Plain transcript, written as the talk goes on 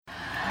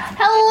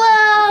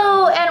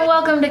Hello, and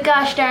welcome to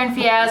Gosh Darn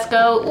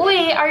Fiasco.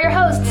 We are your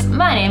hosts.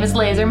 My name is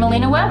Laser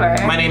Melina Weber.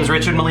 My name is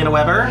Richard Melina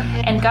Weber.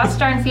 And Gosh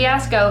Darn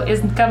Fiasco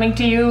is coming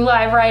to you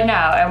live right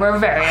now, and we're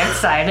very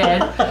excited.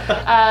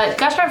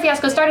 Gosh Darn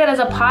Fiasco started as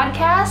a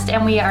podcast,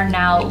 and we are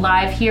now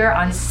live here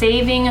on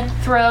Saving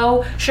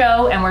Throw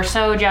Show, and we're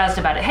so jazzed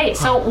about it. Hey,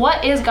 so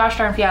what is Gosh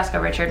Darn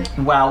Fiasco, Richard?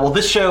 Wow, well,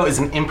 this show is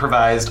an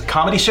improvised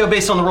comedy show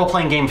based on the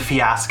role-playing game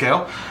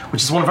Fiasco,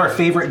 which is one of our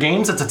favorite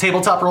games. It's a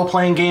tabletop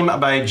role-playing game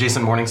by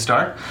Jason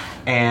Morningstar,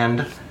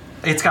 and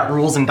it's got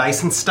rules and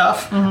dice and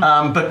stuff.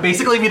 Mm-hmm. But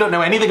basically, if you don't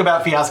know anything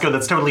about Fiasco,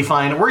 that's totally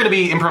fine. We're going to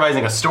be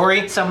improvising a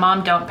story. So,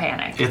 Mom, don't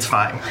panic. It's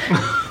fine.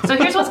 So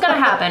here's what's going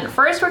to happen.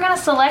 First, we're going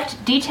to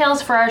select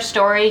details for our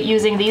story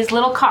using these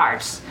little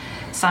cards.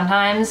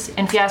 Sometimes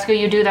in Fiasco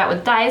you do that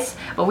with dice,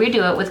 but we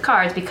do it with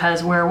cards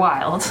because we're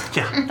wild.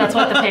 Yeah. That's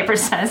what the paper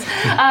says.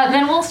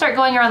 Then we'll start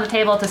going around the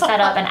table to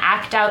set up and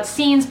act out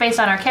scenes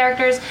based on our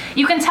characters.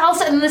 You can tell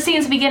the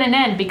scenes begin and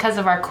end because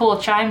of our cool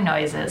chime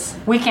noises.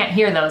 We can't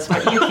hear those,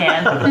 but you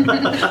can.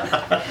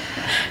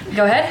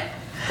 Go ahead.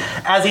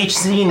 As each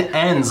scene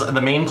ends,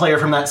 the main player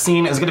from that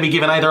scene is going to be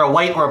given either a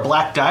white or a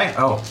black die.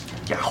 Oh,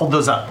 yeah, hold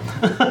those up.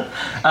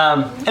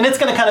 And it's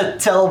going to kind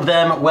of tell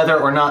them whether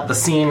or not the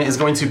scene is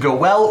going to go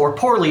well or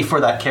poorly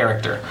for that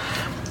character.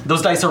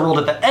 Those dice are rolled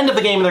at the end of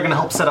the game, and they're going to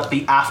help set up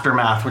the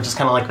aftermath, which is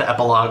kind of like the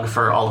epilogue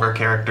for all of our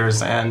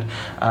characters. And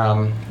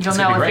you'll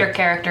know if your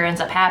character ends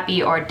up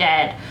happy or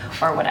dead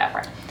or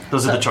whatever.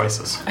 Those are the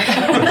choices. Those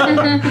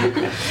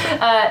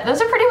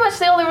are pretty much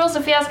the only rules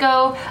of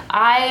Fiasco.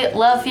 I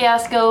love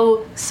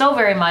Fiasco so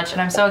very much,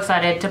 and I'm so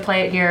excited to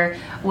play it here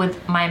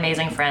with my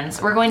amazing friends.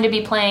 We're going to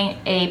be playing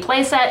a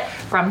playset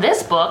from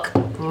this book,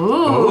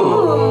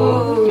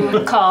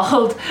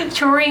 called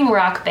Touring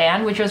Rock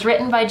Band, which was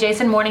written by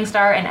Jason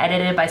Morningstar and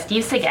edited by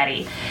Steve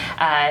Seghetti.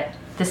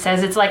 This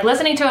says it's like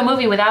listening to a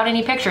movie without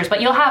any pictures,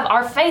 but you'll have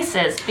our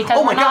faces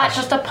because we're not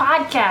just a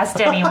podcast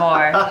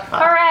anymore.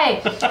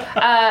 Hooray!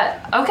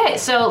 Okay,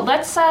 so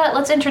let's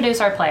introduce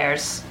our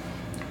players.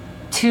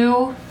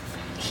 To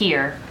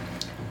here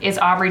is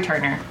Aubrey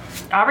Turner.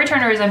 Aubrey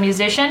Turner is a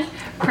musician,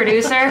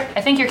 producer.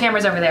 I think your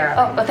camera's over there.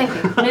 Oh, thank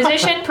you.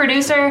 Musician,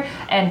 producer,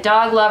 and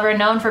dog lover,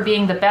 known for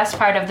being the best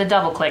part of the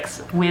Double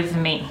Clicks with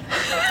me.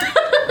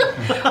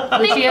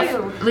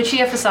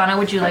 Lucia Fasano,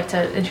 would you like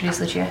to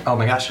introduce Lucia? Oh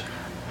my gosh.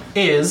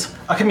 Is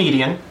a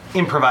comedian,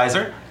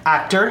 improviser,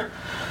 actor,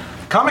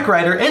 comic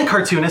writer, and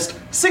cartoonist,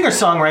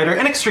 singer-songwriter,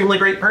 and extremely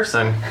great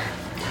person.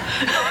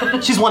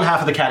 She's one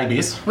half of the Catty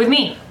Bees. With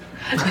me.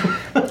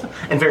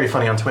 And very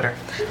funny on Twitter.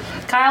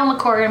 Kyle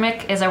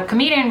McCormick is a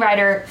comedian,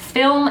 writer,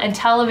 film and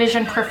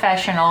television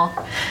professional,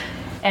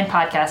 and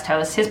podcast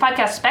host. His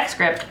podcast, Spec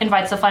Script,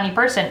 invites a funny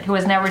person who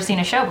has never seen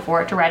a show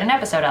before to write an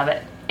episode of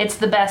it. It's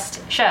the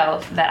best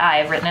show that I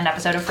have written an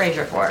episode of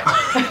Frasier for.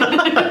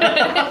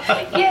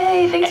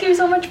 Yay, thank you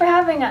so much for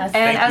having us.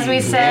 And as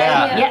we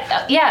said,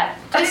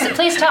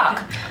 please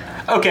talk.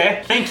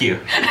 Okay, thank you.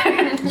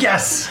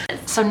 Yes.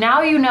 So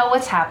now you know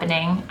what's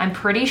happening. I'm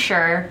pretty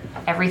sure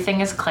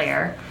everything is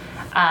clear.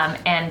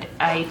 And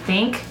I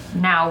think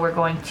now we're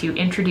going to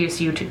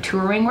introduce you to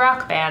Touring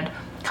Rock Band.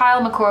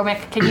 Kyle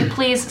McCormick, can you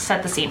please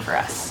set the scene for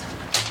us?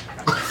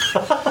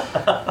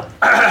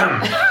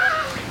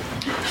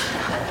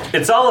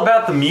 It's all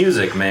about the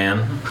music,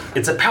 man.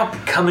 It's about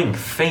becoming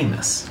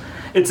famous.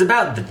 It's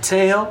about the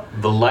tail,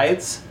 the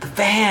lights, the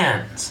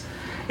fans.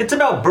 It's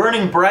about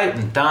burning bright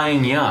and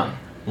dying young,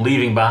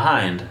 leaving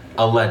behind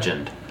a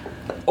legend.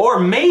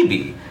 Or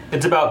maybe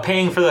it's about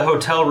paying for the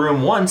hotel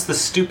room once the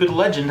stupid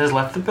legend has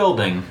left the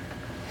building.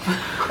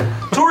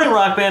 Touring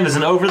Rock Band is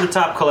an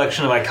over-the-top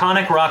collection of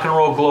iconic rock and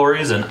roll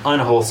glories and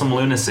unwholesome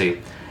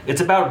lunacy.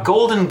 It's about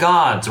golden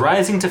gods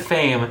rising to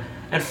fame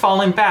and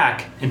falling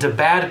back into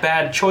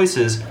bad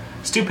choices,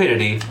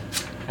 stupidity,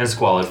 and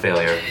squalid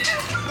failure.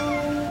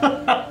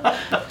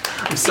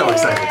 I'm so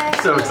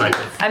excited. So excited.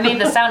 I made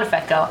the sound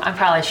effect go. I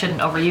probably shouldn't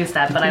overuse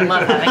that, but I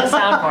love having a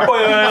soundboard.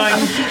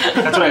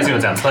 That's what I assume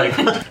it sounds like.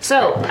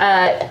 So,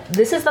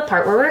 this is the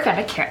part where we're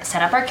going to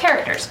set up our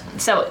characters.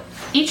 So,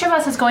 each of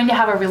us is going to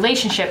have a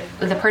relationship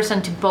with a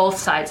person to both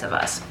sides of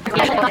us.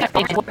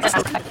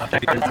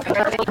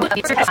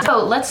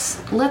 So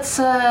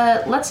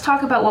let's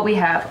talk about what we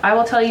have. I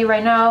will tell you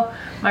right now,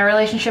 my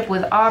relationship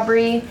with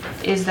Aubrey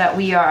is that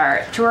we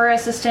are tour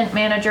assistant,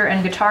 manager,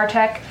 and guitar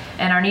tech,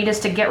 and our need is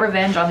to get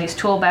revenge on these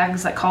tool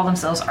bags that call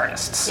themselves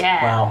artists.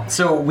 Yeah. Wow.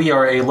 So we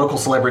are a local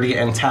celebrity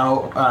and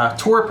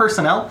tour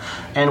personnel,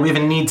 and we have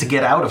a need to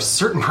get out of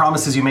certain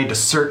promises you made to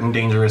certain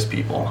dangerous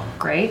people.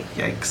 Great.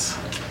 Yikes.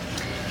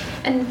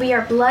 And we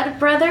are blood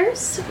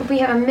brothers. We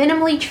have a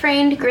minimally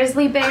trained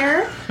grizzly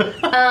bear.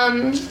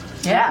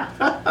 Yeah.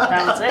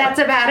 That's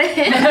about it.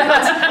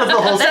 That's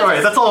the whole story.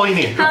 That's all we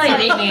need. We're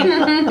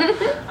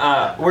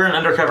an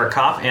undercover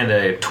cop and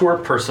a tour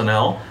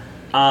personnel.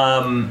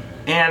 And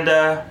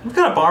we've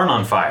got a barn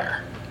on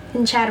fire.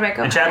 In Chadwick,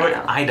 Ohio. In Chadwick,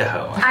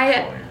 Idaho.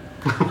 I don't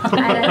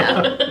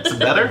know. Is it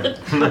better?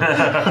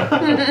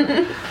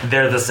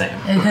 They're the same.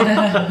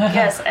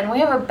 Yes, and we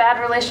have a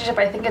bad relationship.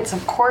 I think it's a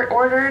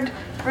court-ordered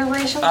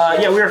relationship?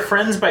 Yeah, we are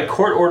friends by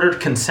court-ordered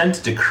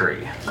consent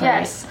decree.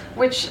 Yes.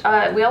 Which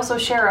we also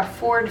share a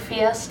Ford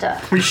Fiesta.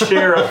 We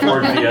share a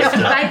Ford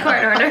Fiesta. By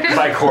court order.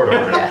 By court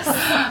order. Yes.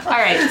 All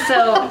right,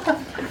 so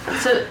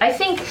I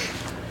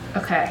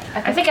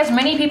think as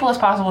many people as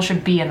possible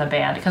should be in the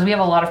band because we have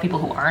a lot of people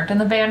who aren't in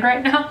the band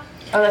right now.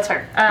 Oh, that's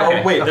fair.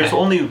 Oh, wait, there's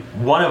only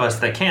one of us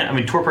that can't. I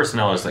mean, tour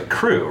personnel is like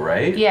crew,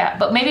 right? Yeah,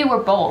 but maybe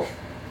we're both.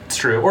 It's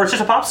true. Or it's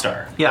just a pop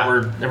star. Yeah. Where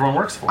everyone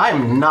works for.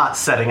 I'm not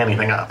setting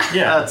anything up.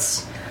 Yeah.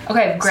 That's...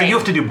 Okay, great. So you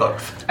have to do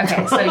both.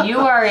 Okay, so you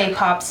are a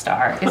pop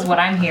star, is what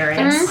I'm hearing.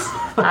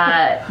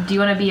 Do you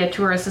want to be a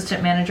tour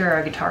assistant manager or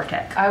a guitar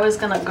tech? I was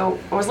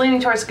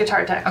leaning towards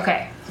guitar tech.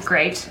 Okay,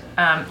 great.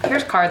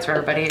 Here's cards for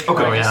everybody. If you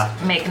Okay, wanna yeah.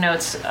 just make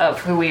notes of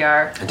who we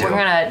are. do. We're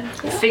gonna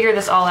figure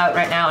this all out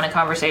right now in a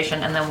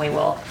conversation, and then we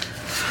will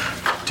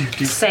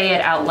say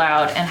it out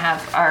loud and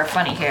have our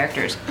funny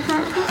characters.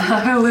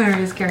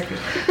 Hilarious characters.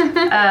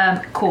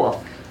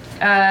 Cool.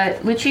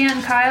 Lucia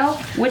and Kyle,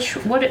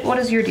 what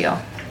is your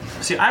deal?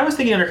 See, I was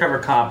thinking undercover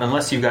cop,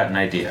 unless you got an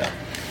idea.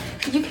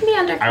 You can be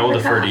undercover. I will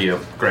defer cop. to you.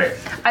 Great.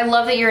 I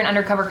love that you're an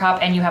undercover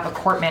cop and you have a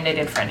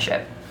court-mandated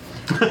friendship.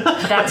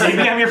 That's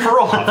Maybe I'm your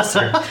parole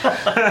officer.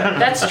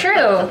 That's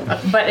true,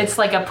 but it's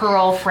like a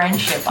parole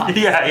friendship.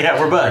 yeah,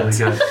 we're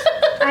buds.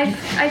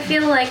 I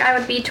feel like I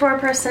would be tour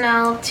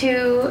personnel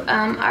to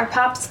our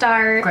pop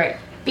star. Great.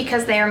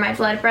 Because they are my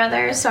blood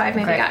brothers, so I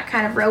maybe Great. got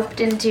kind of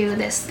roped into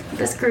this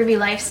groovy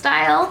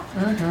lifestyle.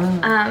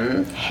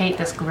 Hate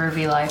this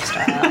groovy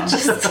lifestyle.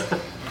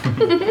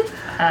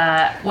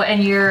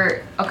 And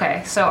you're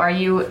okay. So are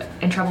you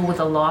in trouble with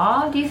the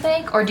law? Do you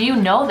think, or do you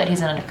know that he's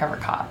an undercover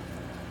cop?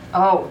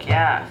 Oh,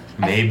 yeah.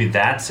 Maybe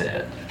that's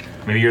it.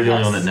 Maybe you're the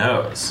only one that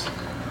knows.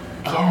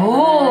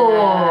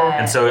 Oh.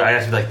 And so I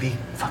have to be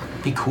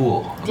be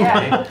cool. Okay?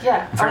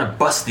 Yeah. I'm trying to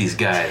bust these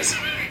guys.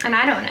 And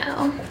I don't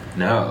know.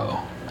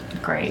 No.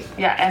 Great.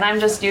 Yeah, and I'm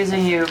just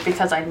using you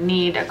because I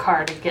need a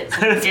car to get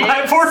some It's gigs.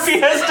 my Ford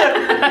Fiesta.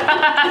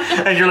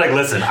 And you're like,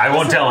 listen, I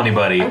won't tell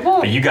anybody,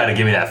 won't. but you got to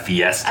give me that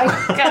Fiesta.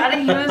 I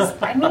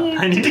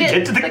need to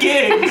get to the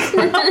gig.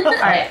 All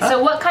right.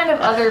 So what kind of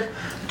other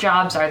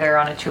jobs are there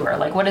on a tour?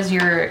 Like, what is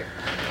your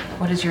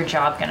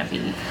job gonna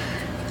be?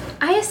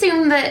 I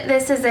assume that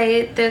this is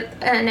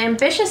an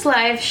ambitious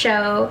live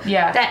show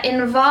that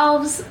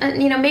involves,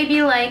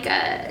 maybe like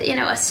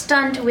a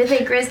stunt with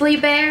a grizzly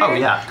bear. Oh,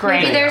 yeah.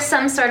 Great. Maybe there's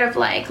some sort of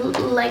like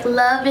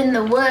love in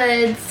the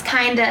woods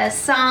kind of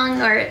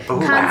song or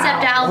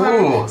concept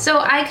album. Ooh. So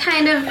I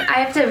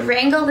have to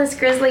wrangle this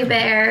grizzly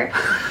bear.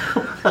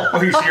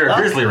 Oh, you're a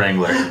grizzly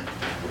wrangler.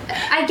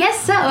 I guess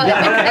so.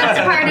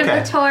 That's part of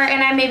the tour,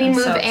 and I maybe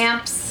move so-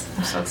 amps.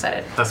 I'm so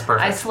excited. That's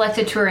perfect. I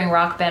selected touring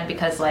rock band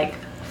because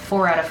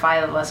 4 out of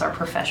 5 of us are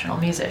professional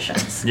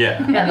musicians. Yeah.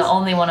 And the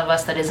only one of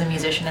us that is a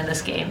musician in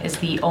this game is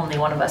the only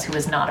one of us who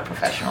is not a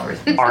professional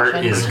musician. Art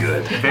is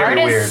good. Very Art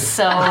weird. is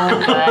so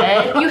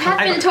good. You have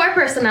been tour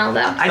personnel,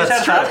 though. I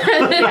just have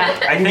thought, Yeah.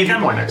 I think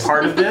I'm pointers.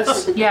 part of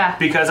this. Yeah.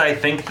 Because I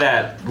think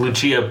that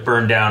Lucia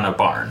burned down a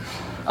barn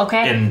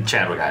Okay. in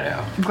Chadwick,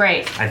 Idaho.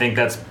 Great. I think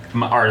that's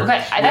our.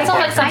 Okay. That sounds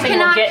like something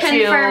cannot we'll get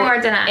confirm to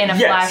or deny. in a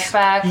Yes.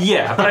 flashback.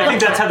 Yeah, but I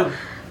think that's how the.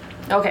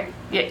 Okay,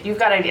 yeah, you've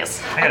got ideas.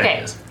 I got Okay,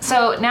 ideas.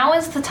 so now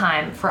is the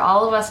time for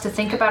all of us to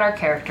think about our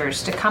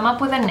characters, to come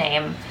up with a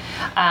name,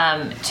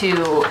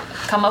 to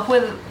come up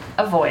with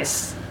a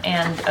voice,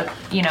 and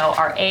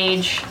our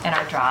age and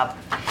our job,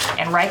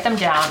 and write them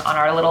down on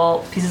our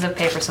little pieces of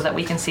paper so that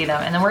we can see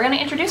them. And then we're going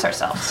to introduce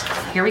ourselves.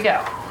 Here we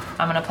go.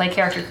 I'm going to play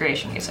character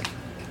creation music.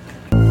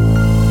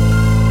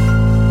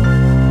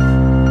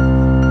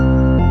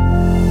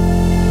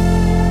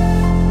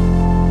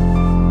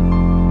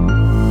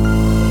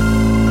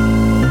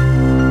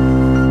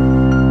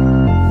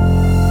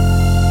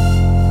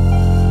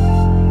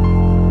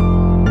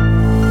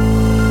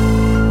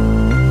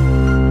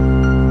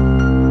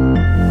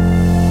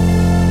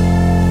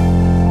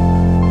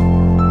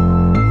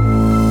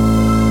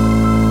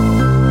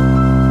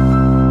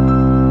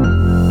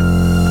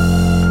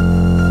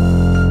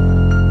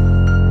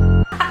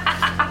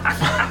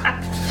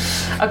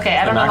 Okay,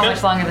 I don't know how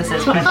much longer this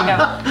is, but I think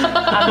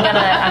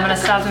I'm gonna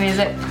stop the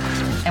music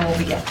and we'll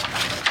begin.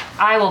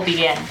 I will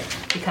begin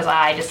because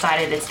I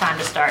decided it's time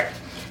to start.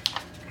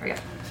 Here we go.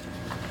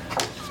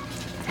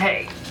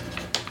 Hey,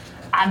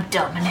 I'm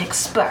Dominic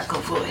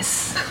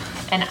Sparklevoice,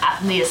 and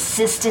I'm the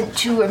assistant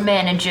tour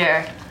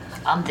manager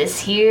on this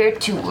here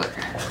tour.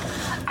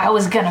 I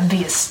was gonna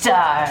be a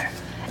star,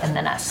 and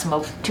then I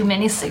smoked too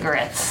many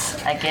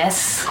cigarettes, I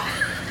guess.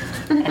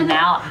 And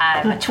now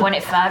I'm a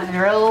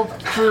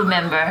 25-year-old crew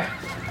member,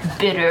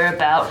 bitter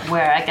about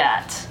where I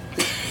got,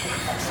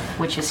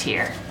 which is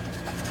here.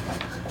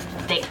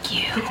 Thank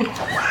you.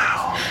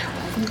 Wow.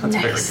 That's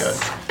very good.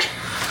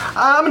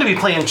 I'm going to be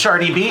playing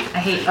Charty Beat. I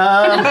hate you.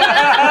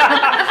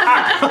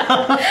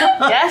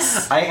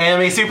 Yes. I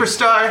am a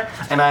superstar,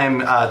 and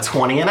I'm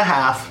 20 and a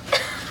half.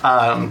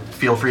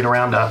 Feel free to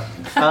round up.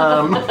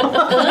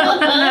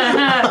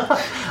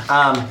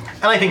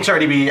 And I think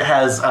Chardi B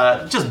has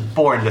just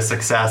born to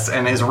success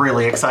and is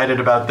really excited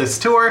about this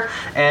tour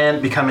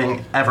and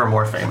becoming ever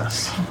more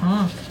famous.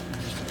 Mm-hmm.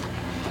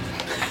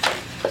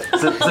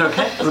 Is it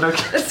okay? Is it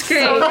okay? That's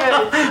great. So good.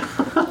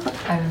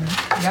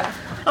 Yeah.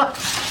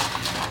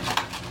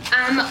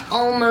 I'm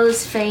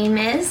almost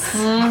famous.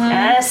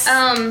 Yes.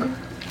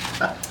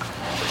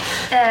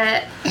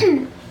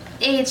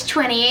 Age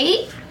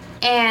 28,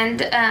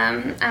 and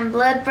I'm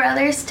blood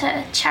brothers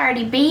to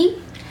Chardi B.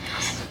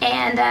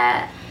 And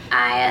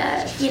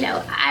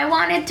I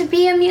wanted to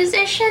be a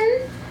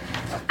musician.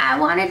 I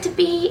wanted to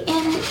be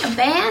in a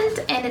band,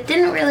 and it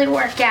didn't really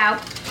work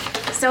out.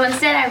 So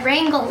instead, I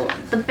wrangled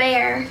the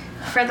bear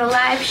for the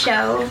live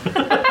show,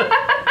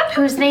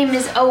 whose name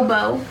is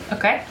Oboe.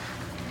 Okay.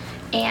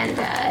 And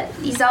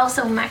he's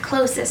also my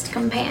closest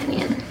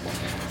companion.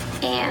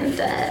 And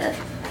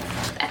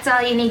that's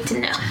all you need to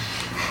know.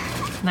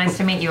 Nice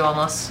to meet you,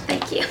 Almost.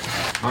 Thank you.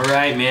 All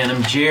right, man.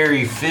 I'm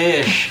Jerry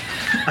Fish.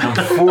 I'm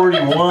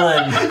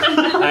 41.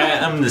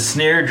 I'm the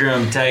snare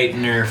drum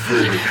tightener for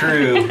the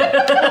crew. And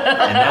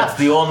that's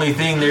the only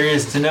thing there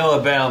is to know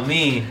about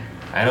me.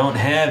 I don't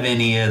have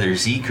any other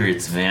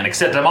secrets, man.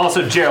 Except I'm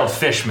also Gerald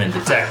Fishman,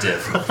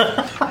 detective.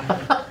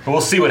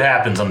 We'll see what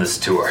happens on this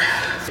tour.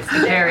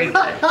 Very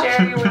good.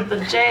 Jerry with the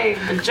J,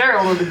 the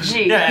Gerald with the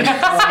G. Yeah, and,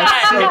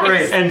 So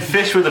great. and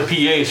Fish with a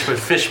PH, but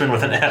Fishman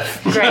with an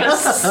F. Great.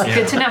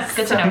 Good to know.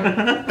 Good to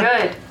know.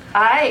 Good.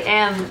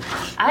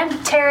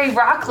 I'm Terry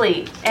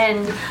Rockley,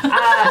 and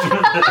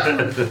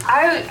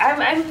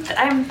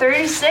I'm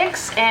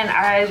 36, and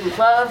I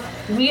love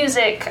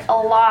music a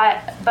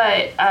lot,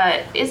 but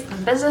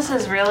business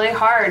is really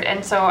hard,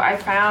 and so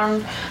I've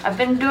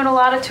been doing a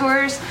lot of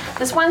tours.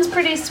 This one's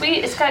pretty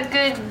sweet. It's got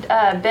good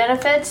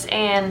benefits,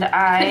 and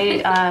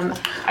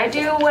I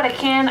do what I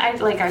can. I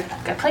play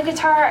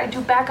guitar. I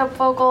do backup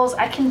vocals.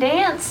 I can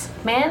dance.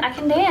 Man, I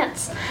can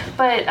dance.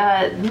 But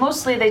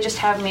mostly they just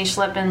have me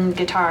schlepping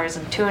guitars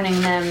and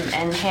tuning them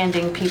and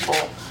handing people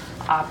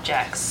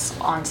objects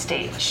on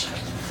stage.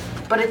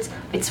 But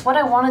it's what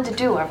I wanted to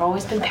do. I've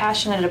always been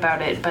passionate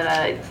about it. But,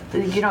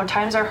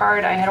 times are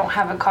hard. I don't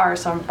have a car,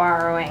 so I'm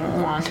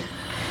borrowing one.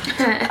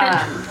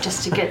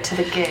 Just to get to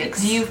the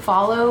gigs. Do you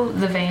follow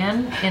the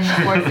van in the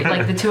Ford?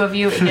 Like the two of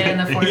you get in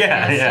the Ford?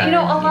 Yeah.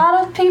 A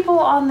lot of people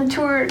on the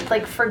tour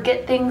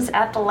forget things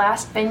at the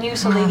last venue,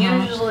 so they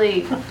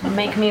usually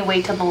make me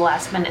wait till the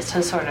last minute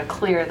to sort of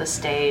clear the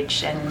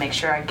stage and make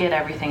sure I get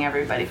everything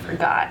everybody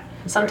forgot.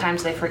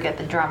 Sometimes they forget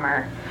the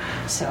drummer,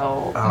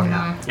 so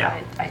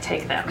Yeah. I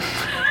take them.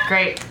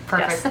 Great.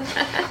 Perfect.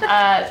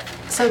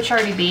 So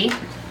Chardi B.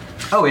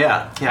 Oh,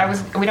 yeah.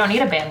 We don't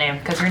need a band name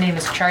because your name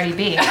is Chardi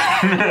B.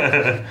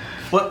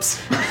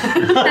 Whoops.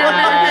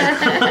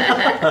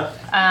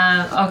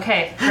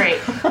 Okay, great.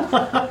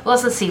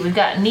 Let's see. We've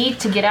got need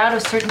to get out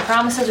of certain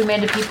promises we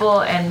made to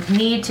people and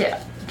need to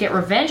get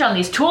revenge on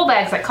these tool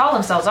bags that call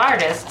themselves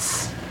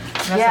artists.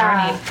 That's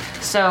our need.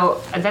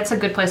 So that's a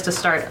good place to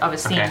start of a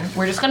scene. Okay.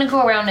 We're just going to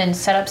go around and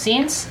set up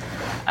scenes,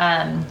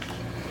 and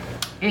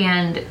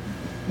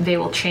they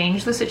will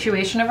change the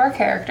situation of our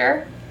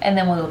character, and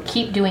then we'll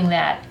keep doing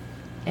that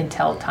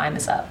until time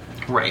is up.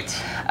 Right.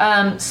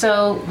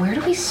 So where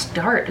do we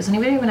start? Does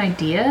anybody have an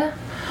idea?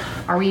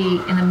 Are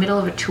we in the middle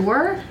of a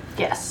tour?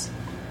 Yes.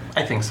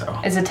 I think so.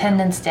 Is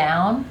attendance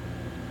down?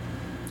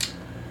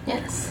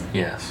 Yes.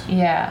 Yes.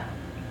 Yeah.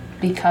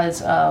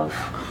 Because of...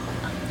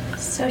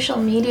 Social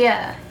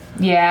media.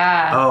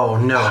 Yeah. Oh,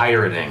 no.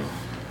 Pirating.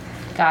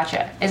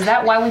 Gotcha. Is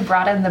that why we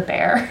brought in the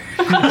bear?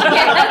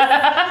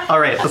 All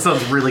right, that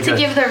sounds really To good.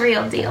 give the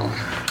real deal.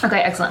 Okay,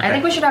 excellent. I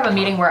think we should have a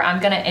meeting where I'm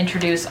going to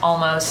introduce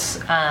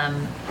Almost,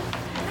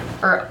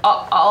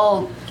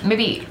 or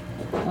maybe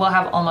we'll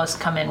have Almost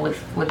come in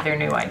with their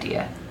new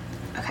idea.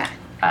 Okay.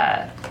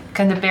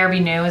 Can the bear be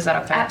new? Is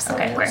that okay?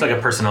 Absolutely. Okay, great. It's like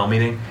a personnel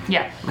meeting.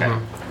 Yeah. Okay.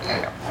 There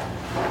you go.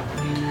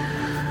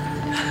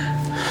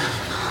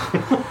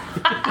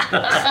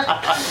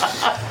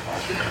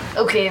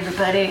 Okay,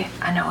 everybody.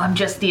 I know I'm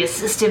just the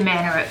assistant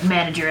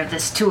manager of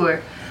this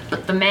tour,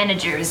 but the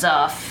manager is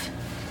off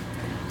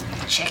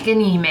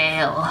checking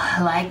email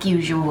like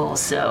usual,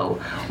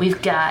 so we've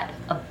got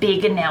a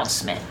big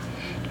announcement.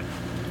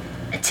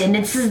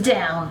 Attendance is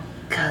down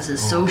because of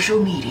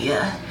social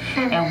media,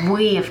 and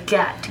we have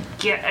got to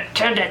get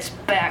attendance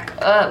back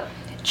up.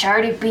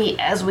 Chardi B,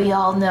 as we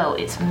all know,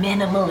 is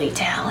minimally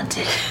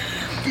talented,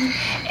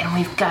 and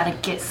we've got to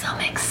get some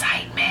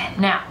excitement.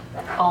 Now,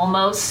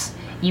 Almost,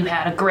 you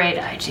had a great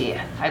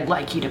idea. I'd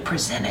like you to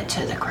present it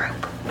to the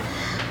group.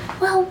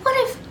 Well, what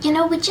if,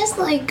 we just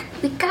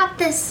we got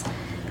this,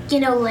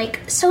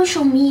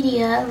 social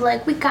media,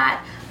 we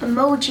got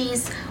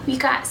emojis, we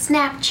got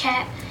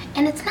Snapchat,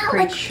 and it's not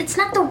it's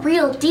not the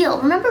real deal.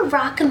 Remember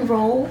rock and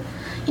roll?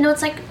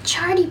 It's like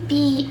Chardi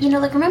B,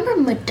 remember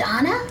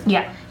Madonna?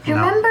 Yeah. You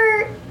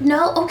remember?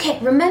 No? Okay,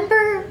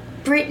 remember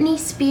Britney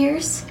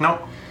Spears?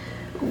 Nope.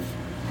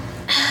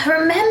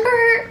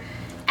 Remember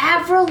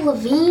Avril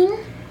Lavigne?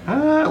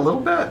 A little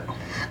bit.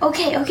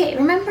 Okay,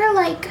 remember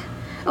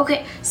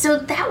Okay, so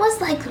that was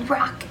like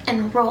rock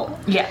and roll.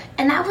 Yeah.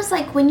 And that was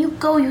like when you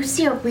go, you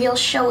see a real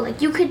show.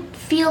 Like you could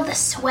feel the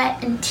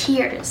sweat and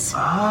tears.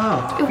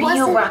 Oh. It Real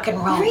wasn't rock and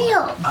roll.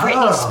 Real.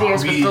 Britney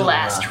Spears was the real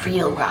last rock.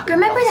 real rock and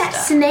Remember roll that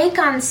stuff. snake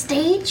on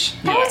stage?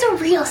 That Yeah. was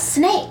a real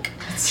snake.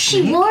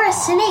 She wore a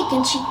snake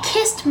and she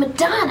kissed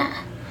Madonna.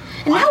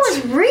 And that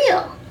was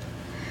real.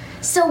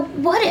 So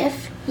what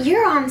if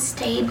you're on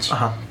stage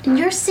and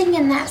you're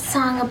singing that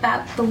song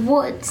about the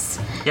woods?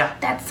 Yeah.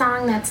 That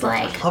song that's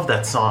like, Love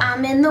that song.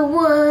 I'm in the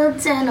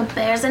woods and a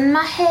bear's in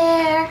my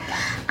hair.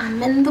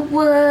 I'm in the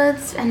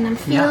woods and I'm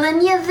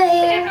feeling you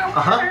there.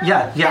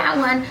 Yeah, yeah. That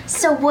one.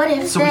 So what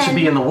if So then... we should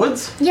be in the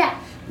woods? Yeah,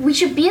 we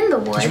should be in the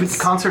woods. Should we do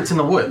concerts in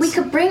the woods? We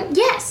could bring,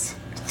 yes,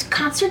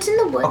 concerts in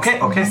the woods. Okay,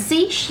 okay.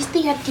 See, she's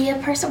the idea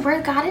person. We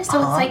got it. So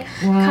it's like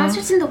Mm-hmm.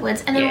 concerts in the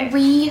woods, and then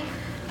we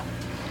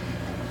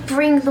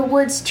bring the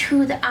woods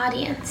to the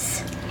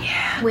audience.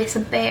 Yeah. With a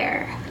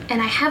bear,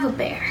 and I have a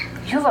bear.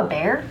 You have a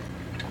bear?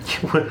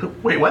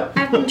 Wait, what?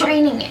 I've been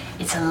training it.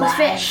 It's a with live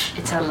fish.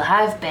 It's a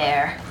live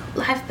bear,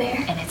 Live bear.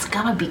 and it's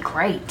gonna be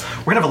great.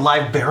 We're gonna have a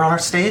live bear on our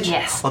stage?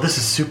 Yes. Oh, this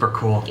is super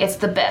cool. It's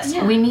the best.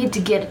 Yeah. We need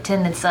to get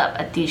attendance up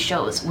at these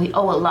shows. We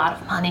owe a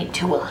lot of money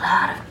to a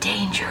lot of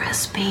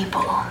dangerous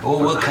people. Oh,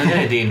 what kind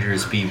of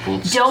dangerous people?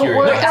 Just Don't curious.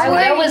 worry, Don't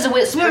worry. that was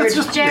whispered. Yeah, it's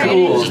just- Jerry,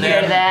 Cool, did you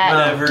hear man. that?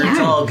 Whatever, it's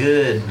all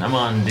good. I'm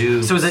on,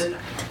 dude. So is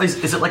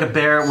it like a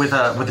bear with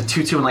a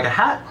tutu and like a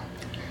hat?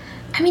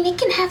 I mean, it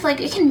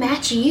can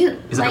match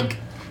you. Is it a- like,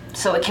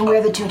 So it can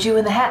wear the tutu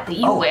and the hat that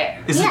you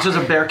wear. Is Yeah. it just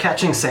a bear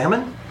catching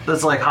salmon?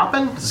 That's like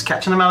hopping? Just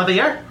catching them out of the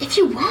air? if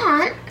you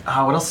want.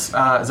 What else?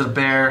 Is it a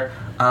bear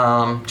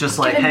just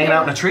like Get a hanging bear.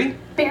 out in a tree?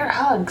 Bear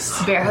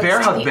hugs. Bear hugs Bear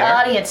to hug the bear.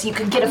 audience. You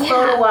can get a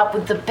photo op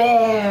with the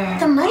bear.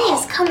 The money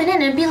is coming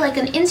in. It'd be like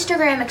an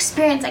Instagram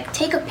experience. Like,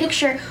 take a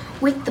picture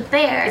with the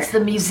bear. It's the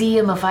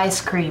Museum of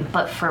Ice Cream,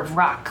 but for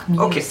rock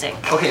music.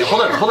 Okay,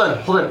 hold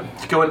on.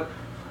 Going.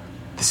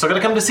 They're still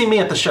gonna come to see me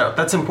at the show.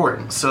 That's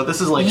important. So this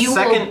is like You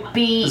second. will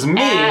be this is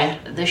me.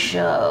 at the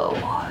show.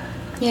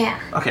 Yeah.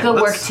 Okay. Good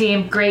work, let's-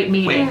 team. Great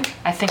meeting. Wait.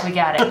 I think we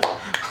got it.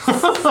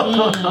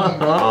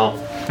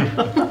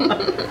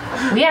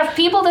 We have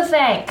people to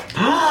thank.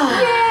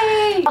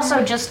 Yay!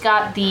 Also, just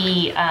got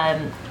the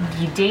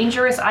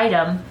dangerous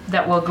item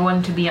that we're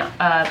going to be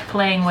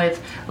playing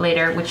with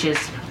later, which is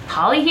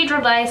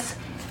polyhedral dice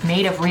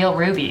made of real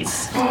rubies.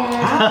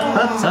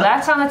 So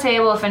that's on the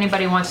table if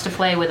anybody wants to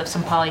play with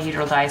some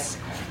polyhedral dice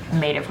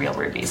made of real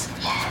rubies.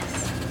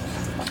 Yes.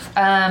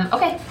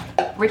 Okay,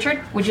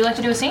 Richard, would you like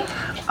to do a scene?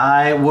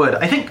 I would.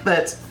 I think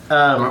that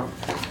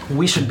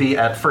we should be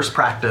at first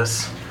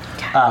practice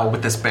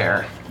with this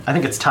bear. I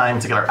think it's time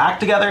to get our act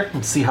together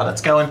and see how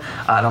that's going.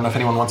 I don't know if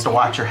anyone wants to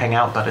watch or hang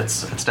out, but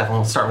it's definitely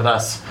we'll start with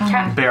us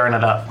bearing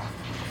it up.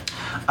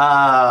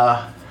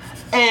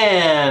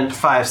 And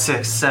 5,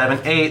 6, 7,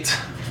 8. Is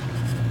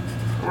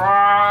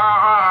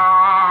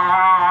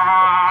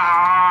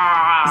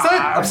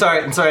that? I'm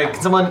sorry.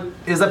 Can someone?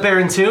 Is that bear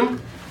in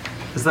tune?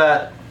 Is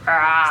that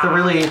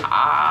really?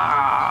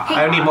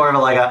 I need more of a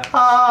like a.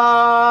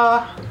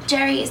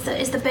 Jerry, is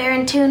the bear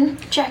in tune?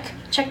 Check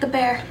the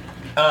bear.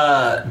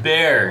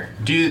 Bear,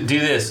 do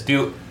this.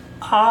 Do.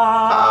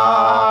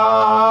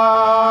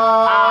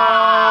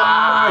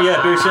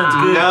 Yeah, bear sounds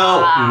good.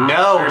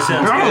 No. Bear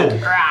sounds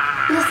good.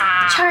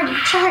 Listen,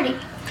 Charity.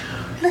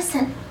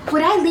 Listen,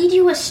 would I lead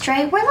you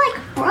astray? We're like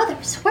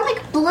brothers. We're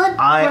like blood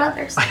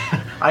brothers.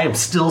 I am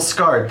still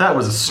scarred. That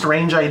was a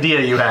strange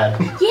idea you had.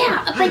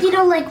 Yeah, but you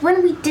know, like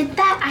when we did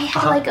that, I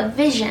had like a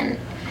vision.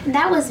 And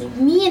that was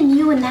me and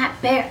you and that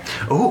bear.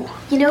 Ooh.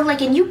 You know,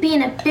 like, and you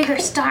being a bigger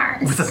star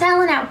and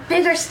selling out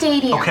bigger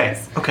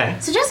stadiums. Okay.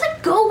 So just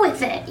like go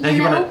with it, you And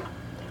you know?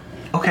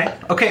 wanna?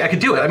 Okay, I could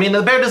do it. I mean,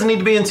 the bear doesn't need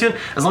to be in tune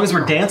as long as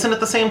we're dancing at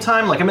the same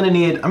time. Like, I'm gonna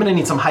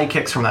need some high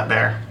kicks from that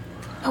bear.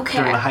 Okay,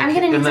 During the high I'm gonna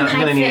kick. need some I'm high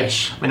gonna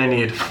fish. I'm gonna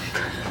need.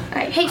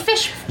 Alright, hey,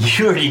 fish.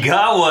 You already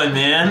got one,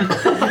 man.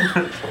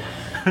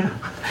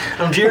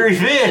 I'm Jerry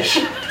Fish.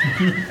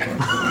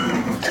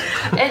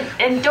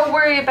 And don't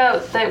worry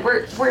about that.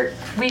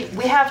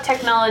 We have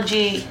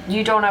technology.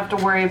 You don't have to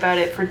worry about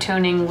it for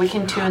tuning. We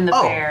can tune the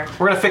bear.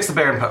 We're gonna fix the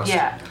bear in post.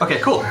 Yeah. Okay,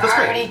 cool. That's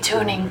great. Already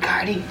tuning,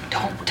 Cardi.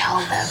 Don't tell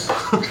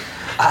them.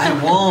 I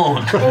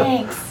won't.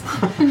 Thanks.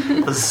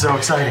 This is so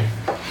exciting.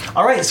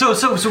 All right, so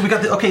we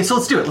got the. Okay, so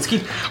let's do it. Let's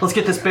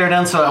get this bear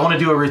down. So I want to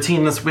do a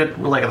routine. This with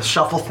like a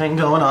shuffle thing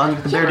going on.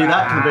 Can the bear do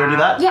that? Can the bear do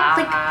that? Yeah,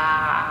 like,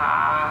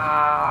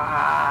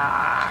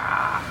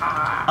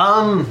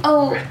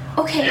 oh,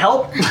 okay.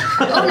 Help?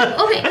 Oh,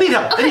 no, okay. I need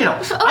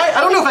help. I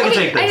don't know if I can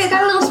take this. I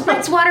got a little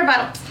spritz water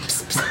bottle.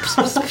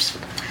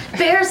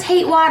 Bears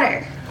hate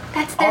water.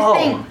 That's their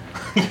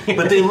thing.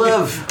 But they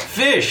love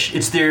fish.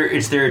 It's their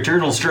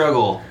eternal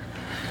struggle.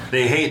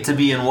 They hate to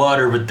be in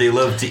water, but they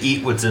love to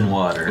eat what's in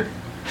water.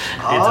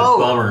 It's a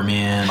bummer,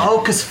 man. Oh,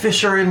 because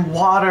fish are in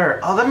water.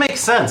 Oh, that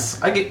makes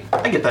sense. I get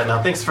that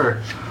now. Thanks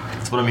for.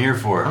 That's what I'm here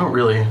for. I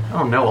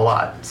don't know a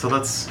lot, so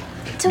that's.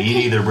 It's Me okay.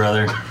 neither,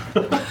 brother.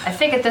 I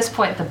think at this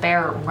point the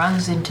bear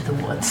runs into the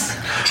woods.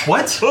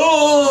 What?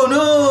 Oh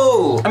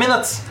no! I mean,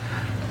 that's.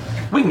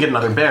 We can get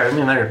another bear. I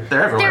mean, they're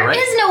everywhere, There right?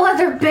 is no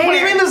other bear. What do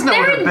you mean there's no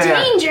They're other bear?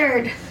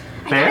 endangered.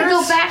 I gotta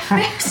go back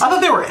I fix.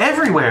 thought they were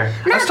everywhere.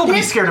 I was Not told to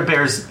be this- scared of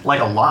bears like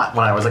a lot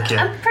when I was a kid.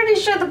 I'm pretty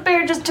sure the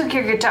bear just took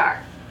your guitar.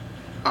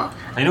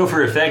 I know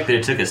for a fact that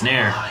it took a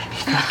snare. I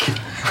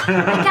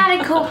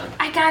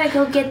gotta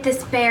go get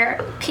this bear.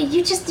 Okay,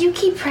 you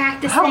keep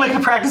practicing. How am I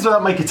gonna practice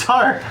without my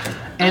guitar?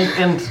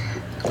 And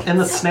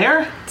the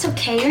snare? It's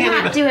okay, you're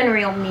Can't not even- doing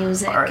real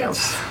music. All right,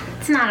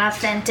 It's not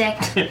authentic.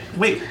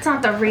 Wait. It's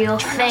not the real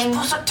thing.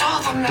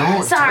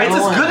 Don't. Sorry. It's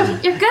as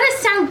good. You're gonna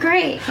sound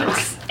great.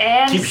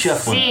 And Keep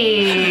shuffling.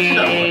 scene.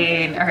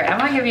 Okay, I'm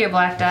gonna give you a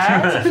black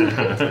die.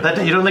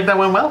 You don't think that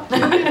went well?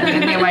 Give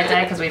me a white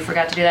die because we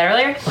forgot to do that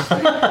earlier.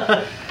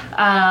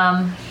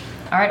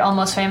 All right,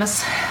 Almost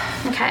Famous.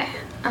 Okay.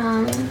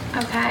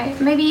 Okay.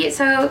 Maybe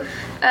so.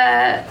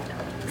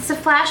 It's a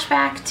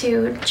flashback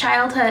to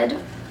childhood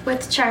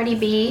with Chardi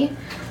B.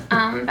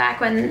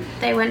 Back when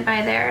they went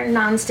by their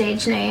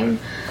non-stage name,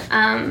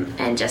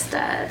 and just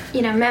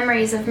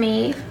memories of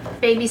me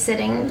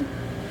babysitting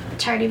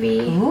Chardi B.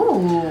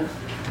 Ooh.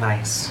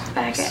 Nice.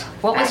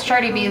 What was back at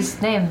Chardi home.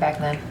 B's name back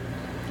then?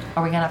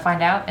 Are we gonna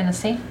find out in the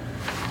scene?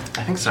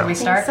 I think so. Should we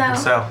start? so.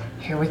 So,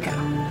 Here we go.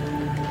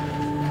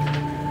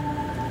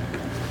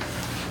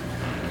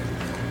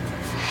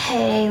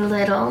 Hey,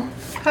 little.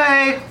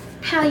 hey,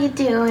 How you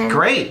doing?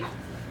 great.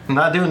 I'm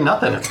not doing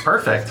nothing. It's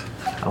perfect.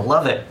 I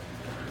love it.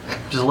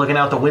 Just looking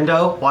out the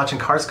window, watching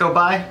cars go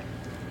by.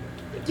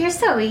 You're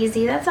so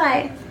easy. That's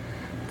why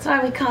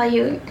we call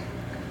you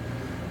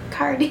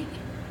Cardi.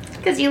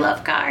 Because you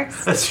love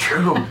cars. That's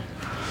true.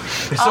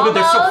 They're so good.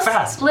 They're so Almost.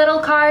 fast. Little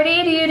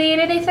Cardi, do you need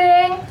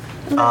anything?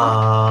 No.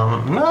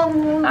 All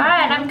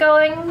right, I'm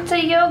going to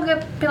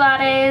yoga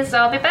Pilates.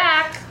 I'll be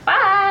back.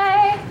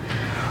 Bye.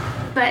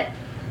 But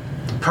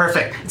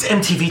Perfect. It's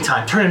MTV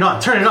time. Turn it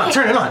on. Turn it on.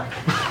 Turn it on.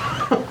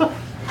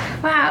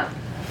 wow,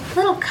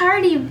 little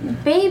Cardi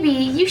baby,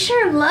 you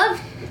sure love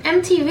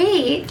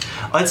MTV.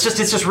 It's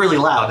just really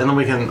loud, and then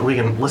we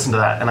can listen to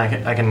that, and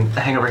I can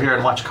hang over here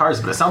and watch cars.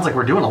 But it sounds like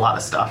we're doing a lot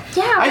of stuff.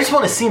 Yeah, I just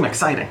want to seem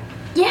exciting.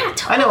 Yeah,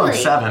 totally. I know I'm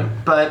 7,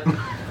 but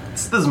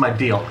this is my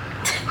deal.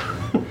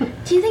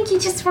 Do you think you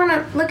just want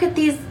to look at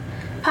these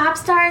pop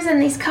stars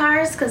and these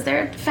cars because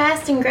they're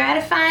fast and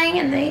gratifying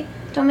and they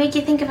don't make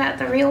you think about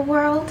the real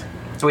world?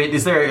 So wait,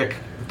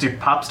 do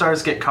pop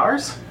stars get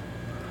cars?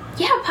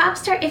 Yeah, pop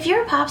star. If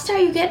you're a pop star,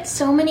 you get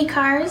so many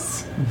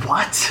cars.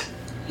 What?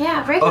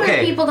 Yeah, regular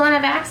Okay. people don't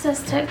have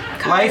access to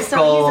cars Life so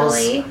goals.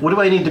 easily. What do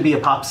I need to be a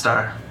pop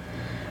star?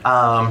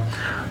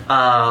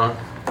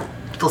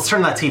 Let's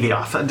turn that TV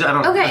off. I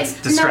don't. Okay, It's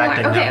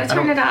distracting. no more. Okay, now. I'll I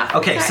turn don't- it off.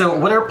 Okay, Sorry. so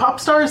what are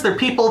pop stars? They're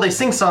people. They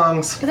sing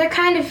songs. They're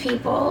kind of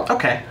people.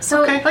 Okay.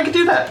 So okay, I could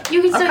do that.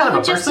 You can I'm so kind of a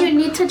you just person. you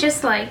need to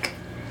just like,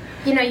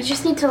 you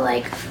just need to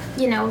like,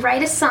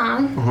 write a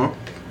song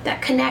Mm-hmm.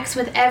 that connects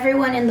with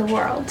everyone in the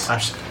world, I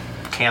just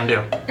can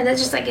do. and that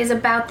just like is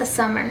about the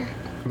summer.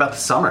 About the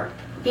summer.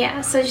 Yeah,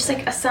 so just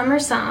like a summer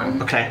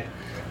song, Okay.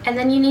 and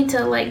then you need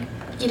to like,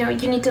 you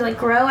need to like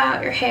grow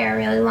out your hair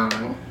really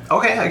long,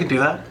 Okay, I could do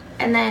that.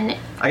 and then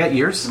I got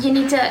years. you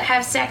need to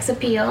have sex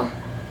appeal.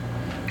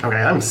 Okay,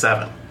 I'm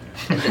 7.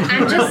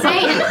 I'm just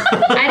saying,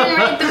 I didn't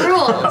write the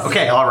rules.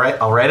 Okay,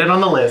 I'll write it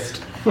on the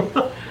list.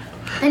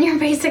 Then you're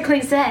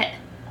basically set.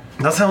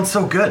 That sounds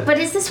so good. But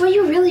is this what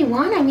you really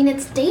want? I mean,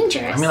 it's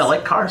dangerous. I mean, I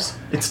like cars.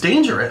 It's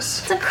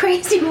dangerous. It's a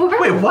crazy world.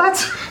 Wait, what?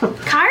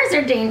 Cars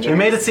are dangerous. You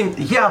made it seem,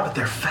 yeah, but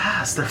they're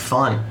fast. They're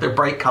fun. They're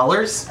bright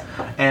colors,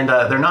 and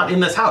they're not in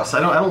this house. I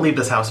don't leave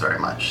this house very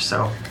much.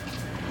 So,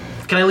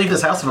 can I leave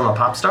this house if I'm a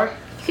pop star?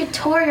 You could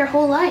tour your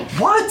whole life.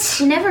 What?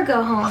 You never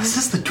go home. This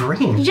is the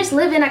dream. You just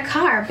live in a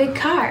car, big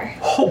car.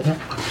 Oh,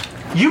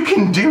 you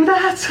can do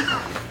that?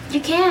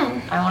 You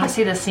can. I want to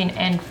see this scene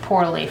end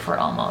poorly for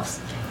Almost.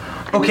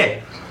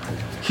 Okay.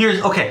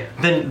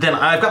 Then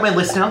I've got my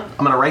list down.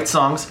 I'm gonna write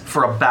songs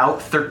for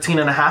about 13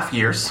 and a half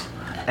years,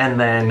 and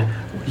then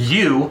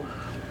you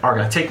are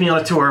gonna take me on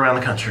a tour around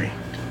the country.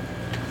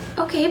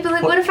 Okay, but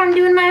like, what if I'm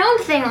doing my own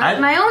thing, like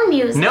my own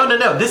music? No.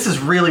 This is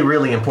really,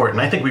 really important.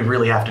 I think we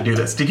really have to do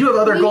this. Did you have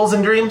other goals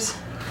and dreams?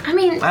 I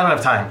mean, I don't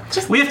have time.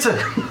 We have to.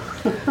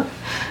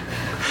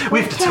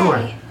 We have to tour.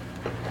 okay.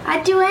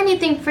 I'd do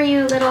anything for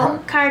you, little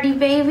Cardi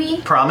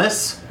baby.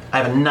 Promise? I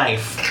have a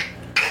knife.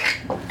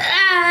 Tour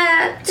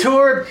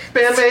Tour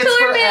bandmates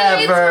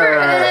bandmates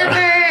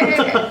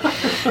forever.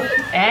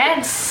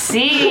 And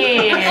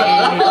scene.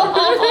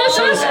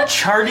 So is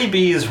Chardi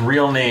B's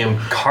real name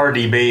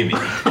Cardi Baby?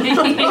 Is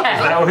Yeah,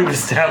 that what we've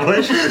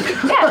established?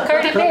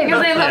 Cardi Baby.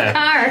 Because they love Yeah.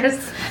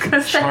 cars.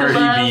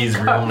 Chardi B's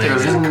real name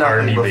There's is nothing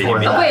Cardi before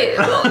Baby. that. Wait,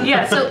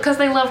 yeah, so because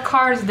they love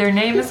cars, their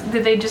name is.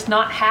 Did they just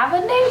not have a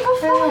name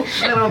before?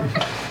 I don't.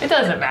 It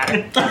doesn't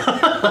matter.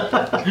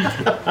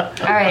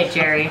 All right,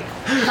 Jerry,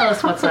 tell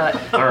us what's up.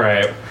 All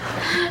right.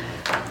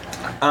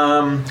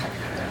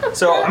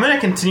 So I'm going to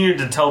continue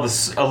to tell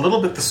this a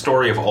little bit the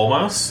story of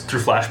Almost through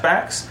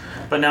flashbacks,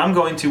 but now I'm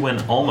going to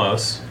when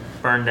Almost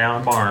burned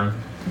down a barn,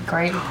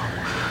 Great.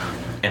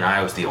 and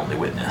I was the only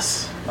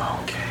witness.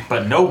 Okay.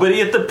 But nobody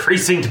at the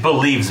precinct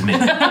believes me.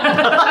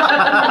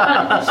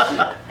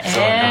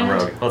 And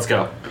rogue. Let's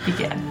go.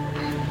 begin.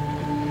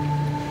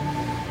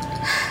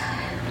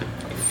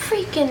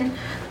 Freaking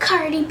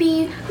Cardi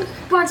B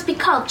wants to be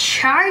called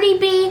Chardi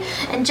B,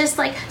 and just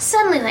like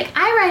suddenly, like,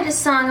 I write a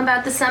song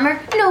about the summer,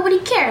 nobody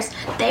cares.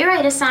 They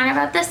write a song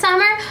about the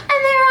summer, and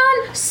they're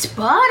on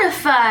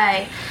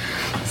Spotify.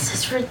 This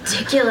is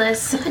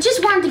ridiculous. I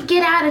just wanted to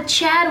get out of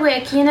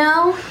Chadwick, you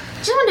know? I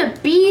just wanted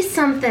to be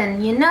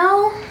something, you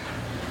know?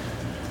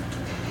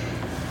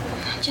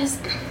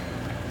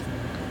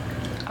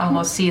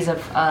 Almost sees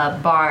a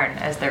barn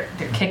as they're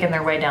kicking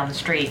their way down the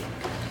street.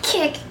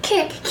 Kick.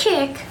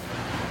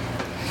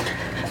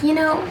 You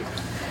know,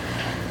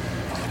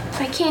 if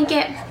I can't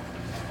get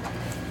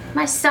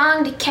my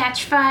song to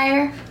catch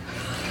fire,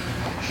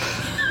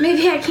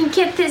 maybe I can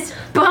get this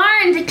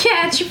barn to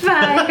catch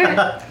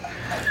fire.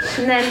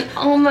 And then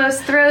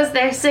almost throws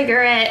their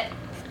cigarette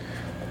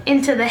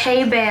into the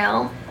hay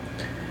bale,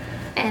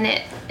 and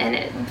it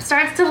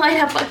starts to light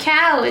up a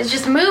cow. It's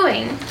just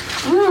mooing.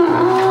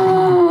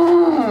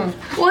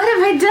 What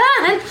have I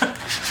done?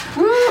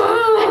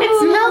 It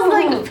smells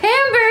like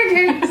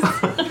hamburgers.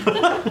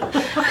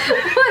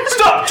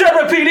 Stop,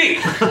 Chadwick PD!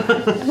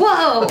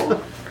 Whoa.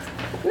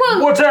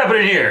 What's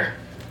happening here?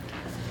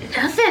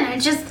 Nothing.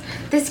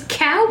 This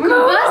cow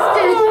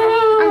combusted.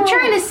 I'm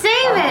trying to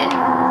save it.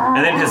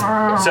 And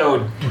then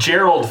so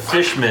Gerald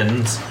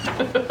Fishman's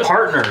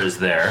partner is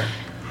there.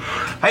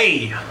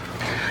 Hey,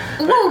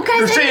 Whoa, They're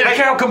guys! saying a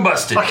cow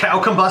combusted. a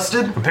cow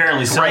combusted?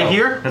 Apparently so. Right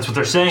here? That's what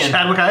they're saying.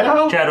 Chadwick,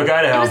 Idaho? Chadwick,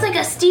 Idaho. It was like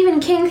a Stephen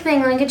King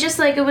thing. Like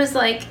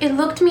it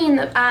looked me in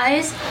the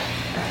eyes,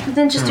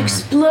 then just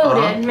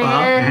exploded,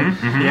 man.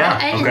 Yeah.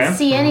 I didn't Okay.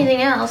 see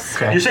anything else.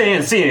 Okay. You're saying you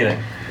didn't see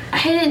anything.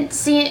 I didn't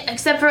see it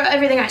except for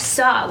everything I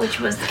saw, which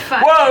was the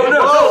fire. Whoa,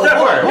 no, Whoa, that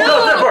part. whoa,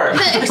 No, that part.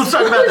 The Let's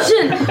talk about that.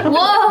 explosion!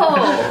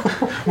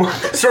 Whoa!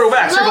 Circle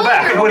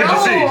back. What did you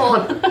see?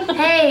 No.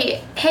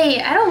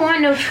 Hey, I don't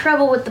want no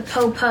trouble with the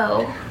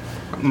po-po.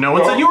 No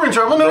one said you were in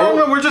trouble.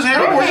 No, we're just here.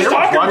 Okay. We're just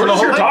talking. Watching We're the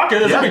just whole here thing. talking.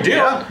 That's Yeah, no big deal.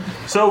 yeah.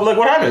 So, like,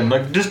 what happened?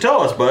 Like, just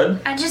tell us,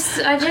 bud. I just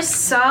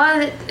saw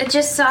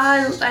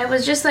I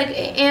was just like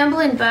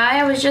ambling by.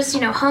 I was just,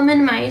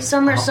 humming my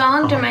summer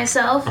song to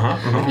myself,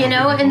 and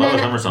Love then a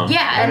summer song.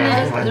 yeah, and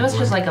then It was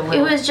just like a it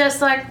little. was just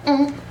like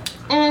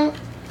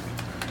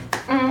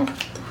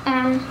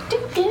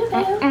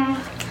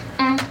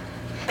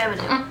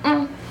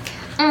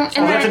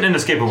Well, that's an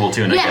inescapable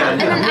tune. yeah, and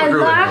then I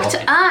really locked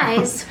cool.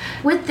 eyes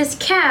with this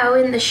cow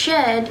in the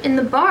shed in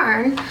the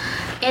barn,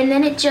 and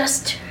then it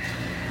just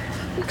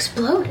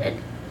exploded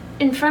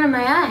in front of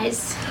my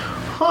eyes.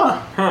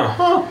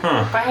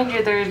 Behind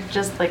you, there's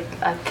just like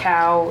a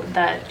cow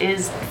that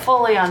is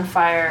fully on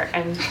fire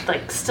and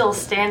like still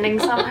standing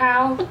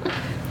somehow.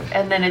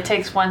 And then it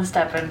takes one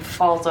step and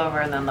falls over,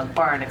 and then the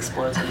barn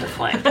explodes into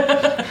flame.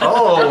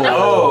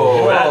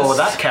 Oh, that's-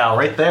 that cow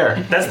right there.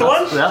 That's the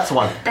one? That's the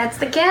one. That's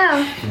the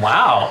cow.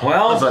 Wow.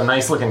 Well- that's a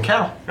nice looking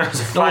cow. That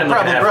was a No, fine it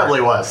looking effort.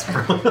 probably was.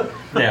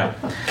 Yeah.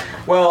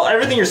 Well,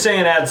 everything you're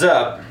saying adds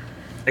up,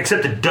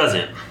 except it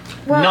doesn't.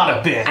 Well, Not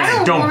a bit.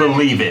 I Don't want-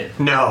 believe it.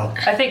 No.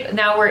 I think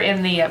now we're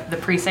in the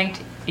precinct,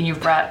 and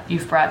you've brought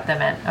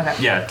them in. Okay.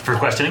 Yeah, for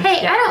questioning.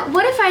 Hey, Yeah.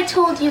 what if I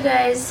told you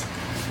guys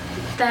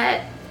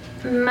that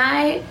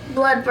my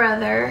blood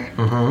brother,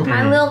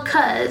 my little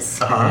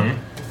cuz,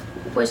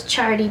 was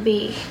Chardi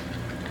B?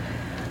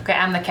 Okay,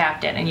 I'm the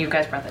captain, and you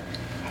guys brought it.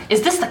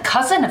 Is this the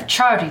cousin of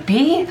Chardi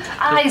B?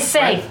 I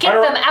say, get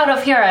them out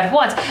of here at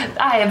once.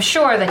 I am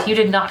sure that you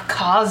did not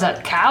cause a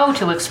cow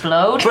to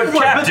explode. But What,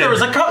 but Captain, there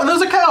was a cow.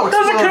 There's a cow.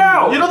 There's a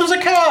cow. You know, there's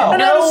a cow. And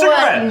no a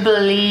cigarette. one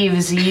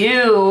believes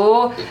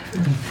you,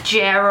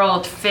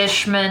 Gerald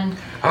Fishman.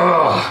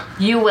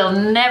 You will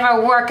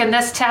never work in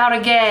this town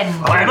again.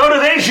 my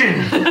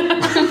motivation.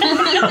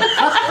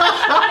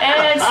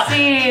 And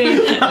see.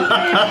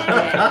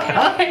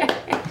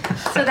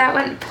 So that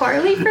went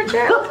poorly for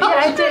Gerald? Yeah,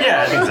 I did.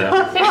 Yeah, I think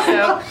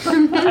so. So,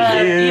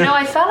 you know,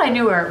 I thought I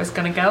knew where it was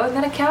going to go, and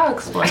then a cow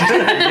exploded.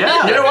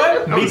 Yeah. You know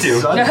what? Me too.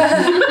 Son.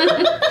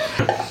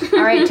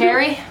 All right,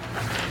 Terry.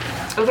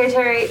 Okay,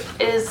 Terry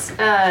is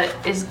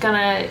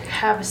gonna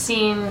have a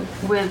scene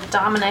with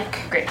Dominic.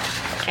 Great.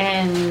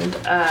 And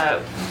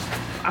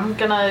I'm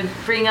gonna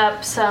bring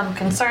up some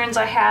concerns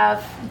I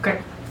have. Great.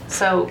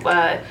 So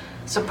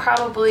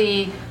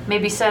probably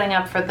maybe setting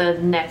up for the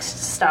next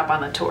stop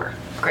on the tour.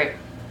 Great.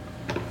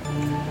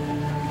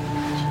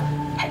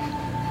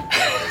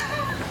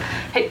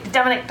 Hey,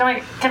 Dominic,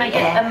 can I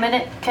get a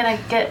minute?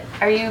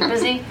 Are you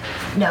busy?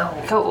 No.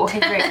 Go. Okay,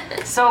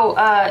 great. So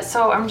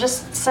I'm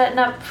just setting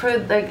up for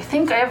I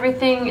think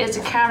everything is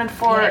accounted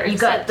for. You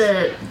got except-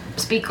 the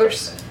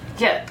speakers,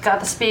 Yeah, got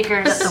the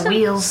speakers. got the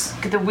wheels,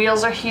 The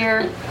wheels are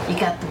here. you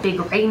got the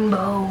big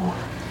rainbow.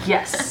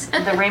 Yes,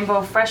 the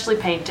rainbow freshly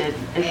painted.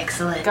 It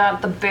Excellent.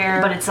 Got the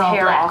bear But it's all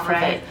hair black, off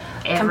right? of it.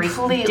 Every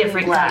Completely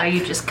different black. color,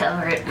 you just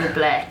color it with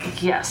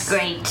black. Yes.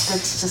 Great.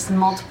 It's just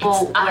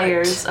multiple It's art.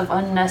 layers of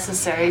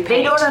unnecessary paint.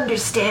 They don't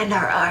understand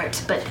our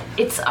art, but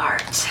it's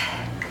art.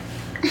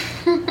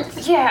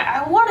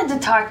 Yeah, I wanted to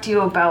talk to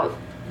you about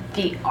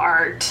the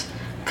art.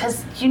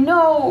 Because,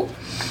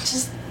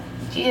 just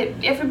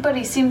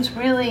everybody seems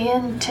really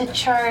into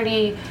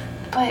Charity,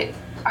 but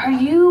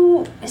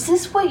is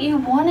this what you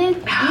wanted?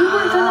 You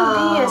were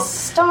gonna be a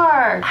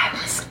star. I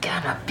was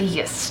gonna be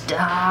a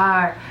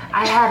star.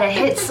 I had a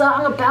hit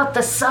song about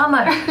the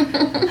summer.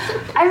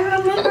 I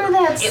remember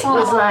that song.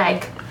 It was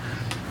like,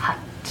 hot.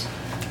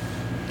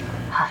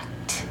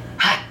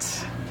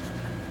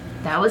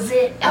 That was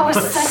it. That was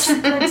such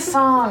a good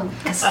song.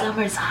 Because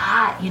summer's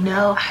hot, you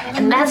know? I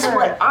And that's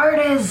remember. what art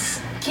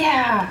is.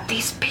 Yeah.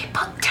 These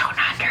people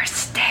don't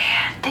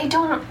understand. They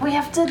don't. We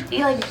have to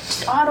like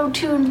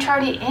auto-tune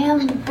Charlie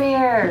and the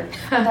Bear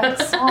for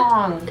that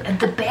song. And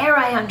the bear,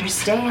 I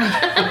understand.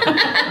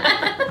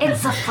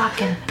 It's a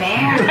fucking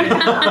bear, you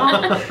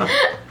know?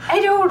 I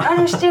don't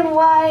understand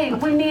why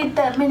we need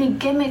that many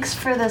gimmicks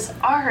for this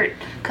art.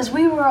 Because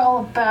we were all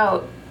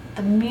about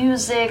the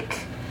music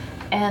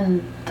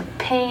and the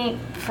paint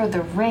for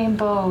the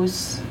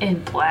rainbows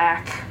in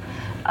black.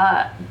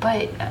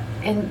 But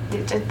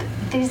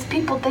these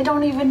people, they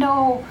don't even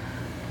know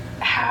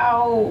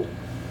how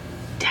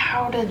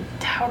to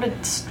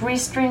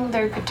restring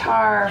their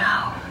guitar.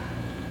 No.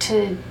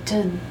 To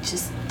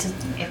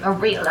If a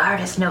real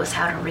artist knows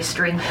how to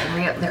restring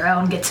their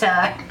own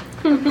guitar,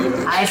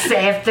 I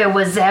say if there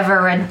was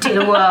ever a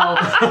duo where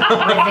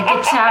the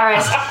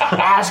guitarist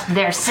asked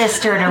their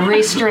sister to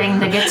restring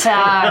the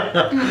guitar,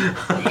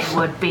 it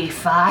would be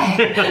fine.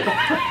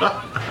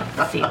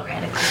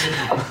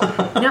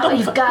 Theoretically. No,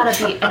 you've got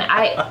to be.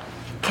 And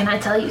can I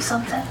tell you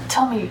something?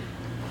 tell me,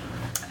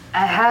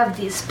 I have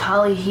these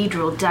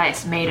polyhedral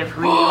dice made of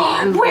real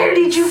rubies. where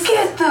did you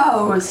get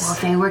those? Well,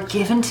 they were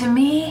given to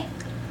me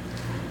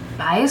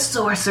by a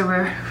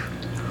sorcerer.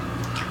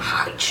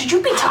 Should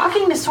you be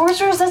talking to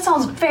sorcerers? That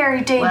sounds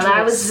very dangerous. Well,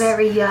 I was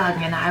very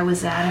young and I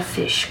was at a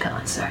fish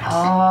concert.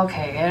 Oh,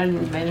 okay.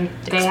 It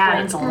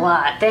explains a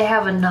lot. They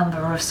have a number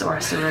of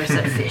sorcerers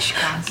at fish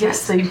concerts.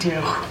 Yes, they do.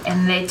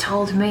 And they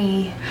told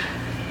me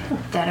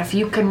that if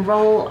you can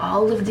roll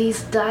all of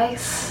these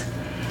dice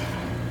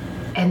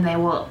and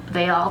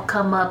they all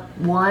come up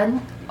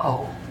 1,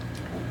 Oh.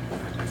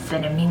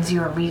 then it means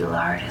you're a real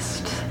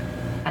artist.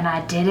 And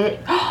I did it.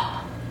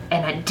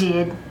 And I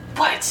did.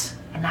 What?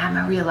 And I'm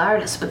a real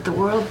artist, but the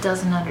world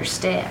doesn't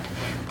understand.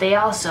 They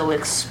also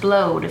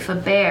explode if a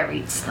bear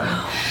eats them.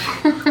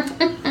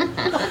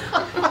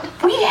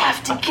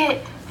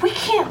 We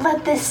can't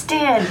let this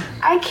stand.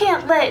 I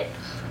can't let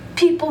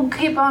people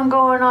keep on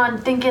going on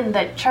thinking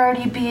that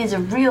Charity B is a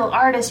real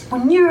artist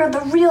when you're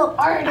the real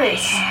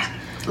artist.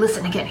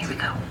 Listen again, here we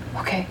go.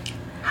 Okay.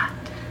 Hot.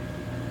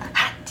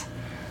 Hot.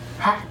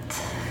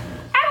 Hot.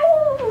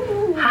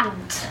 Ow.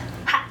 Hot.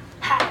 Hot.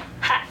 Hot.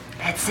 Hot.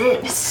 That's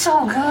it. It's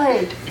so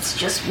good. It's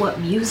just what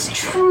music is.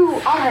 True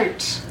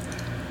art.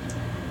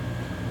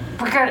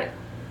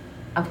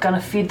 I'm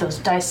gonna feed those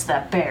dice to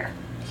that bear.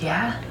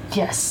 Yeah?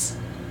 Yes.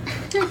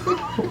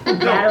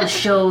 That'll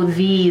show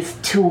these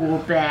tool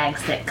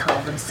bags that call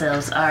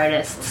themselves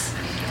artists.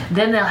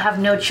 Then they'll have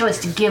no choice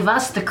to give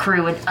us the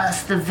crew and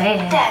us the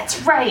van.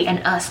 That's right. And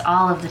us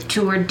all of the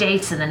tour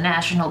dates in the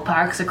national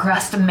parks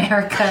across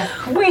America.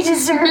 We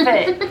deserve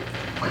it.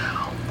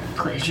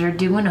 Pleasure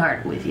doing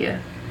art with you,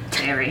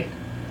 Terry.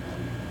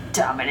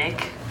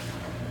 Dominic.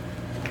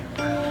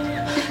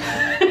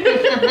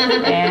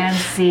 And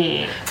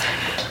see.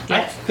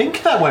 I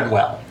think that went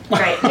well.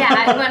 Great.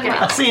 Yeah, it went well.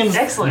 That seems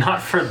Excellent.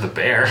 Not for the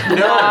bear. no,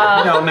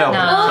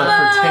 but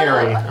for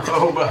Terry.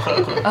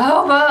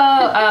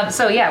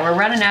 So yeah, we're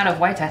running out of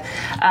white tie.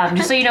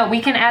 Just so you know, we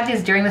can add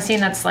these during the scene.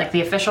 That's like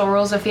the official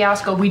rules of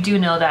Fiasco. We do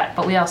know that,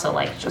 but we also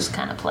like just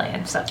kind of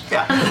playing. So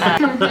Yeah.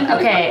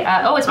 okay.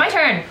 It's my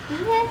turn.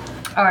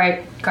 All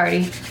right,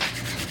 Cardi.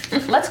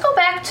 Let's go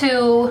back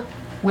to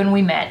when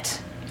we met.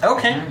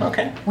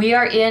 Okay. We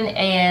are in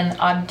an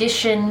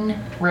audition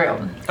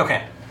room.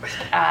 Okay.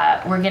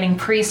 We're getting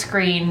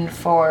pre-screened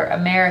for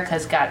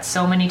America's Got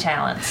So Many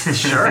Talents.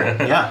 Sure.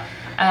 Yeah.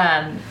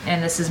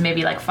 And this is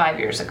maybe like 5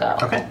 years ago.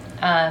 Okay.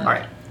 All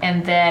right.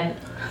 And then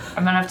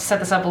I'm gonna have to set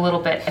this up a little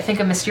bit. I think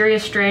a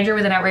mysterious stranger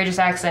with an outrageous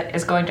accent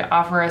is going to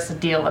offer us a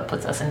deal that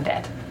puts us in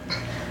debt.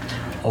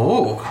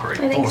 Oh, I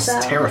think that's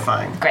so.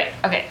 terrifying. Great.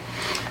 Okay.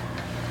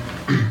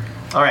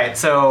 All right,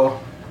 so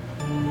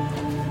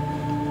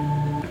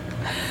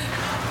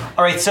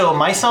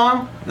my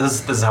song.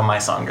 This is how my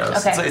song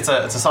goes. Okay. It's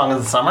a song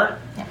of the summer,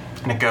 Yeah.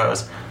 and it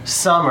goes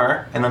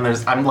summer, and then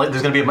there's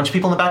gonna be a bunch of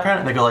people in the background,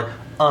 and they go like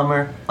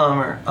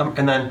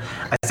and then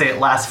I say it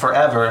lasts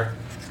forever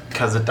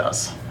because it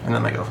does, and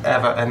then they go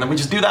ever, and then we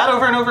just do that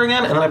over and over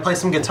again, and then I play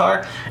some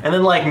guitar, and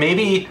then like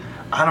maybe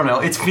I don't know.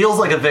 It feels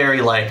like a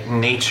very like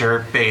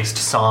nature-based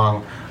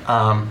song,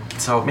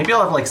 so maybe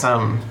I'll have like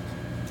some.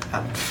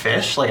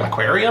 Fish, like an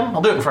aquarium.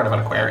 I'll do it in front of an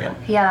aquarium.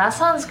 Yeah, that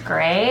sounds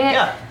great.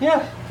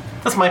 Yeah.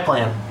 That's my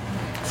plan.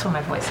 That's what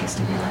my voice used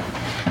to be like.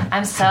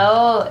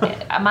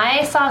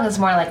 My song is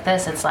more like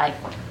this. It's like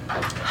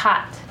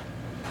hot.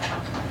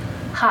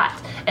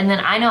 and then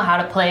I know how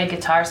to play a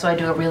guitar, so I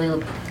do a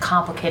really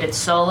complicated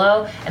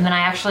solo, and then I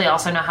actually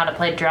also know how to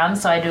play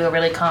drums, so I do a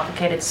really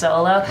complicated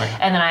solo,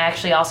 and then I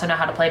actually also know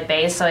how to play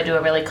bass, so I do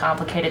a really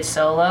complicated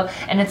solo,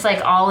 and it's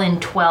like all in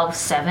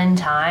 12/7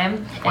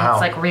 time, and Wow.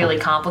 it's like really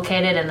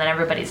complicated, and then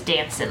everybody's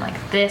dancing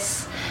like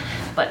this,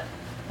 but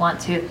 1,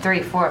 2,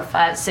 3, 4,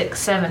 5, 6,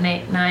 7,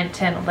 8, 9,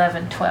 10,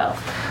 11,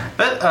 12.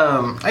 But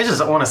I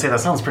just want to say that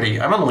sounds pretty...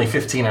 I'm only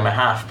 15 and a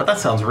half, but that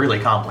sounds really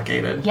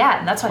complicated. Yeah,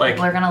 and that's why Like-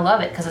 people are gonna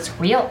love it, because it's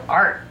real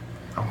art.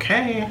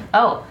 Okay.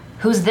 Oh,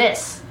 who's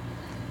this?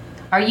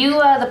 Are you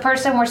the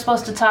person we're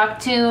supposed to talk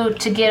to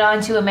get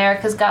onto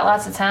America's Got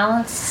Lots of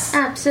Talents?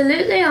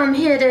 Absolutely, I'm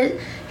here to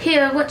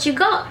hear what you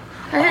got.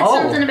 I heard Oh.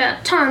 something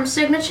about time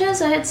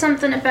signatures. I heard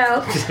something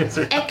about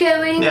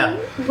echoing Yeah.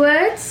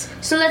 words.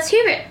 So let's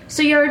hear it.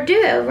 So you're a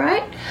duo,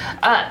 right?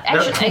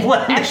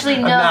 What? Actually,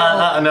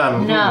 no.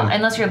 No.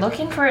 Unless you're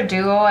looking for a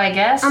duo, I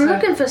guess. I'm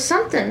looking for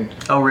something.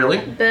 Oh, really?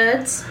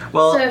 Birds.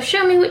 Well- so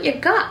show me what you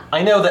got.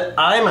 I know that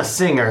I'm a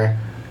singer,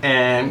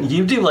 and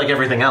you do like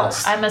everything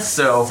else. I'm a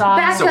so song-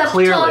 Backup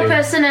clearly- tour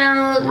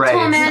personnel, Right.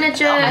 tour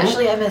manager.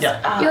 Actually, I'm a.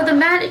 Yeah. You're the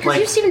man, because Like,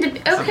 you seem to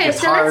be. some Okay,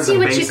 so guitars let's see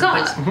and what you bass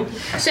and got.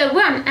 things. So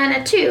 1,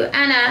 Anna 2,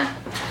 Anna.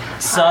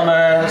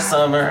 Summer,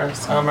 summer,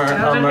 summer,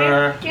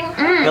 summer.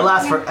 It'll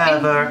last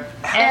forever.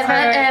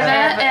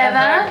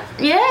 Ever.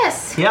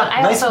 Yes. Yeah,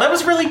 I nice. also- That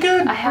was really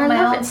good. I have I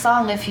my love own it.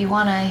 song if you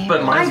want to.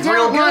 But I mine's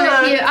real don't want to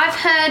good. hear.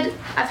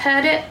 I've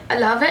heard it. I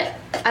love it.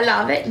 I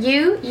love it.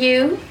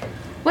 You.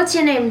 What's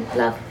your name,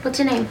 love? What's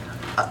your name?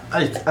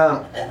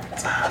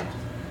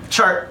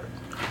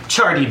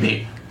 Charty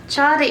B.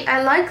 Charlie.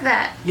 I like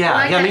that. Yeah, I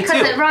like yeah, that me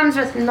because too. it rhymes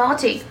with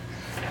naughty.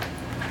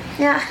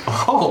 Yeah,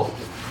 Oh,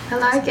 I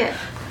like it.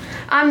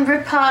 I'm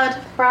Ripard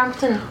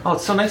Brampton. oh,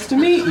 it's so nice to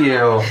meet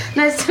you.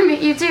 Nice to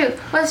meet you too.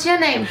 What's your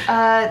name?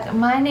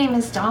 My name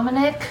is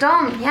Dominic.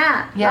 Dom.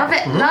 Yeah. Yeah. Love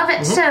it. Love it.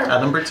 At So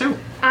number 2.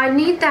 I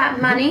need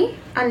that money.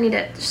 I need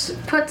to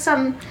put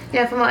some,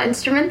 for my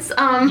instruments.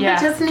 Yeah.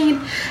 I just need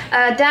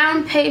a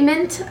down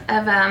payment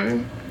of,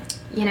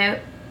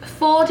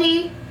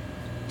 40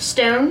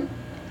 stone,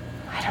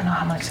 I don't know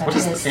how much that What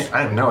is is. this?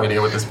 I have no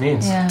idea what this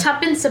means. Yeah.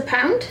 tuppence a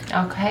pound.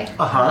 Okay.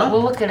 Uh-huh.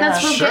 We'll look it That's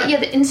up. we'll Sure. get you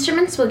the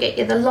instruments. We'll get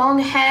you the long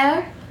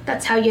hair.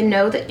 That's how you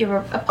know that you're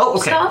a pop Oh,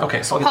 okay. star.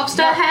 Okay, so I'll get- pop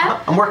star hair.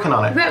 I'm working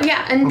on it. Well,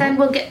 yeah, and then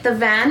we'll get the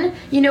van.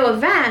 You know, a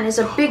van is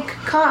a big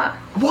car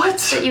What?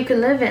 that you can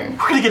live in.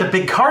 We're gonna get a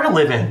big car to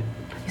live in.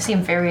 You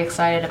seem very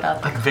excited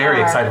about the Like, very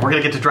car. excited. We're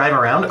gonna get to drive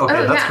around. Okay,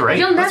 Oh, that's yeah. great.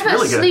 You'll That's never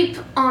really good. sleep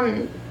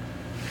on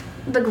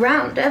the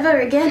ground ever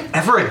again.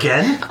 Ever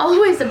again?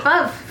 Always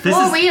above. This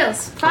 4 is-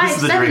 wheels. 5, This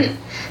is the 7. dream.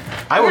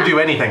 I will do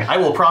anything. I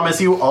will promise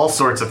you all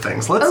sorts of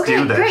things. Let's Okay,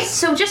 do this. great.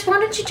 So just why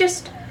don't you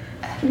just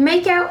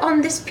make out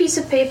on this piece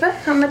of paper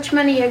how much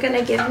money you're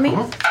gonna give me?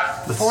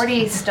 This-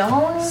 40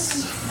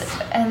 stones,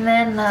 and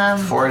then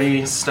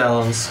 40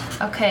 stones.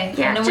 okay,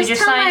 Yeah, and then we just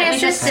just tell sign. my We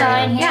just assistant.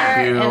 sign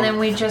here, Yeah. and then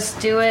we just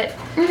do it.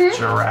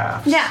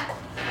 Giraffes. Yeah.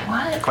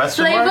 What?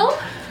 Question Flavel? mark?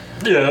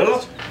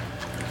 Yes.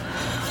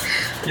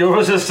 Your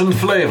assistant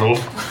Flavel.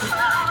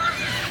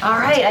 All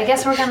right, I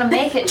guess we're gonna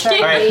make it, All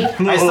Charlie.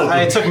 right.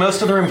 I took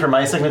most of the room for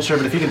my signature,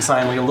 but if you can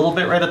sign me a little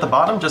bit right at the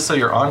bottom, just so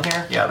you're on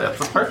here. Yeah,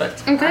 that's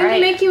perfect. I'm going All right.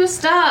 to make you a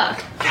star.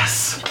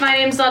 Yes. My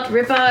name's not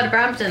Ripard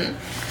Brampton.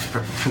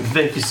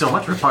 Thank you so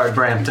much, Ripard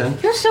Brampton.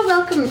 You're so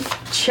welcome,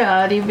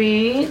 Charlie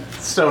B.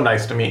 So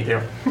nice to meet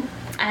you.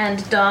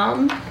 And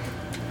Dom.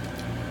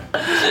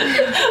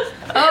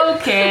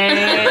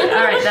 Okay.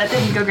 All right, that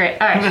didn't go great.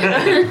 All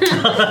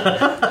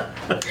right.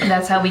 And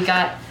that's how we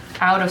got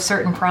out of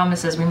certain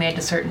promises we made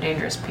to certain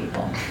dangerous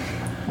people.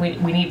 We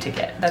need to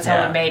get. That's how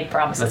Yeah. we made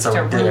promises That's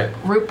how to we did it.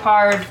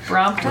 Rupard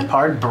Brompton.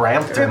 Ripard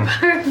Brampton.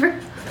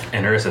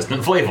 And her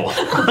assistant Flavel.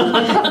 Rupard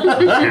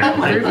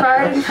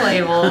and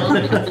Flavel.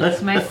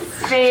 It's my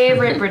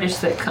favorite British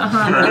sitcom.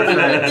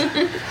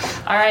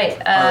 All right.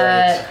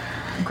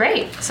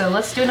 Great. So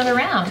let's do another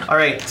round. All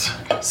right.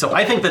 So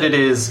I think that it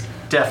is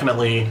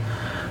definitely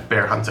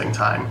bear hunting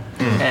time,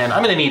 and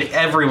I'm going to need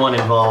everyone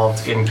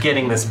involved in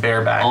getting this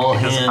bear back. All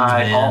because hands,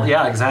 man.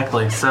 yeah,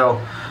 exactly. So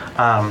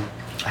I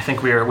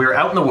think we're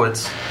out in the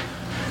woods.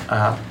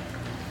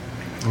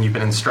 And you've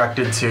been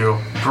instructed to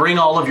bring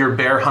all of your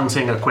bear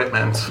hunting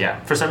equipment. Yeah,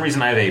 for some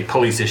reason I have a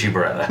police issue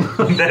beretta.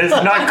 That is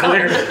not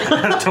clear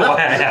as to why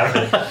I have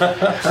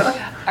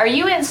it. Are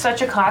you in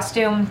such a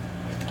costume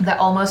that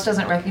almost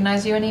doesn't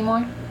recognize you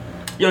anymore?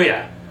 Oh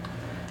yeah,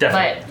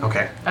 definitely. But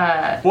Okay.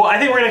 Well, I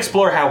think we're gonna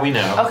explore how we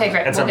know. okay,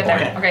 great. At We'll some get point.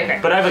 there. Okay,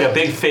 great. But I have like a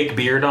big fake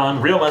beard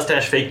on, real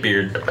mustache, fake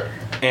beard,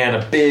 and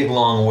a big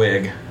long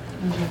wig,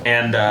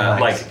 and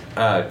Nice.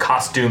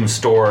 costume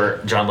store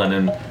John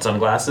Lennon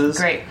sunglasses.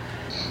 Great.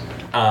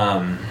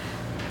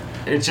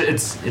 It's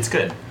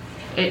good.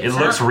 It sounds-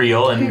 looks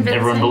real, and convincing.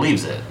 everyone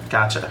believes it.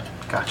 Gotcha.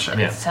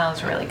 Yeah,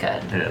 Sounds really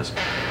good. it is.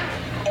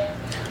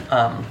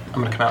 I'm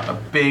going to come out in a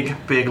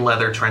big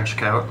leather trench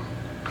coat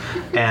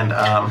and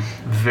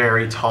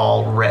very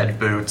tall red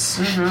boots,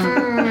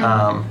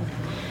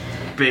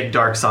 big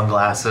dark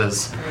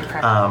sunglasses,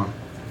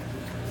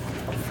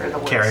 For the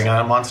woods. carrying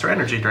a Monster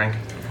Energy drink.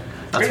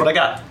 That's Great. what I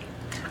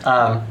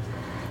got.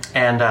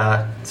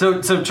 And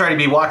so Charlie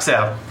B walks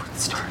out.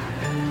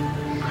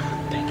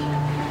 Thank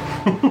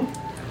you.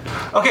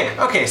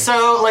 Okay,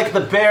 so like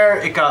the bear,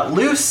 it got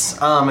loose.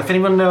 If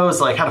anyone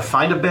knows like how to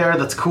find a bear,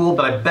 that's cool,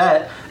 but I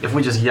bet if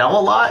we just yell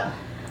a lot,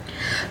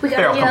 we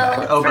gotta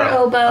yell for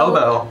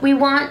Obo. We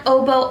want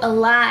Obo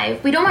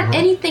alive. We don't want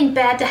anything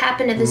bad to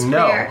happen to this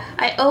bear.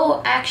 I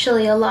owe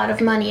actually a lot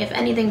of money. If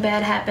anything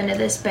bad happened to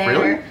this bear,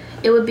 really?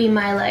 It would be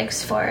my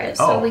legs for it.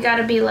 So we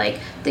gotta be like,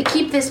 to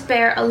keep this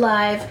bear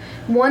alive,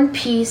 one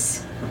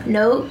piece,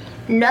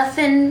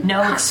 nothing.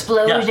 No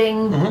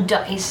exploding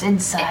dice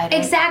inside.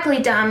 Exactly,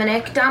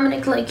 Dominic.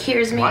 Dominic like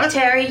hears me. What?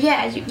 Terry,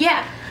 yeah.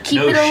 Keep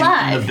No it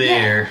alive. shooting the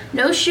bear. Yeah.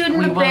 No shooting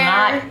We the will bear.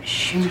 not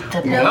shoot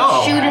the bear.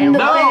 No shooting the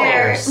No.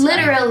 bear.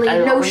 Literally, I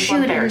no always want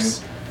shooting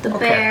bears. the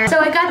bear. So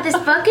I got this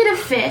bucket of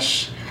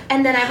fish,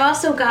 and then I've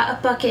also got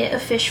a bucket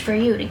of fish for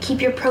you to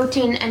keep your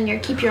protein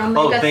and keep your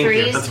omega thank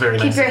you. 3s. That's very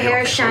nice Keep your of you. hair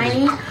Okay.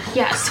 shiny.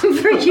 Yeah, some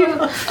for you.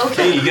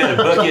 Okay. Hey, you got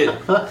a bucket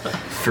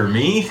for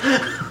me?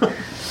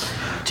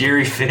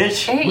 Jerry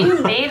Fish? Ain't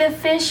you made of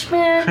fish,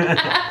 man?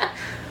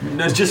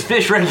 No, it's just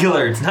Fish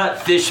regular. It's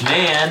not Fish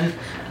Man.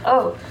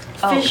 Oh,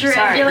 Fish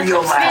sorry. regular.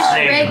 Real last Fish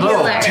name.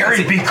 regular.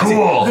 Terry, be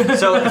cool.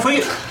 So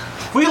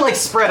if we like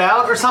spread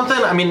out or something,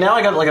 I mean now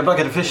I got like a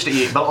bucket of fish to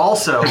eat, but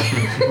also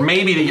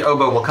maybe the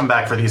Obo will come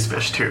back for these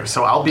fish too.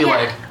 So I'll be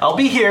I'll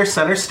be here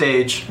center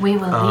stage. We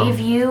will leave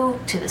you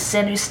to the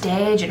center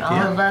stage, and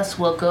all of us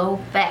will go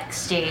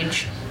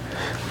backstage,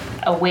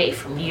 away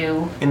from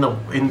you,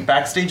 in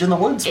backstage in the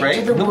woods, right?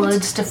 into the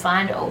woods to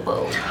find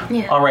Obo.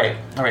 Yeah. All right.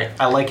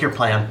 I like your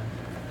plan.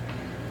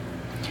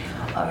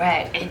 All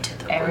right, Into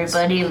the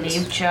everybody,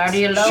 leave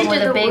Charlie alone Into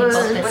with a the big woods.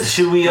 bucket.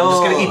 Should we I'm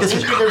all just gonna eat this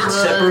fish. Into the woods.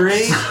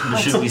 separate? Or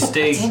should we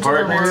stay Into the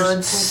partners?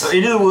 woods.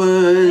 Into the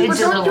woods.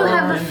 Well, don't you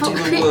have a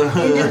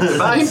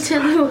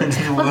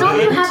Well,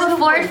 don't you have a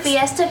Ford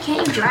Fiesta?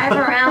 Can't you drive You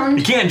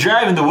around? can't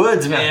drive in the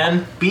woods,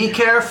 man. Be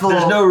careful.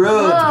 There's no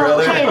roads, Whoa,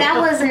 brother. okay, that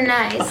wasn't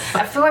nice.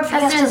 A Ford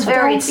Fiesta's just a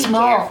very don't be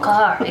small careful.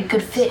 car. It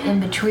could fit in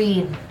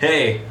between.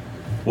 Hey,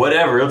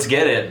 whatever. Let's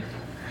get it.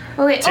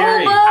 Okay,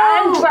 Terry. Obo!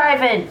 I'm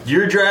driving.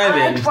 You're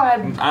driving. I'm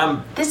driving.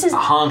 I'm This is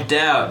honked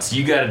out, so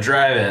you gotta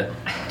drive it.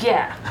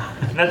 yeah.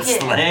 That's Yeah.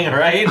 slang,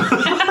 right?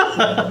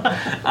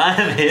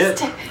 I'm hip.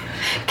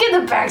 Get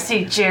in the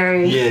backseat,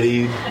 Jerry. Yeah,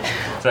 dude.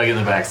 So I get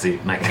in the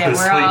backseat and I go Yeah, to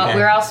sleep.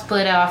 we're all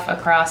split off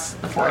across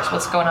the forest.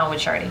 What's going on with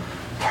Charlie?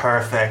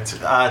 Perfect.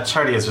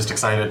 Charlie is just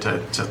excited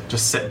to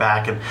just sit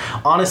back and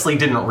honestly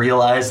didn't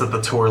realize that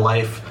the tour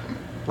life,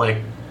 like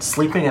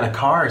sleeping in a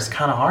car is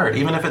kind of hard,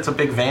 even if it's a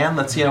big van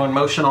that's in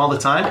motion all the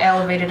time.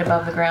 Elevated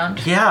above the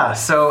ground. Yeah,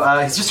 so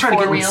he's just trying to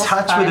Four get wheels, in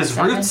touch 5, with his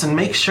 7. roots and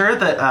make sure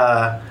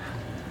that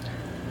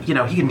he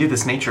can do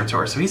this nature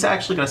tour. So he's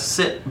actually going to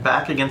sit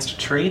back against a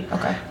tree,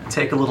 Okay.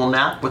 take a little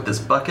nap with this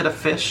bucket of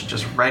fish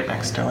just right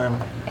next to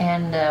him.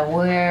 And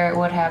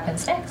what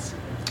happens next?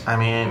 I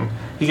mean,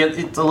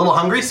 it's a little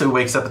hungry, so he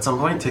wakes up at some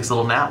point, takes a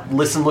little nap,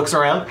 looks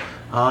around.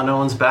 Oh, no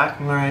one's back.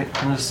 All right,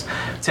 I'll just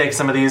take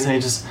some of these, and he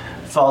just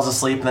falls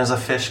asleep, and there's a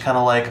fish kind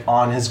of like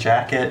on his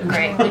jacket.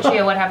 Great.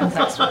 Lucia, what happens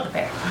next with the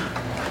bear?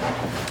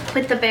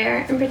 With the bear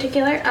in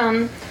particular,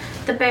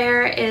 the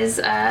bear is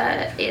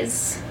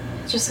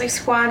just like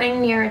squatting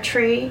near a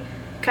tree,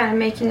 kind of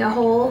making a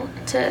hole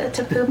to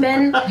poop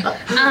in.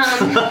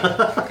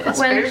 As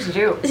bears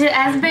do.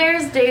 As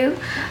bears do.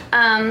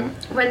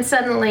 When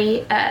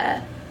suddenly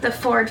the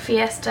Ford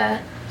Fiesta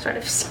sort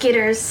of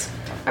skitters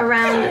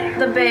around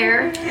the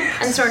bear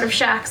and sort of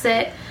shocks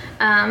it,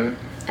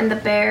 and the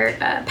bear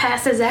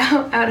passes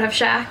out of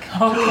shock.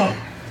 Okay.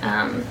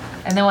 And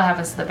then what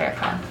happens to the bear,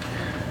 Kyle?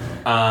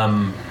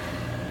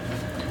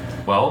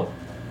 Well,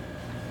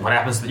 what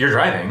happens? You're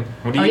driving.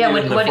 What do you do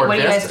What in the do Ford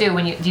you guys Fiesta? do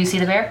when do you see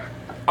the bear?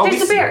 Oh,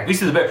 There's we the bear. We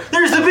see the bear.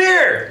 There's the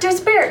bear.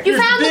 There's a bear. You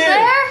found the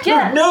bear?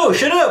 Yeah. No,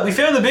 shut up. We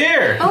found the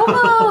bear.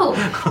 Obo!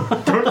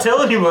 Don't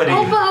tell anybody.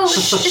 Obo!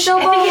 Is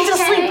Obo I think it's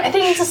okay? asleep. I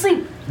think it's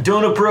asleep.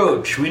 Don't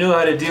approach. We know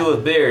how to deal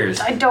with bears.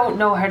 I don't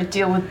know how to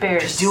deal with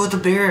bears. Just deal with the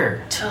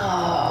bear.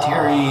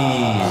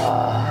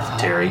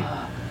 Terry,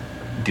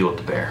 deal with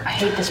the bear. I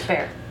hate this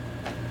bear.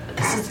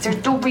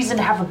 There's no reason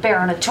to have a bear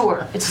on a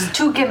tour. It's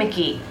too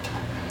gimmicky.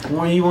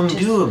 What do you want to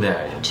do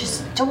about it?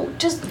 Just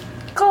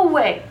go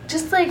away.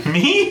 Just like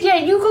Me? Yeah,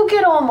 you go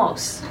get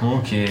Almost.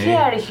 Okay. Get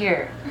out of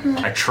here.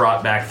 I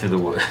trot back through the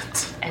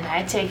woods. And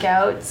I take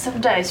out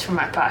some dice from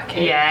my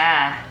pocket.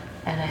 Yeah.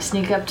 And I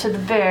sneak up to the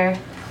bear.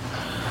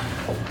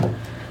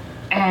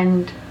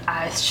 And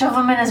I shove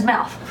him in his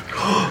mouth.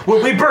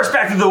 Well, we burst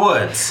back through the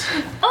woods.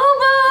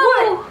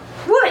 Obo!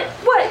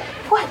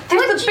 What?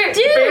 There's What'd the you bear. do?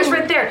 The bear's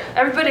right there.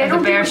 Everybody, I And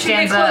don't the think bear we should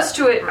get stands close up.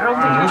 to it. I don't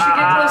think we should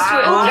get close to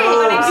it. Okay,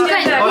 Everybody you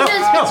stand guys,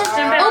 back.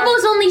 stand back.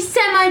 Obo's only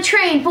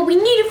semi-trained, but we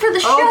need it for the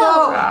show.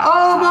 Obo!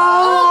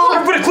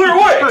 Everybody clear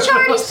away!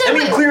 Charlie said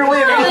it. Clear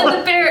away. And then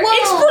the bear Whoa.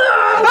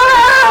 explodes.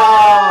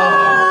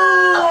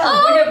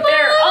 Oh, We have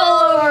bear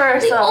all over the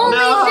ourselves. only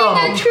thing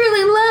I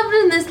truly loved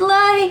in this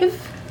life.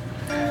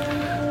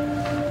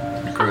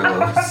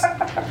 Gross.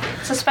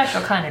 It's a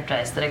special kind of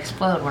dice that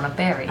explode when a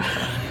bear eats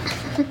them.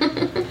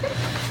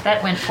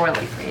 That went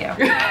poorly for you.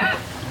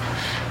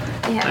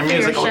 Yeah, My for your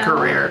musical show.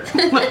 career.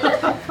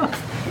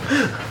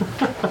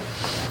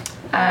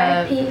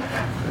 R.I.P.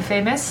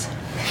 Famous?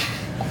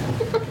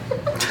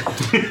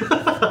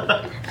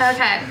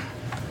 Okay.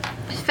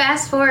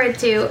 Fast forward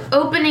to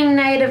opening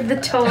night of the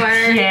tour.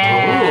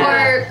 Yeah.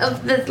 Or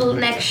of the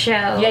next show.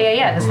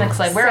 Yeah. This next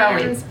slide. Where are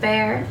we? Sans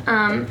Bear.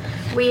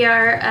 We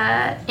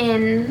are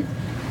in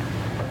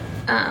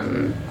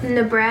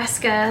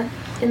Nebraska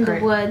in Great.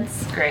 the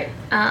woods. Great.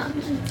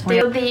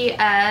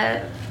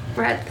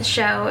 We're at the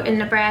show in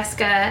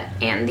Nebraska,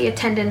 and the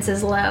attendance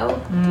is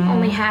low.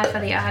 Only half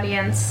of the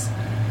audience.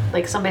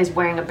 Like somebody's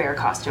wearing a bear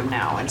costume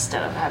now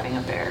instead of having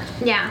a bear.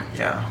 Yeah.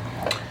 Yeah.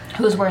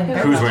 Who's wearing the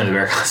bear Who's costume? wearing the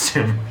bear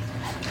costume?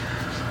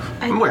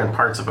 I'm wearing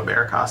parts of a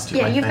bear costume.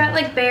 Yeah, I you've think. got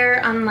like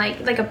bear on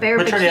like a bear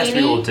But Charlie has to be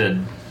able bikini. to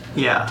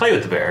Yeah. play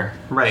with the bear.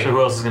 Right. So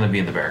who else is going to be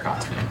in the bear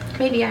costume?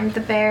 Maybe I'm the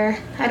bear.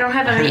 I don't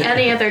have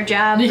any other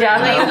job. Yeah.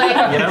 Really.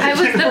 Like, You know? I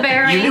was the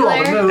bear You knew all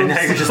the wrangler. moves. And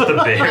now you're just the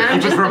bear. I'm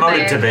You just the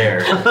promoted to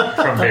bear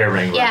from bear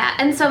wrangler. Yeah,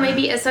 and so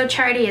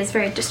Chardy is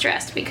very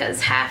distressed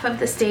because half of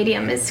the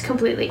stadium is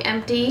completely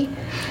empty.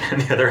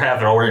 And the other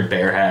half are all wearing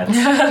bear hats.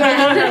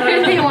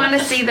 They want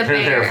to see the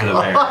They're there for the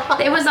bear.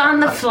 bear. It was on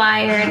the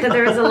flyer that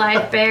there was a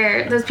live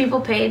bear. Those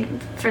people paid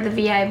for the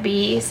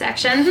VIB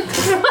section.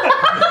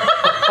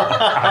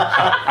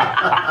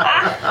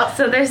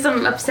 So there's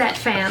some upset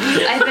fans,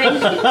 I think,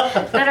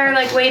 that are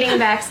like waiting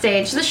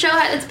backstage. The show,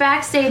 it's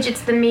backstage,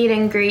 it's the meet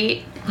and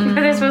greet. Where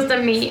they're supposed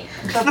to meet.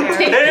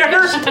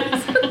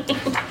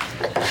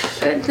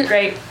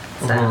 Great.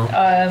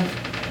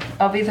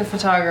 I'll be the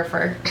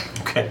photographer.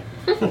 Okay.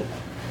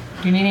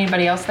 Do you need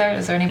anybody else there?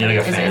 Is there anybody?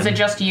 like a fan? Is it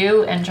just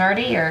you and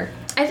Chardy, or?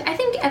 I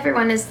think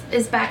everyone is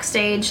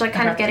backstage, like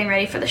kind of Okay. getting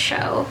ready for the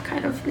show,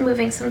 kind of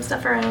moving some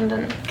stuff around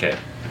and Okay.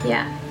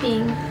 yeah,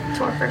 being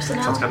tour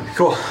personnel. Sounds good.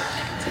 Cool.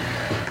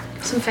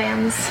 Some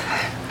fans.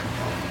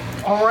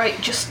 All right,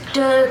 just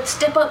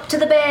step up to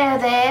the bear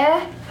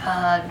there.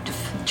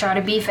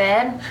 Chardy B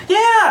fan,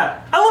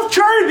 Yeah! I love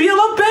Charlie. I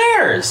love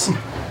bears.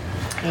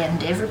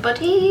 and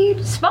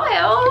everybody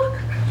smile.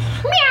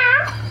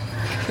 Meow.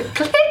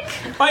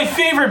 Click. My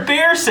favorite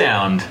bear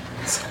sound.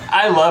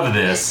 I love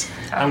this.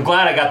 I'm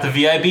glad I got the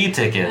VIB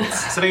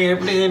tickets. So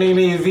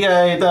any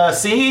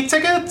VIC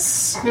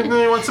tickets? You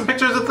want some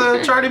pictures of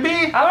the Charlie B?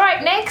 All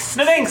right, next.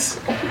 No thanks.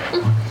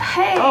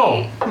 Hey,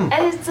 Oh,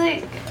 and it's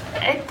like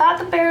I thought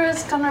the bear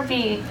was gonna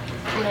be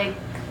like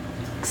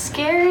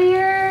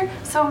scarier,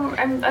 so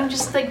I'm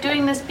just like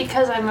doing this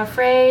because I'm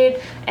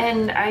afraid,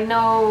 and I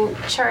know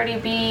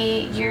Chardy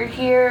B, you're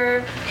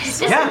here.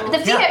 So Yeah. The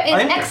fear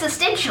I'm is here.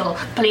 existential.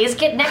 Please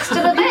get next to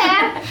the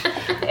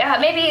bear.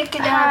 Maybe you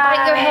can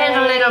bite your hand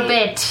a little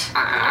bit.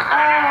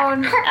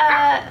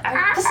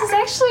 This is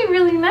actually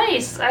really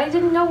nice. I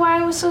didn't know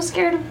why I was so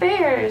scared of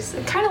bears.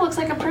 It kind of looks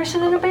like a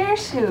person in a bear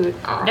suit.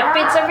 Nope,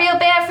 it's a real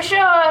bear for sure.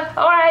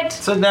 All right.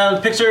 So now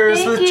the pictures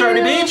Thank with you.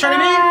 Charlie B. Charlie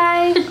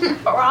B. Bye.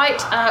 All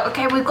right.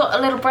 Okay, we've got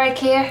a little break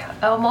here.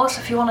 Almost,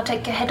 if you want to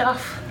take your head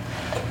off.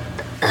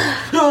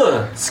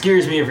 Ugh,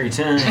 scares me every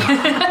time.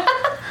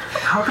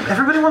 How come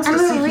everybody wants I'm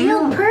to a see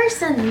real you?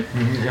 person.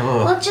 Ugh.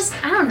 Well, just,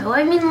 I don't know.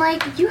 I mean,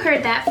 like, you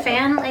heard that,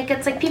 fan. Like,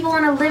 it's like people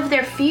want to live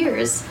their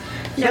fears.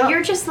 You know, Yeah.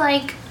 you're just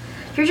like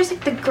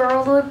the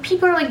girl that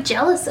people are, like,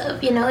 jealous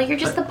of, you know? Like, you're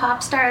just the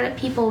pop star that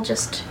people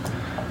just,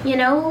 you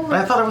know?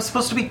 I thought I was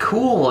supposed to be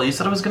cool. You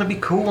said I was going to be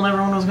cool and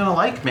everyone was going to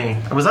like me.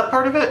 Was that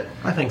part of it?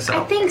 I think so.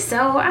 I think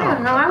so. I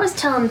don't know. I was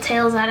telling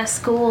tales out of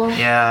school.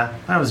 Yeah,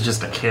 I was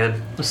just a kid.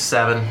 I was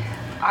 7.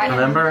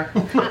 Remember?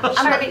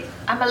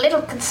 I'm a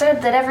little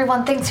concerned that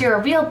everyone thinks you're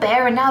a real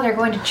bear, and now they're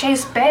going to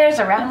chase bears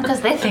around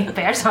because they think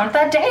bears aren't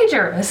that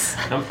dangerous.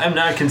 I'm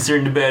not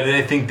concerned about it.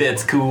 I think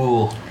that's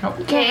cool.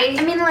 Okay.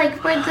 I mean,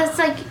 like, but that's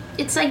like,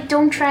 it's like,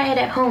 don't try it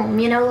at home,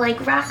 you know?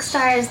 Like, rock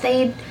stars,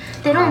 they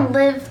don't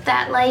live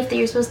that life that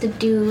you're supposed to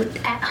do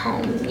at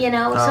home, you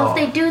know? So Oh. if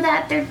they do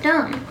that, they're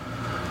dumb.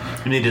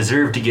 And they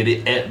deserve to get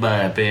ate by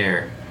a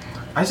bear.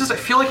 I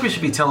feel like we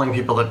should be telling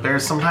people that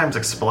bears sometimes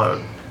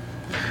explode.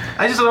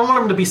 I don't want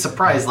them to be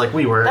surprised like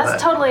we were. That's that-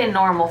 totally a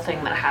normal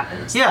thing that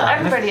happens. Yeah,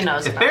 and Everybody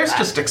knows If about bears that.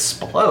 just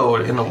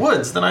explode in the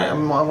woods, then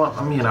I'm,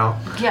 you know.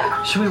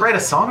 Yeah. Should we write a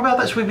song about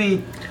that? Should we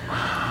be?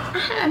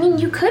 I mean,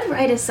 you could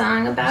write a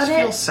song I about just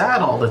feel it.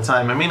 sad all the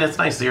time. I mean, it's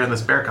nice that you're in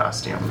this bear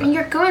costume. but- And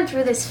you're going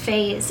through this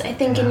phase, I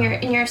think,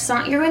 in your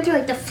song. You're going through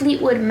like the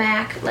Fleetwood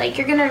Mac. Like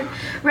you're gonna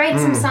write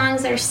some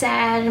songs that are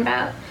sad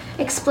about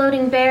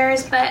exploding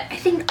bears, but I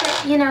think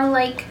that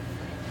like,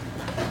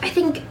 I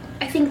think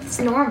it's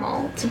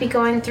normal to be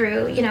going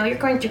through. You know, you're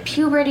going through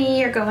puberty.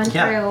 You're going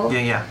through.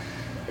 Yeah.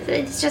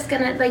 It's just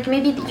gonna like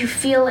maybe you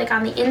feel like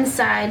on the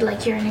inside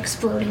like you're an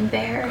exploding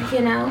bear.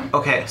 You know.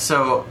 Okay,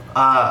 so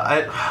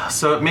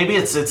so maybe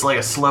it's like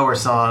a slower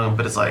song,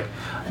 but it's like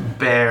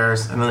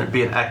bears, and then it'd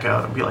be an echo,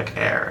 and it'd be like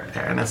air,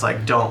 and it's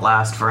like don't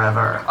last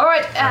forever. All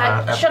right,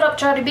 shut up,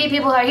 Charlie B.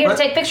 People are here What?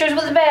 to take pictures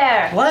with the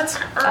bear. What?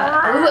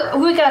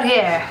 Who we got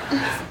here?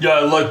 Yeah, I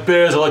like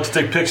bears. I like to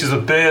take pictures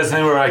of bears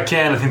anywhere I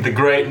can. I think they're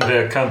great and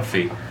they're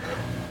comfy.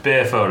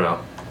 Bear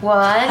photo.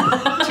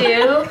 1,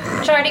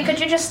 2. Charlie, could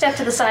you just step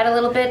to the side a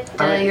little bit?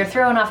 You're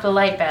throwing off the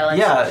light balance.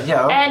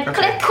 Yeah. And okay.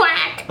 click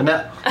quack.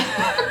 No.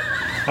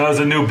 That was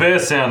a new bear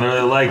sound. I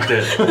really liked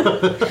it.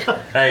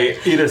 Hey,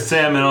 eat a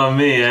salmon on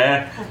me,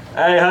 eh?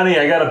 Hey, honey,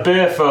 I got a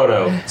bear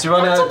photo. So you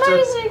want That's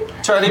amazing.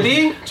 Charlie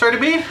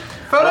B?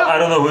 Photo? I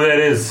don't know who that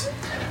is.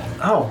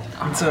 Oh,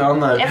 it's on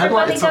the headline.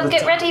 Everybody It's on go the get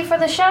top. ready for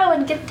the show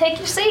and take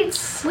your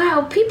seats.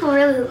 Wow, people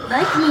really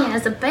like me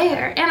as a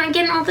bear, and I'm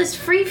getting all this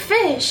free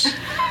fish.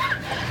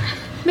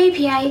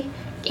 Maybe I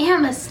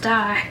am a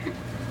star.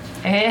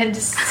 And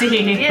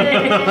scene.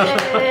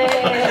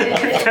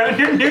 Found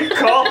your new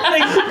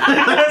calling?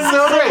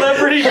 So great.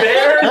 Celebrity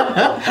bear?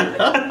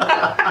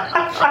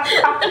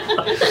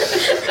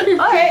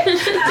 All right.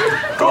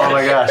 Oh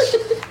my gosh.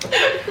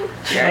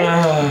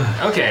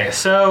 Okay,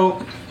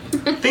 so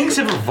things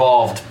have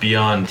evolved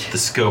beyond the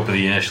scope of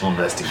the initial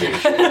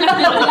investigation.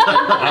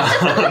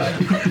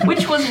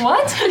 Which was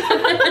what?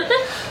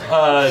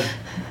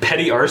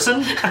 Petty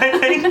arson, I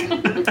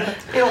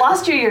think? You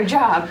lost your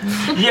job.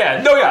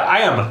 Yeah, I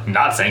am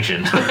not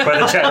sanctioned by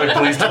the Chadwick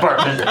Police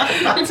Department.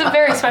 It's a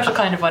very special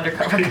kind of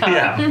undercover cop.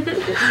 Yeah.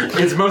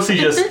 It's mostly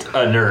just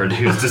a nerd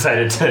who's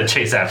decided to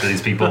chase after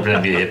these people and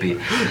pretend to be a hippie.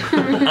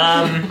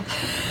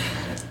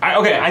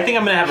 I think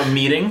I'm going to have a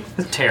meeting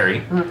with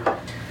Terry,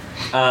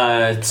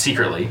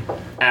 secretly,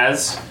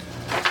 as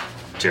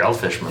Gerald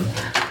Fishman,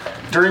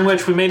 during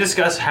which we may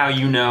discuss how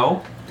you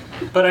know,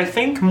 but I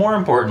think more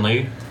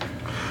importantly,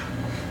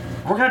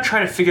 we're going to try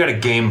to figure out a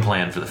game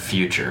plan for the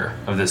future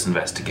of this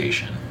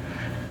investigation.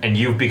 And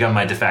you've become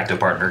my de facto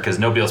partner because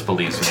nobody else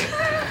believes me.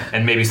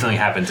 And maybe something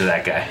happened to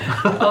that guy.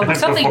 Oh,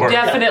 something Before.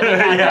 definitely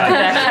happened to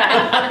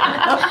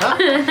that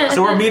guy.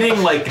 So we're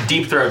meeting like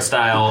Deep Throat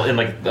style in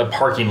like a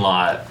parking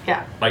lot.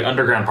 Yeah. Like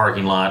underground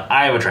parking lot.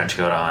 I have a trench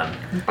coat on.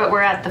 But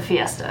we're at the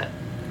fiesta.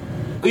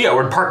 Yeah,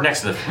 we're parked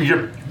next to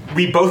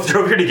we both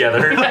drove here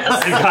together and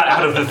got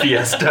out of the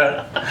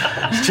Fiesta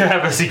to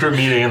have a secret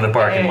meeting in the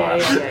parking lot.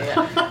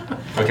 Yeah.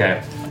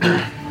 Okay.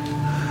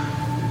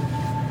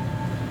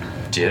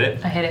 Did you hit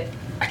it? I hit it.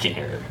 I can't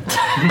hear it.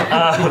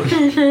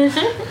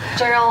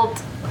 Gerald,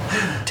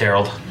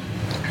 Terrell.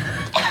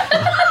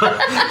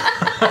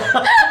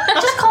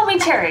 just call me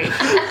Terry.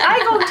 I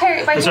go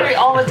Terry by Terry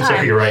all the time.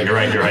 Sorry, you're right.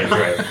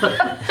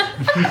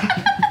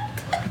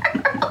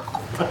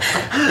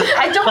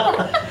 I don't.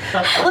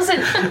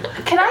 Listen,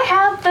 can I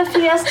have the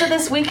fiesta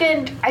this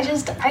weekend? I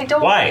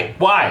don't. Why?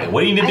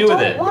 What do you need to do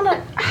with it? I don't want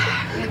to.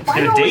 Why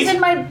Get a always date?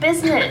 in my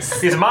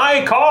business? It's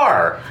my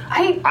car.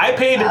 I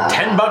paid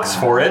 $10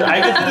 for it. I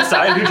get to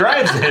decide who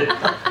drives it.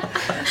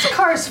 This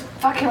car's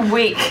fucking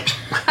weak.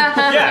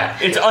 Yeah,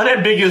 it's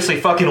unambiguously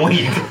fucking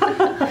weak.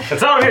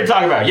 That's all I'm here to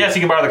talk about. Yes,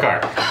 you can borrow the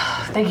car.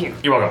 Thank you.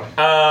 You're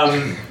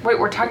welcome. Wait,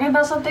 we're talking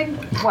about something?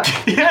 What?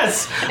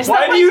 Yes. Is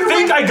Why that do what you you're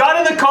think like- I got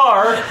in the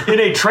car in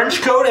a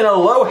trench coat and a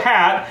low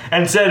hat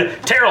and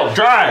said, Terrell,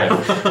 drive?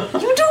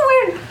 You do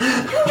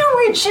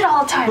weird shit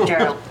all the time,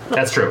 Gerald.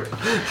 That's true.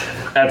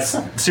 That's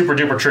super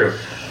duper true.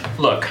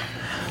 Look,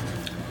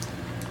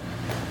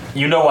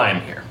 you know why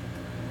I'm here.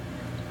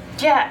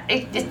 Yeah,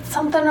 it's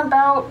something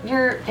about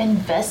your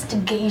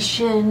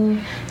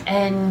investigation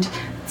and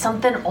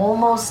something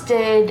almost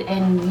did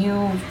and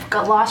you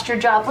lost your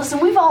job. Listen,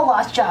 we've all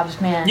lost jobs,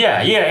 man.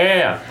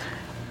 Yeah.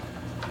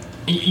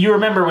 You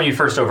remember when you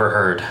first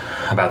overheard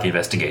about the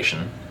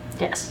investigation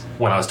Yes.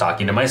 when I was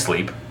talking to my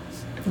sleep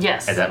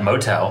Yes. at that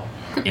motel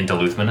in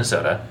Duluth,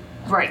 Minnesota.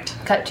 Right.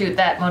 Cut to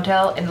that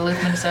motel in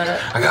Duluth, Minnesota.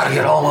 I gotta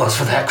get almost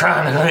for that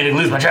crime. I'm going to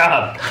lose my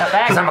job. Cut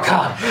back. Because I'm a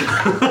cop.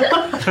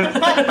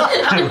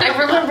 I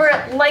remember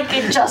it like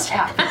it just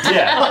happened.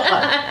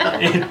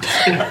 Yeah.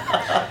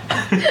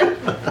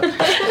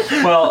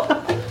 Well,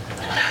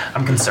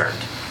 I'm concerned.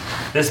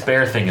 This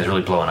bear thing is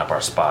really blowing up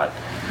our spot.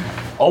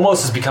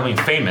 Almost is becoming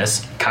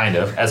famous, kind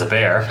of, as a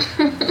bear.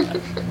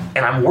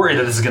 And I'm worried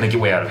that this is going to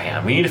get way out of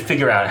hand. We need to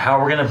figure out how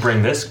we're going to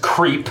bring this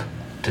creep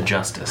to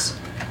justice.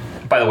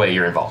 By the way,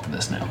 you're involved in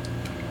this now.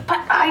 But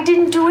I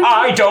didn't do it.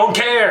 I don't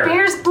care!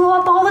 Bears blow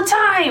up all the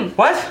time.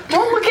 What?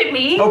 Don't look at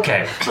me.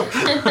 Okay.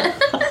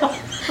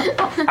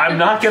 I'm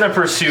not going to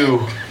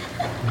pursue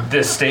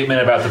this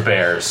statement about the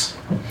bears.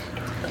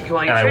 Well,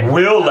 And I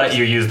will let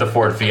you use the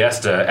Ford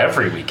Fiesta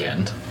every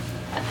weekend.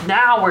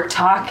 Now we're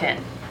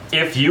talking.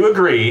 If you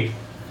agree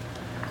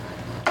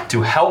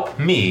to help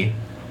me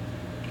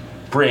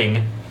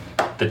bring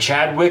the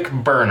Chadwick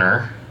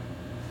burner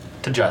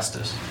to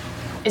justice.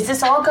 Is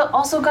this all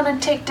also going to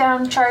take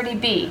down Charlie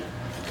B?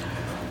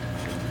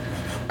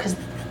 Because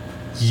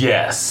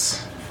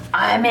Yes.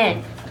 I'm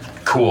in.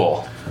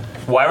 Cool.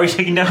 Why are we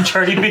taking down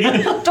Charlie B?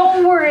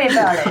 Don't worry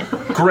about it.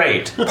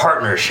 Great.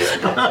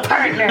 Partnership.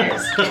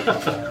 Partners.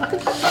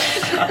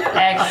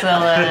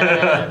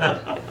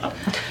 Excellent.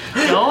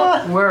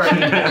 Don't worry.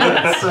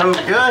 That's so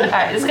good. All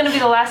right, this is going to be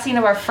the last scene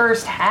of our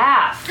first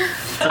half.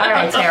 All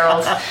right,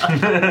 Harold.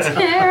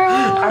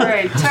 All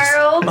right,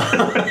 Gerald.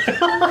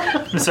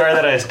 I'm sorry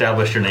that I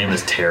established your name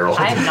as Terrell.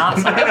 I'm not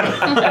sorry.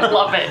 I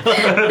love it.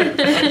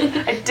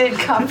 I did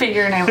copy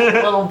your name a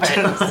little bit,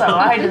 so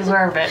I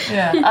deserve it.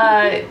 Yeah.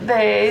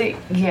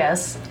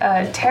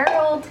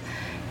 Terald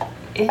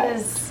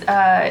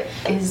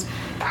is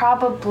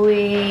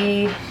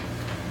probably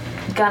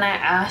gonna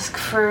ask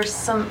for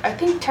some. I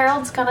think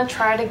Terald's gonna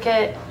try to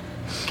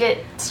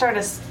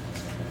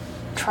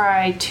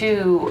try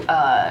to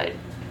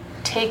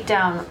take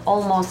down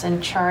Olmos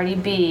and Charlie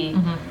B,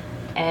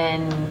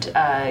 and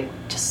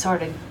just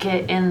sort of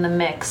get in the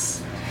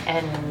mix,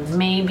 and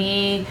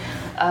maybe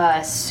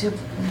I'm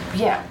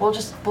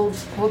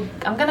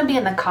gonna be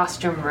in the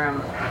costume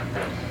room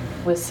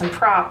with some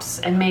props,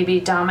 and maybe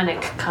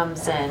Dominic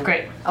comes in.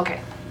 Great.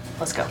 Okay,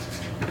 let's go.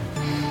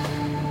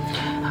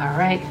 All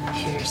right,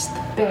 here's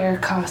the bear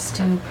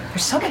costume.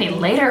 There's so many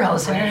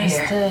lederhosen in Where's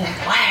here.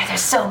 Why are there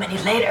so many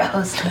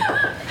lederhosen?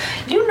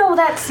 You know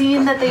that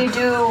scene that they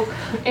do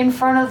in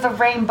front of the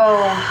rainbow?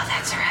 Oh,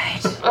 that's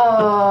right.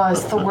 Oh,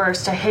 it's the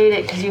worst. I hate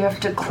it because you have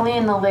to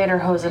clean the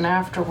lederhosen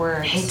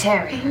afterwards. Hey,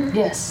 Terry.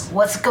 Yes.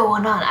 What's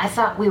going on? I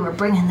thought we were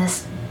bringing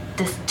this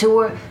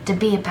tour to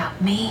be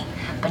about me,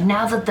 but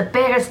now that the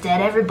bear's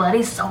dead,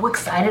 everybody's so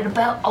excited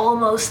about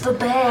Almost the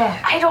Bear.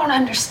 I don't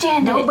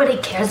understand it. Nobody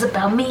cares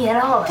about me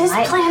at all. This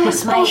plan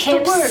was my supposed to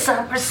hip work.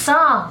 summer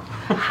song.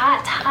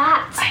 Hot,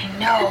 hot. I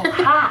know.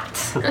 Hot.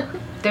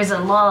 There's a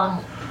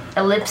long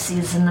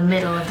ellipses in the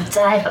middle of the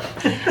title.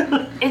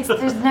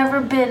 There's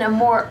never been a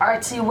more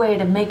artsy way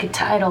to make a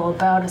title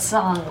about a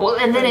song. Well,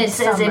 and then than it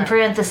says in summer.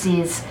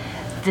 parentheses,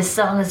 this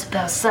song is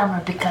about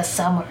summer because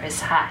summer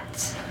is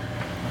hot.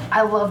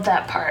 I love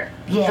that part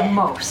the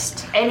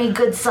most. Any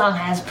good song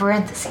has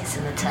parentheses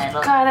in the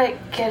title. Gotta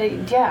get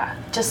it, yeah.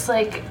 Just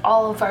like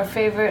all of our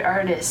favorite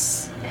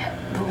artists,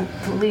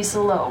 Lisa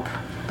Loeb,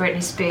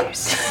 Britney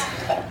Spears.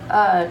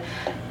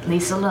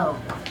 Lisa Loeb.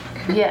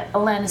 yeah,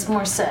 Alanis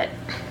Morissette.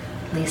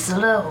 Lisa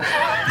Loeb.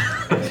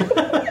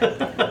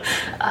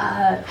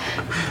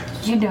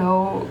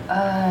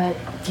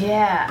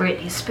 Yeah.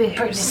 Britney Spears.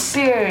 Britney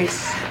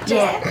Spears.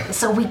 Yeah,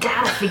 so we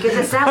gotta figure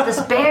this out. This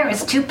bear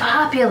is too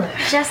popular.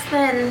 Just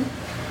then,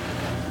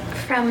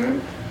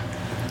 from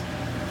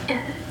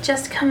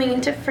just coming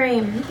into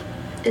frame,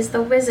 is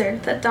the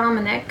wizard that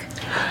Dominic.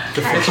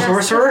 The fish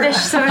sorcerer? The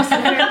fish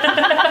sorcerer.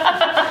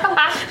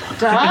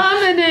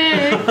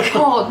 Dominic!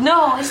 Oh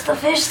no, it's the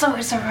fish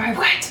sorcerer.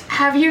 What?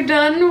 Have you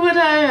done what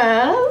I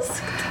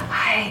asked?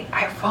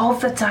 I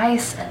rolled the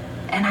dice,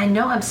 and I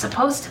know I'm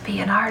supposed to be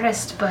an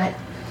artist, but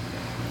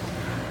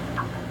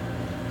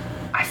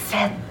I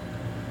fed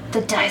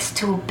the dice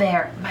to a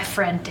bear. My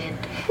friend did.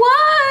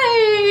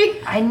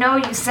 Why? I know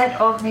you said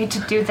me to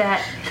do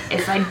that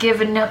if I'd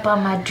given up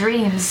on my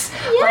dreams,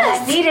 but I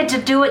Yes. needed to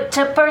do it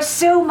to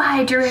pursue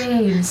my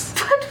dreams.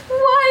 But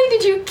why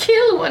did you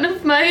kill one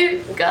of my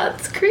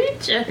God's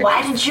creatures?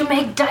 Why did you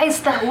make dice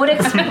that would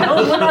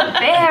explode when a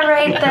bear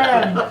ate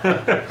them?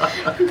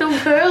 The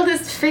world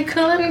is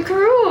fickle and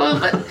cruel,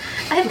 but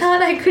I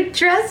thought I could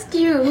trust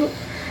you.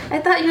 I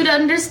thought you'd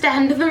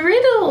understand the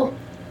riddle.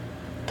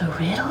 The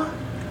riddle?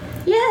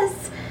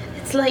 Yes,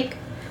 it's like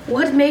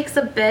what makes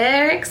a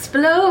bear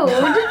explode?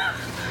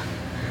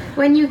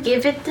 When you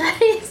give it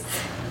dice,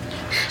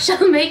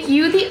 shall make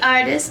you the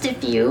artist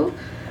if you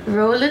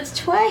roll it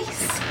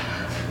twice.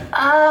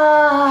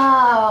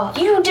 Oh,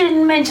 You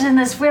didn't mention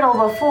this riddle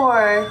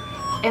before.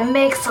 it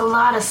makes a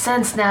lot of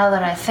sense now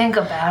that I think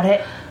about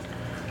it.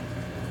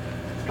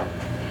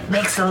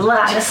 Makes a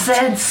lot of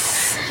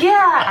sense.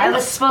 Yeah, I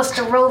was supposed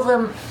to roll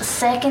them a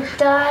second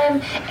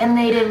time, and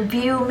they'd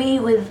imbue me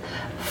with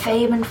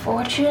fame and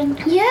fortune.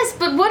 Yes,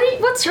 but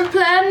what's your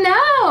plan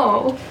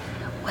now?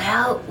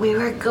 Well, we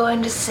were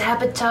going to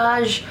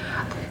sabotage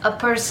a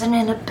person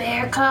in a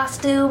bear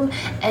costume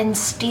and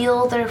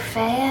steal their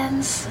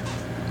fans.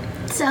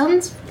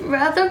 Sounds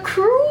rather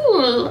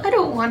cruel. I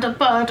don't want a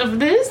part of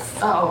this.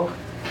 Oh.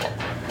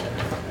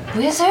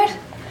 Wizard?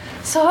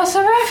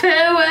 Sorcerer?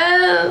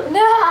 Farewell.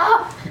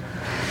 No!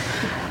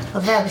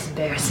 Well, that was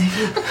embarrassing.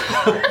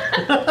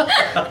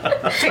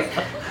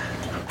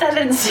 That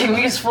didn't seem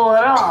useful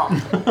at all.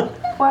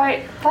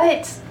 Why?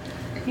 What?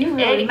 You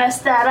really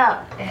messed that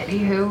up.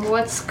 Anywho,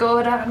 what's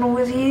going on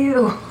with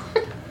you?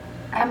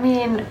 I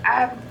mean,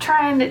 I'm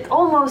trying to.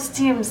 Almost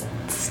seems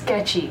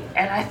sketchy,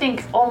 and I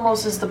think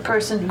Almost is the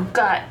person who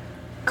got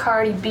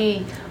Cardi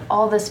B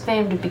all this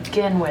fame to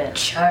begin with.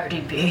 Cardi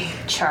B.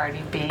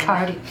 Chardi B.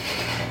 Cardi.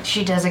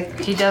 He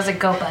doesn't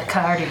go by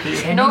Cardi B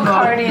No anymore.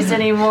 Cardis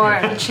anymore.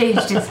 He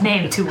changed his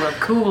name to a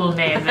cool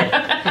name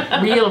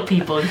that real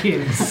people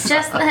use.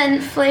 Just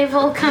then,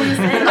 Flavel comes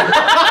in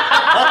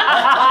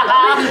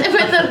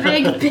with a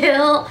big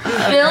bill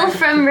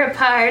from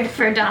Ripard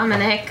for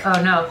Dominic. Oh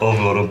no. I've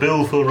got a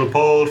bill for a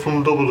report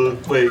from Dublin.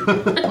 Wait.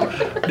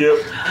 Yep.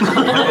 Got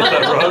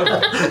that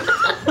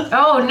right.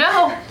 Oh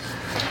no!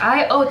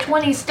 I owe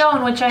 20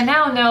 stone, which I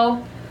now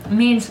know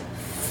means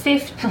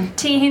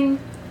 $15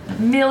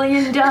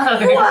 million.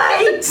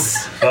 What?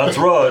 That's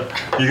right.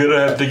 You're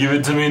gonna have to give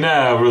it to me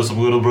now, or else I'm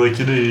gonna break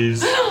your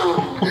knees.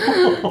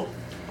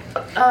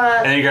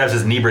 And he grabs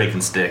his knee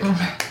breaking stick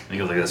He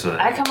goes like this with it.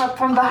 I come up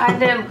from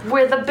behind him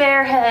with a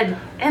bear head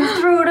and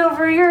threw it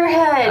over your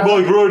head.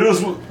 Like right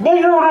this and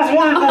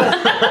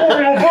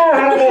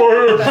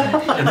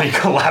then he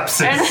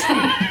collapses.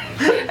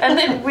 And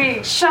then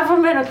we shove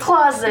him in a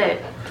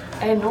closet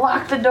and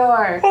lock the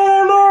door.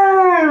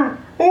 Oh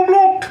no! I'm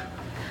locked.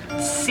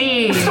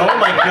 See. Oh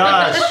my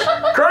gosh.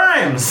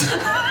 Crimes!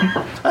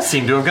 That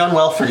seemed to have gone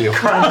well for you.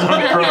 Crimes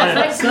on Is crimes.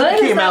 that good?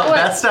 Came Is that out what-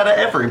 best out of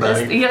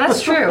everybody. Yeah,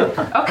 that's true.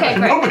 Okay,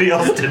 great. Nobody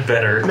else did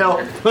better. No.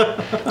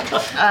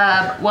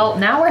 Well,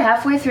 now we're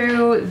halfway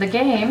through the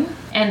game,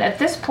 and at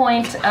this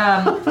point,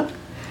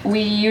 we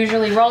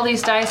usually roll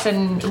these dice,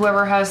 and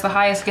whoever has the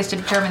highest gets to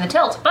determine the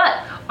tilt. But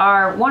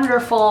our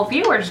wonderful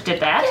viewers did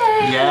that.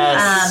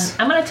 Yes.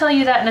 I'm going to tell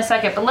you that in a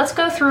second, but let's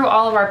go through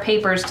all of our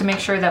papers to make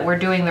sure that we're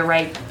doing the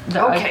right.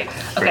 Okay.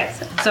 Okay.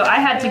 So I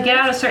had to get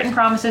out of certain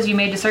promises you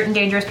made to certain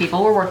dangerous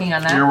people. We're working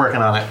on that. You're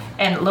working on it.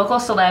 And local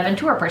celeb and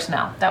tour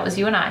personnel. That was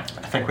you and I. I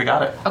think we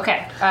got it.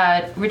 Okay.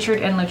 Richard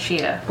and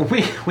Lucia.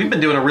 We've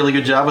been doing a really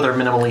good job with our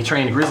minimally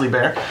trained grizzly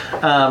bear.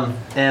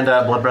 And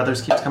Blood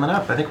Brothers keeps coming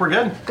up. I think we're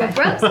good. Good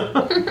bros.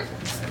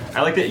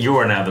 I like that you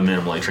are now the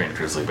minimally trained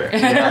grizzly bear.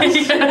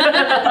 Everyone's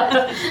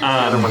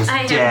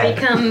I dead.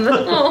 have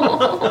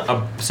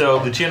become.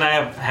 So Lucia and I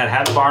have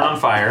had the barn on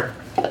fire,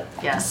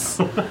 Yes.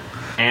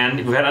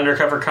 and we've had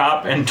undercover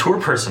cop and tour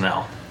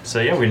personnel.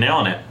 So yeah, we're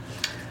nailing it.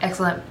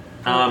 Excellent.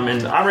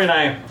 And Aubrey and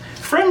I,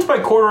 friends by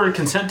court ordered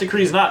consent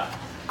decree is not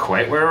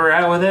quite where we're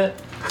at with it.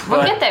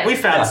 We'll but get there. We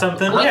found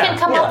something. We yeah. can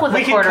come up with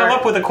we a can court come order.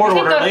 up with a court We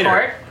can order go to later.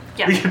 court.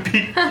 Yeah. We could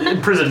be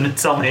imprisoned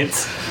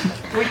cellmates.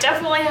 We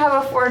definitely have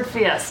a Ford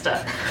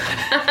Fiesta.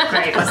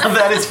 Great.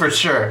 That is for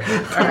sure. All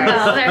right.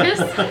 No, there's.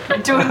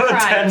 Doing A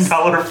crimes.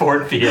 $10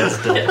 Ford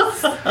Fiesta.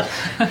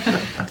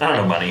 I don't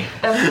know money.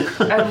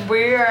 And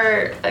we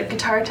are a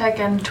guitar tech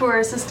and tour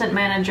assistant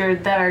manager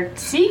that are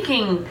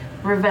seeking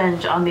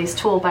revenge on these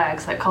tool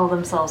bags that call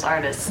themselves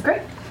artists.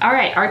 Great. All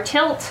right, our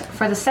tilt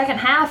for the second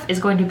half is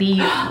going to be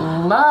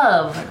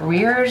Love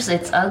Rears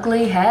Its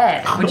Ugly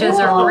Head, which is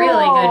a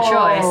really good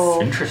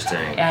choice.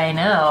 Interesting. I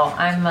know.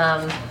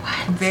 I'm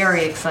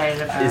very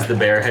excited about Is it. the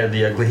bear head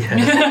the ugly head?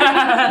 Is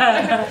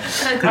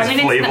I mean,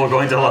 it's Flavel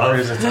going to love?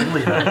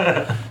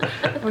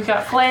 We've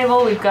got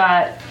Flavel, we've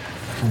got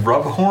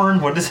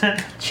Rughorn? What is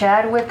it?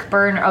 Chadwick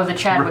Burner. Oh, the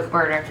Chadwick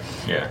Burner.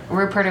 Yeah.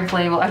 Rupert and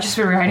Flavel. I've just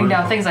been writing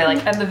down things I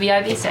like. And the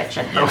VIB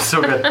section. That was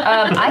so good.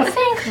 I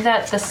think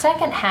that the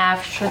second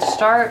half should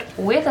start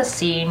with a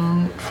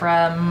scene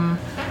from.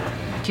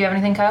 Do you have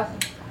anything, Kyle?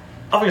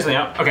 Obviously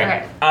not.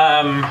 Okay.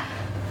 Okay.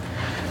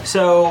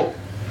 So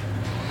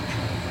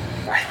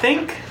I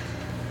think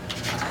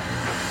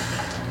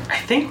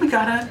we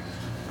gotta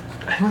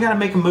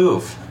make a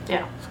move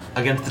Yeah.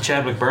 against the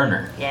Chadwick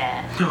Burner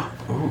Yeah.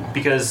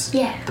 because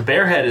Yeah. the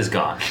bear head is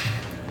gone.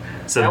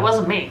 So That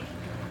wasn't me.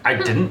 I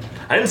didn't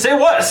say it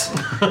was.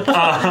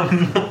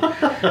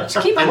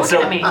 Just keep And looking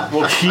so at me.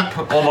 we'll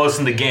keep almost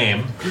in the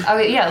game.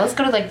 Okay, yeah, let's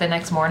go to like the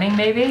next morning,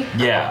 maybe.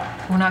 Yeah.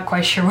 We're not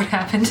quite sure what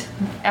happened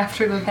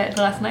after the head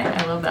last night.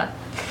 I love that.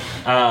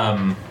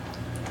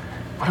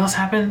 What else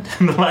happened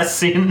in the last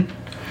scene?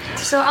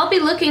 So I'll be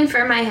looking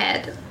for my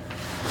head.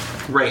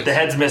 Right. The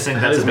head's missing. The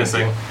head That's is a big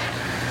missing.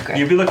 deal.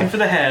 You'll be looking for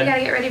the We head,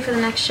 gotta get ready for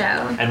the next show.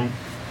 and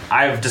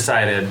I've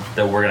decided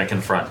that we're gonna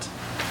confront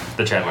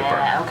the Chadwick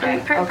Burner.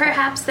 Okay.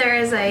 Perhaps there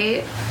is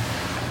a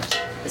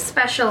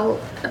special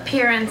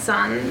appearance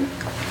on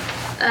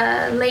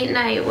Late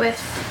Night with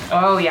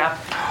Oh, yeah.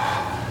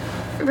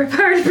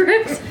 Rupert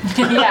Brooks.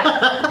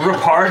 Yeah.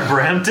 Rapard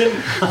Brampton,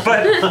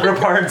 but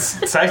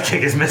Rapard's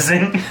sidekick is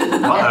missing.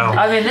 Uh-oh.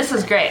 I mean, this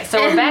is great. So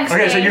we're backstage.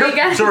 Okay, so We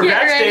gotta we're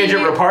get backstage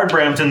ready. at Rapard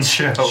Brampton's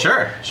show.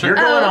 Sure. You're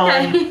going Oh,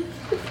 on, okay.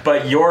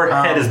 but your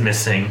head is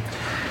missing.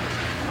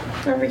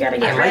 Well, we gotta I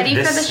get like ready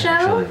for the this, show.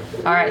 actually.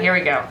 All right, here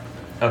we go.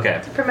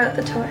 Okay, Promote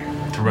the tour.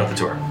 to promote the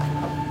tour.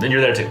 Then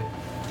you're there too.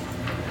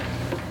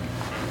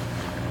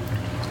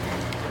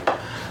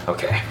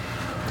 Okay.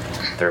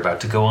 They're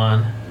about to go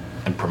on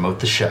and promote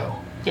the show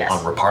Yes. on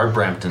Rapard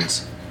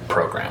Brampton's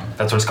program.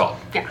 That's what it's called.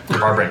 Yeah.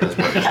 Rapard Brampton's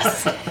program.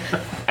 Yes.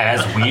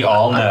 As we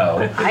all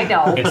know, I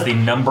know. it's the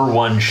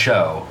 #1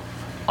 show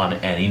on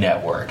any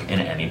network in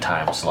any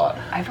time slot.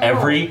 I don't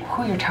Every know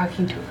who you're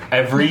talking to.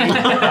 Every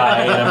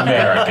guy in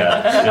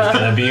America is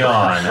going to be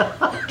on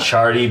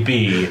Charty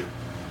B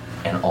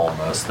and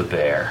Almost the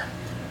Bear.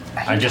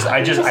 I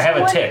have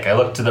a tick. I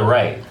look to the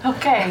right.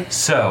 Okay.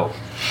 So,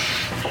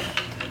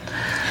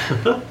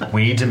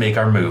 we need to make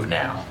our move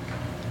now.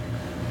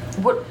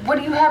 What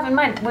do you have in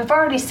mind? We've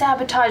already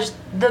sabotaged.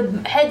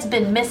 The head's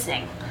been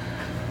missing.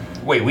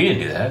 Wait, we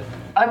didn't do that.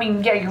 I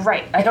mean, yeah, you're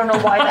right. I don't know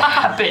why that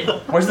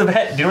happened. Where's the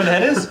head? Do you know where the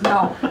head is?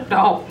 No.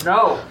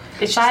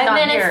 It's just 5 not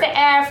minutes here. to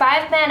air.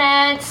 5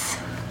 minutes.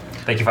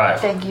 Thank you, 5.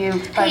 Thank you.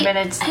 5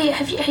 minutes.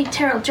 Hey,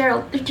 Gerald,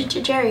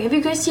 Jerry, have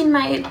you guys seen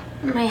my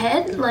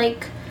head?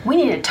 Like, We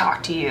need to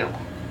talk to you.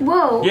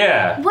 whoa.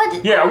 Yeah.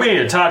 What? Yeah, we need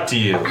to talk to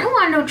you. I don't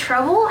want no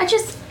trouble.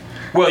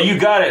 Well, you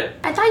got it.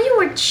 I thought you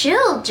were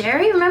chill,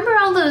 Jerry. Remember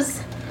all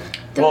those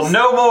Well,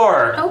 no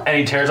more. Oh. And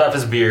he tears off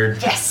his beard.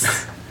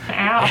 Yes.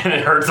 Ow. And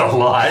it hurts a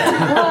lot.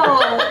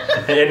 Whoa.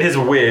 And his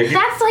wig.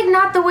 That's like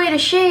not the way to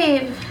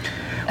shave.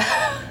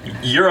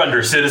 You're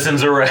under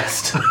citizen's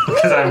arrest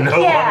because I'm no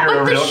Yeah,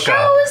 longer a But the real show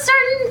cop. is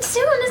starting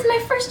soon. This is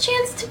my first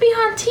chance to be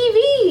on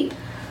TV.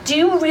 Do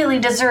you really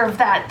deserve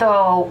that,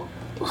 though?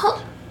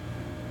 Well,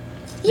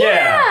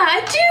 Yeah.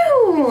 I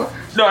do.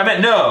 No, I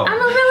meant no. I'm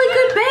a really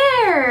good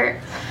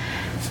bear.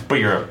 But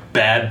you're a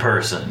bad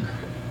person.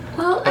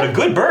 Well, But a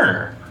good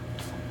burner.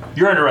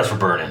 You're under arrest for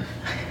burning.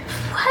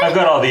 what? I've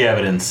got all the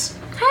evidence.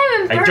 I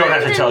haven't I burned don't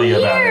have to in tell you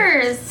about it.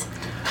 years.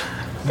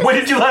 When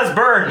did you last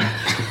burn?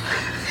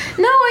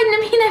 No, I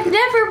mean I've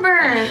never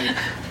burned.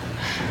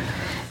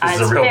 This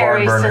is It's a real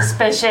very barn burner.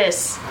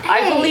 suspicious. I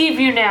Hey. believe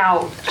you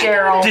now,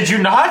 Gerald. Did you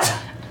not?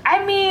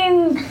 I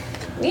mean,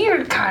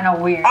 you're kind of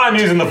weird. I'm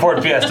using the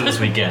Ford Fiesta this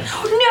weekend.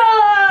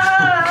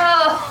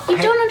 No! You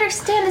don't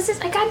understand. This is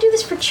I gotta do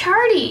this for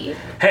Charty.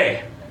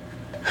 Hey,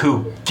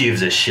 who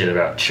gives a shit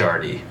about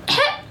Charty?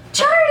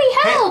 Charty,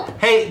 help!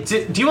 Hey,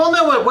 do you all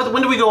know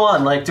when do we go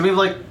on? Like, do we have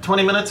like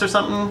 20 minutes or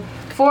something?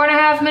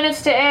 4.5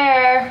 minutes to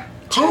air.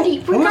 Charty,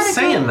 we Who's gotta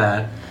saying go.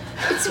 that?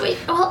 It's wait.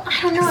 Well, I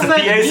don't know. What does The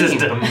that PA mean?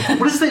 system.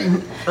 What is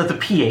that? The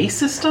PA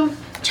system?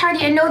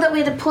 Charty, I know that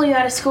we had to pull you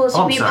out of school so Oh,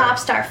 you I'm be a sorry. pop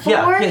star.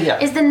 4 Yeah.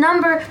 is the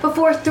number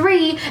before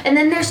 3, and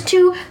then there's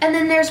 2, and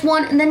then there's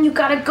 1, and then you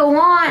gotta go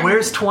on.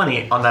 Where's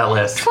 20 on that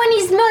list?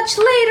 20's much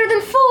later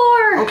than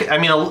 4. Okay, I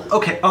mean,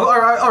 okay. Oh,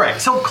 all right,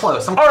 so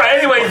close. All right,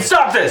 anyway,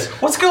 stop this.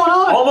 What's going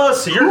on?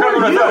 Almost, you're Who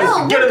coming are with you? us.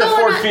 No, Get we're in the going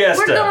Ford on,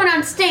 Fiesta. We're going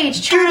on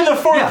stage. Get in the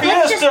Charty. Ford Yeah.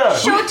 Let's Fiesta.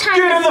 just showtime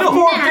Get in this the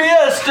Ford now.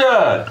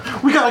 Fiesta.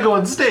 We gotta go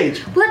on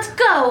stage. Let's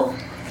go.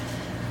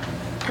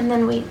 And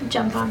then we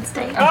jump on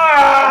stage.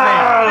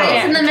 Ah!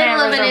 It's in the middle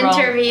of cameras an are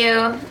rolling.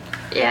 interview.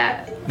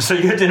 Yeah. So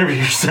you had to interview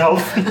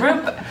yourself?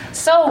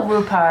 So,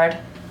 Rupert,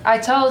 I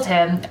told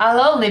him I'll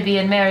only be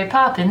in Mary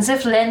Poppins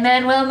if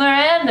Lin-Manuel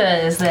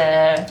Miranda is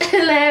there.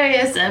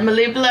 Hilarious,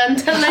 Emily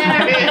Blunt.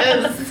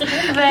 Hilarious.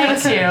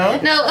 Thank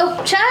you. No,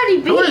 oh,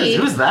 Charty B.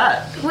 Who's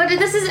that? What?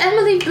 This is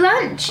Emily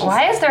Blunt.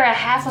 Why is there a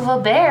half of a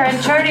bear and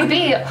Charty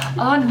B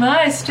on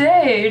my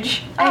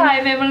stage?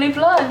 I'm Emily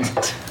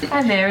Blunt.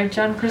 I married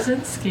John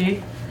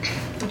Krasinski.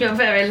 You're a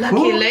very lucky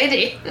Who?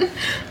 lady.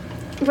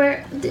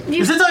 Where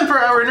you, Is it time for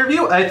our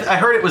interview? I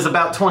heard it was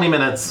about 20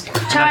 minutes.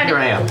 Now here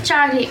I am.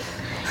 Charlie,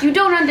 you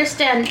don't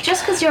understand.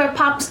 Just because you're a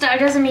pop star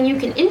doesn't mean you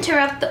can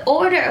interrupt the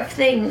order of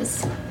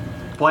things.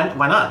 Why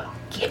not?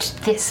 Get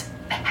this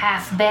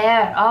half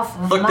bear off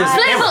of Look, my there's a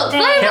Flavel,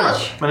 stage. Flavel. Camera.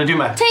 I'm gonna do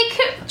my. Take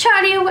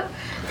Charlie away.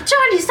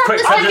 Charlie, stop Quick,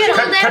 this. cut, I get all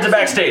cut that. to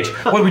backstage.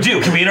 What do we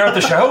do? Can we interrupt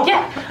the show?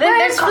 Yeah,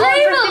 Where's calling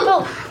for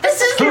Flavel? people. This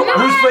is Who's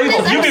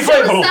Flavel? You I'm be so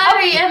Flavel.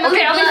 Sorry, Emily.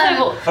 Okay, I'll be Blunt.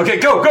 Flavel. Okay,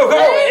 go,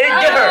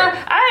 get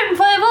her. I'm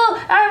Flavel.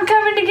 I'm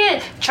coming to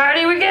get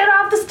Charlie. We get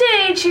off the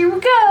stage. Here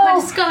we go.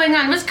 What's going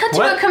on? Let's cut to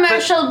What? a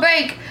commercial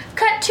break.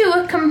 Cut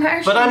to a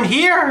commercial. But I'm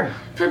here.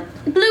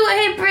 Blue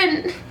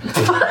Apron.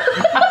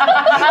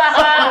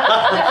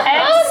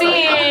 And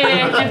scene.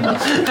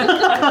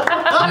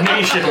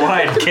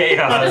 Nationwide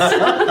chaos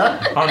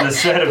on the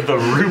set of the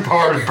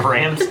Rupert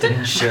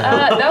Bramston show.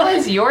 That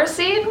was your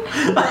scene?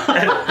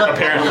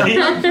 Apparently.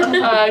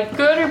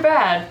 Good or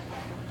bad?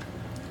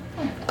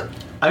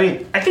 I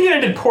mean, I think I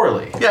did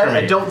poorly. Yeah, for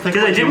I me. don't think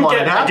 'Cause what you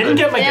wanted I didn't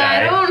get my Yeah, I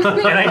guy,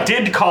 don't- and I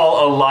did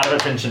call a lot of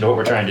attention to what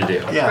we're trying to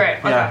do. yeah, Great.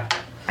 yeah.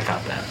 I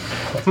got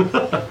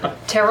that.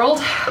 Terrell?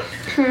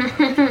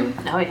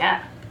 Oh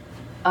yeah.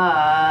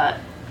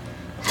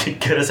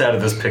 Get us out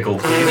of this pickle, We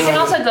please. can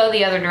also go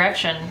the other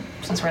direction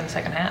since we're in the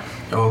second half.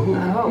 Oh.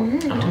 Oh,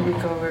 do we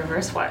go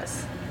reverse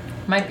wise?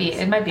 It might be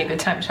a good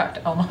time to talk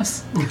to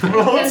Almost.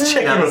 Well, let's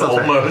check Yeah, in with that's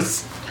right.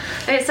 Almost.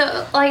 Okay,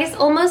 so I guess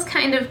almost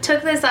kind of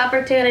took this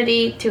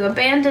opportunity to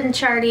abandon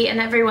Charty and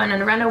everyone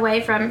and run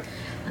away from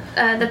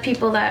the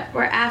people that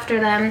were after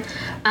them,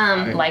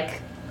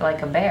 Like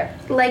a bear.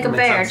 like a Makes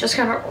bear, sense. just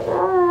kind of.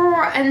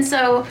 And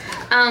so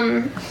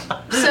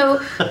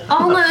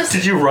almost.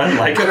 Did you run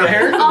like a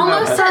bear?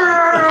 Almost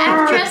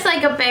half dressed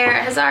like a bear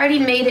has already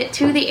made it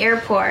to the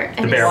airport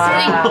and The is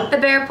bearport.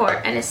 sitting the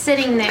bearport and is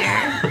sitting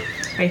there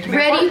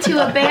ready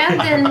to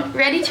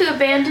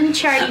abandon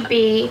Charty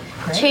B,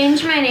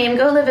 change my name,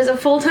 go live as a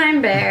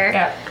full-time bear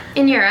Yeah.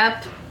 in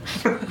Europe.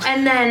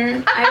 And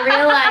then I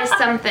realized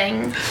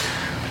something.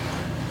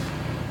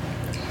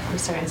 I'm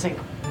starting to sing.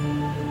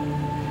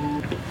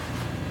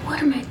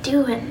 What am I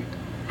doing?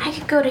 I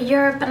could go to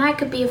Europe and I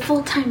could be a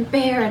full-time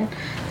bear and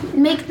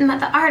make the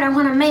art I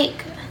want to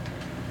make.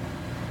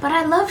 But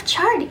I love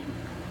Charty.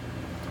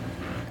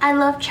 I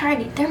love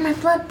Charty. They're my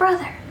blood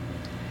brother.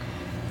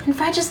 And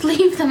if I just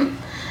leave them,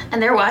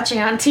 and they're watching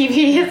on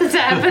TV as it's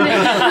happening,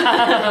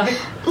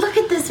 look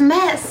at this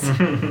mess.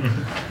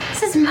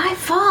 This is my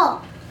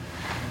fault.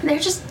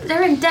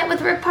 They're in debt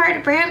with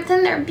Rupert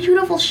Brampton. Their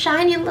beautiful,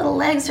 shiny little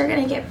legs are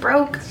gonna get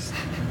broke.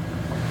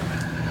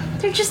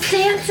 They're just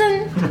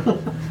dancing.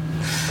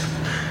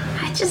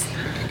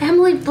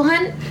 Emily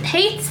Blunt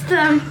hates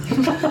them.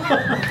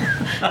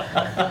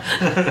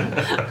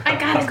 I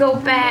gotta go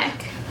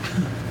back.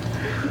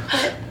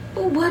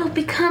 But what'll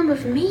become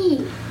of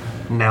me?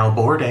 Now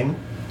boarding.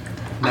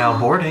 Now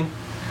boarding.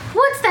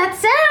 What's that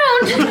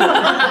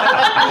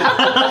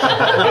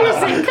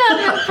Where's it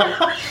coming from?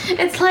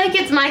 It's like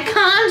it's my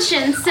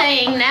conscience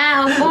saying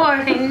now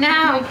boarding,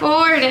 now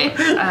boarding.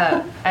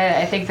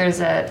 I think there's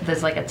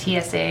like a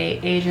TSA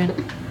agent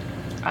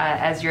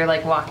as you're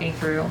like walking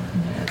through.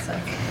 It's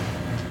like,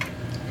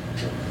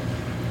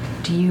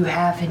 do you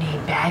have any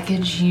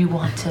baggage you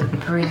want to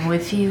bring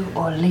with you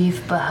or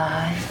leave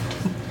behind?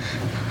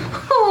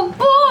 Oh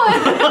boy!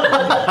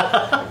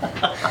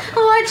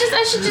 Oh,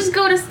 I should just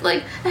go to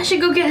I should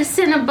go get a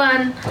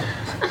Cinnabon.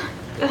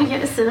 Go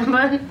get a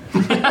Cinnabon.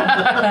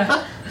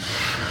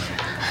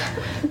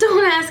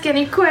 Don't ask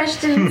any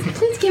questions.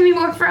 Please give me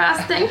more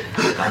frosting.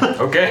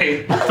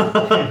 Okay.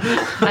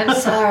 I'm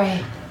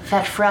sorry.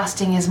 That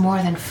frosting is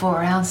more than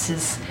 4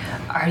 ounces.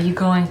 Are you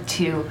going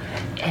to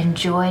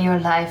enjoy your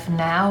life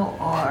now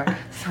or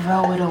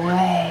throw it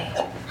away?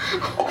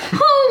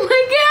 Oh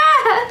my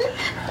god!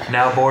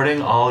 Now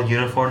boarding all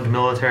uniformed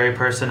military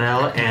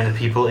personnel and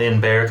people in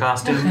bear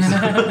costumes.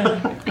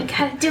 I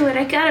gotta do it.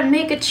 I gotta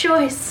make a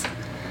choice.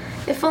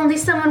 If only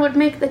someone would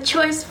make the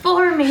choice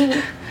for me.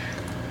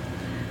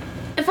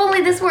 If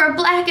only this were a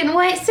black and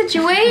white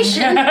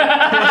situation.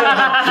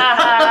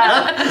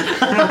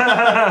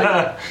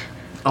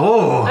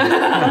 Oh.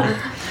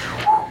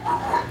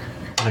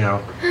 I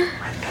go.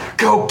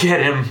 Go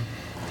get him.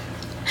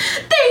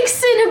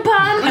 Thanks,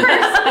 Cinnabon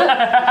person.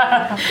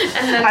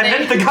 And then I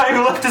meant the guy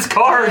who left his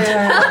card.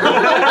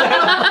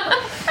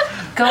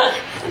 Go.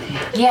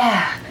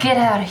 Yeah, get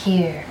out of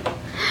here.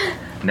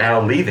 Now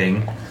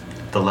leaving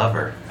the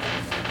lover.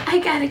 I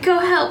gotta go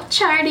help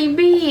Charlie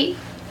B.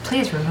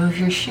 Please remove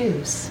your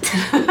shoes.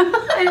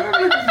 I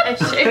remove my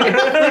shoes.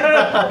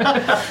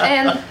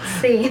 And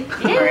see.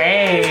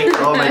 Great.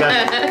 Oh my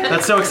gosh.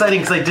 That's so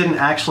exciting because I didn't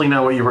actually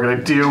know what you were going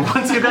to do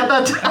once you got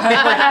that done.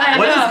 Like,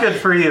 what is good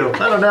for you?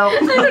 I don't know.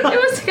 It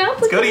was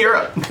complicated. Go to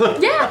Europe.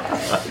 Yeah.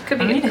 Could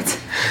be it.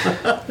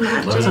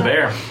 Love is a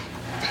bear.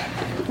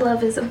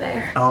 Love is a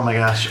bear. Oh my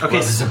gosh. Okay,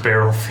 Love is a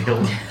barrel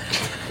field.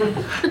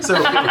 so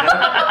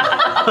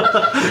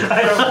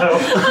I don't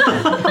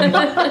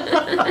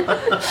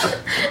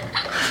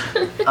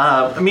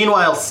know.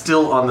 meanwhile,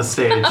 still on the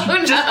stage. Oh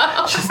no.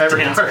 Just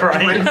dance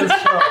crying.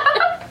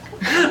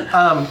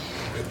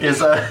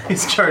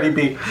 Is Charlie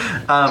B,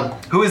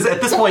 who is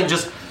at this point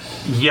just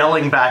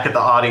yelling back at the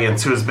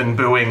audience, who has been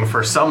booing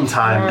for some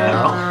time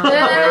now.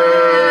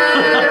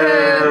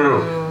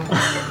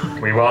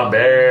 We want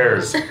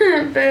bears.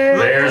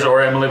 Bears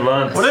or Emily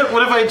Blunt.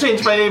 What if I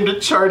change my name to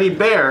Charlie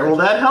Bear? Will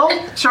that help?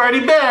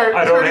 Charlie Bear.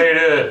 I don't hate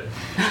it,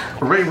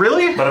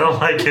 Really? but I don't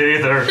like it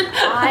either.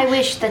 I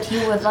wish that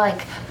you would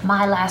like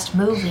my last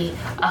movie,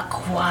 A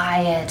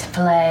Quiet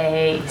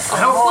Place.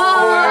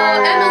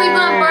 Whoa, Emily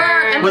Blunt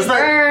Burr. Emily Was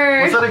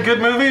Burr. that a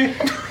good movie?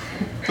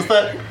 Was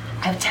that?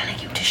 I'm telling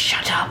you to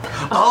shut up.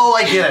 Oh,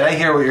 I get it. I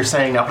hear what you're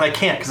saying now, but I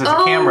can't because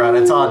there's a camera and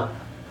it's on.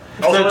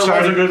 Also, it was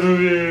Charlie- a good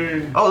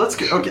movie. Oh, that's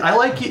good. Okay, I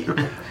like you.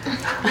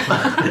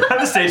 I'm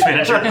the stage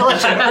manager. I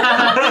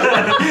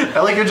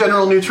like your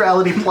general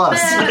neutrality plus.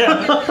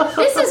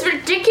 This is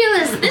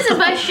ridiculous. This is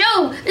my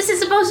show. This is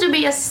supposed to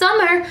be a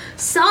summer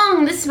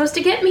song. This is supposed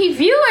to get me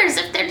viewers.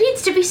 If there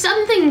needs to be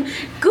something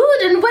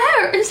good, and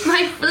where is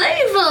my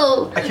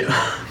flavor?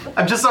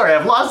 I'm just sorry.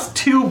 I've lost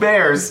 2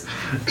 bears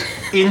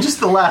in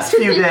just the last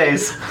few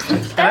days,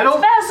 and I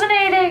don't.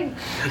 Fascinating.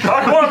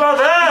 Talk more about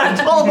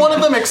that. Well, one of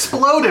them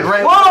exploded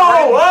right in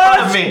Whoa, front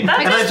of what? me, and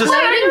I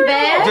Exploding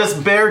bear?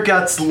 just bear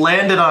guts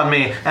landed on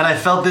me, and I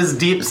felt this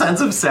deep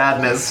sense of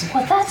sadness.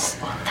 Well, that's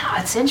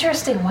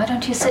interesting. Why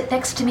don't you sit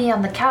next to me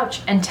on the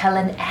couch and tell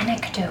an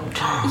anecdote?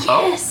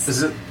 Yes.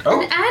 Is it?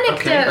 Oh, An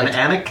anecdote. Okay, an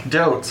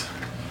anecdote.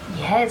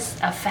 Yes,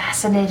 a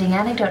fascinating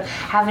anecdote.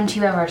 Haven't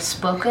you ever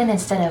spoken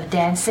instead of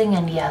dancing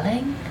and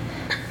yelling?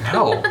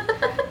 No.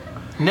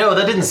 No,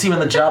 that didn't seem in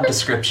the job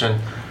description.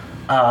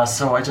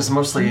 So I just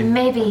mostly.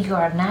 Maybe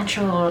your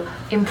natural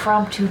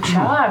impromptu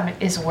charm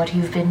is what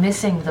you've been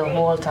missing the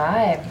whole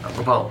time.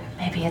 Well,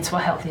 Maybe it's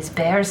why all these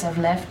bears have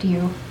left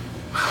you.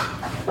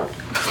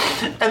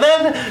 and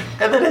then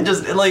it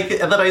just and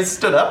then I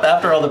stood up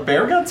after all the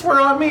bear guts were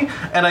on me,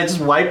 and I just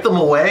wiped them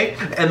away,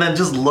 and then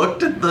just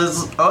looked at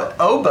this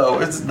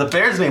oboe. The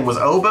bear's name was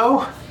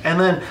Oboe, and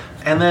then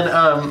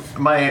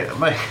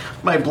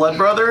my blood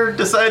brother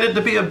decided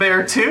to be a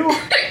bear too. Wait,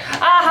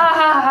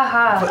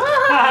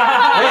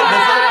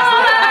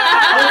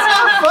 that's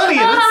not funny.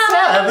 That's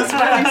sad. That's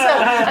very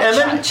sad. And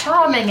then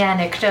Charming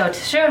anecdote.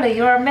 Surely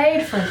you're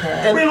made for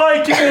this. We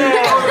like you.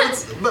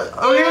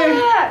 okay.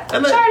 Yeah,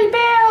 And then, Charlie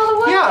Bear all the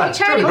way. yeah,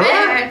 Charlie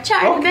Bear.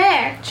 Charlie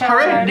Bear.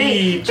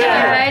 Hooray.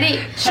 Charlie.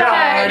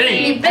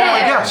 Charlie Oh my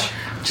Bear. gosh.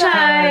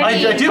 Charlie I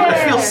do. I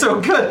Bear. feel so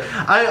good.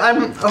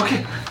 I'm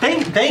okay.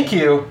 Thank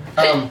you.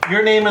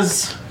 Your name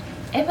is.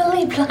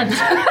 Emily Blunt.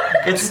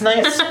 It's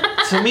nice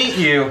to meet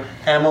you,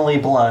 Emily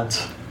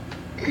Blunt.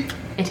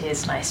 It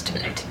is nice to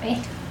meet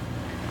me.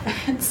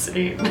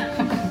 Insane.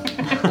 That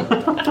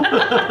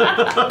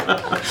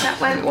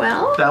went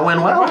well. That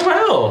went well.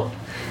 Well,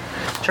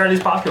 Charlie's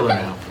popular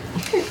now.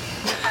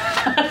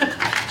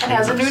 And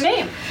has a new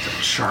name.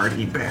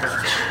 Shardy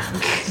bear.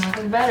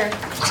 Nothing better.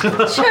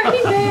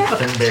 Shardy bear.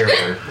 And bear.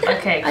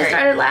 Okay, I great.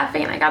 started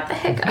laughing and I got the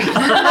hiccups.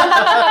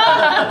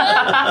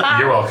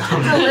 You're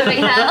welcome. The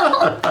living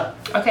hell.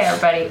 Okay,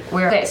 everybody.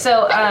 Okay,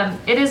 so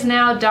it is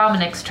now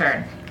Dominic's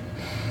turn.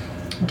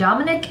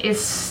 Dominic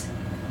is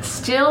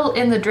still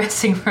in the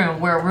dressing room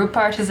where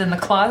Rupert is in the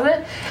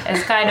closet.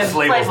 It's kind of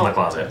Flavel's in the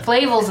closet.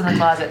 Flavel's in the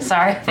closet.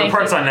 Sorry. Thank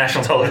Rupert's you. on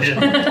national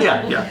television.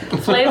 Yeah.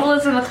 Flavel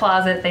is in the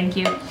closet. Thank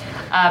you.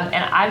 And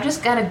I've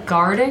just got a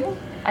guarding.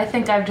 I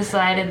think I've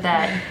decided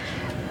that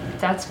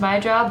that's my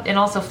job. And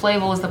also,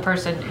 Flavel is the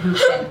person who's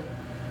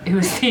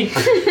the.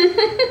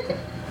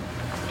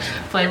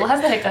 Flavel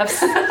has the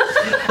hiccups,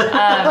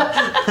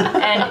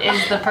 and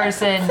is the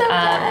person.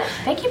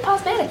 Thank you,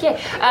 Posmatic. Yay!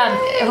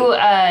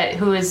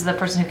 Who is the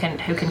person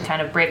who can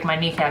kind of break my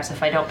kneecaps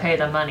if I don't pay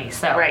the money.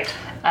 So Right.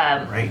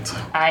 Right.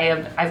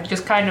 I've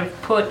just kind of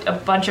put a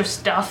bunch of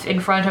stuff in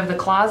front of the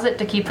closet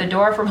to keep the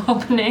door from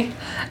opening.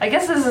 I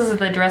guess this is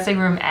the dressing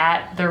room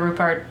at the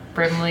Rupert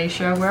Brimley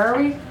show. Where are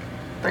we?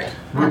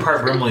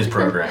 Rupert Brimley's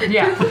program.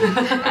 Yeah.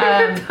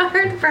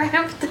 Hard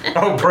Brampton.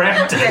 Oh,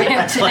 Brampton.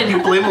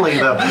 Like Blimley,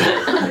 though.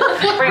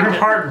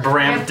 Rupert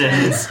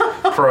Brampton's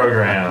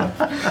program.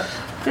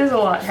 There's a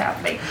lot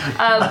happening.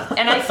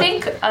 And I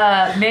think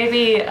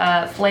maybe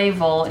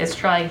Flavel is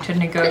trying to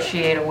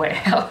negotiate a way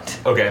out.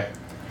 Okay.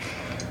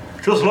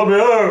 Just let me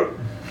out.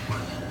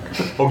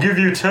 I'll give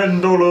you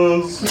 $10.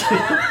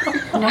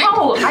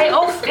 No, I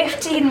owe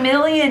 $15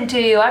 million to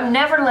you. I'm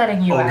never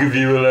letting you I'll out. give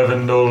you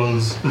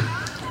 $11.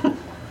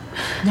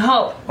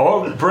 No, I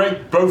won't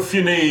break both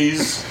your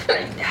knees.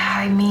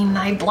 I mean,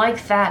 I'd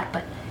like that,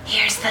 but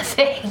here's the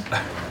thing.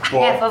 I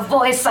What? have a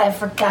voice I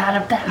forgot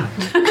about.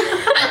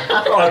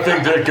 I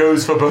think that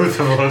goes for both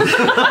of us.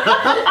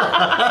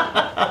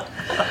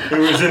 It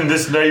was in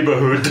this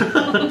neighborhood.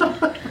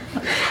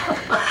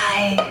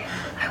 I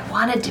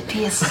wanted to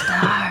be a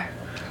star,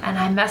 and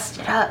I messed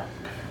it up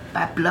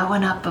by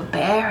blowing up a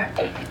bear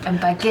and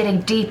by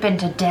getting deep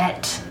into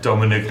debt.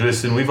 Dominic,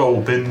 listen, we've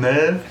all been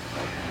there.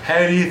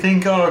 How do you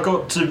think I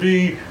got to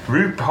be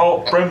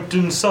Rupert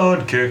Brampton's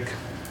sidekick?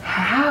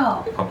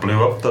 How? I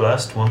blew up the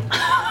last one.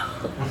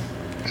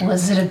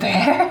 Was it a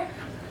bear?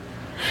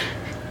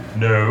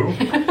 No.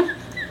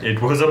 It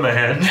was a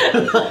man.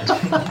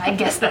 I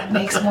guess that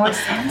makes more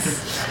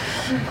sense.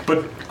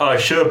 But I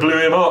sure blew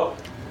him up.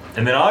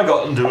 And then I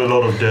got into a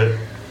lot of debt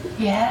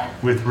Yeah.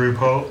 with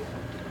Rupert.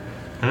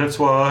 And that's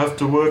why I have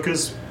to work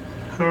as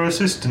her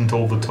assistant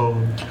all the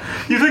time.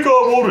 You think I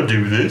want to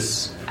do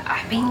this?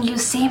 I mean, you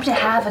seem to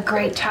have a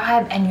great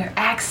time, and your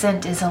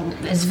accent is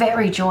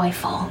very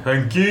joyful.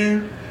 Thank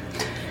you.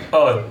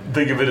 I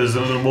think of it as a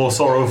little more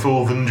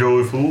sorrowful than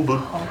joyful,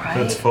 but All right.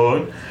 that's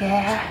fine.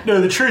 Yeah.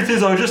 No, the truth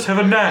is I just have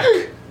a knack.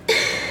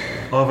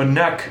 I have a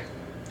knack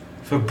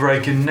for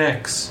breaking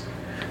necks.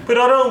 But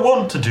I don't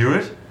want to do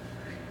it.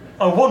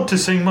 I want to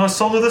sing my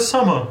song of the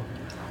summer.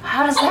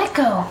 How does that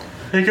go?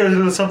 It goes a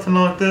little something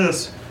like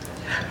this.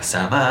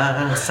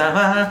 Summer,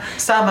 summer,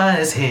 summer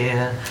is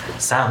here.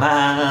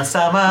 Summer,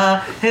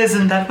 summer,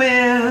 isn't that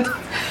weird?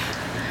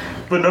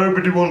 But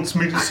nobody wants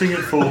me to sing it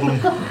for them.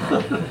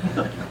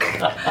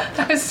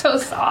 I'm so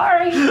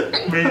sorry.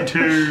 Me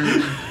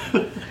too.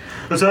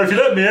 So if you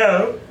let me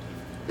out,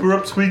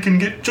 perhaps we can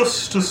get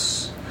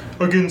justice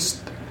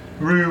against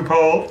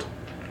Rupert,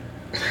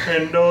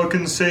 and I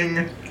can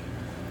sing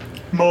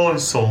my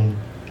song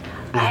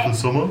of the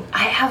summer.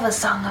 I have a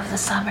song of the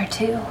summer,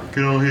 too.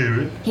 Can I hear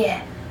it?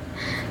 Yeah.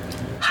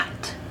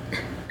 Hot.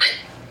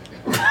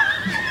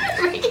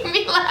 Making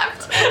me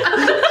laugh.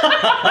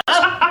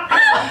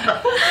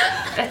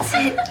 That's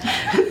it.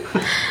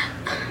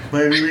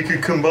 Maybe we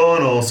could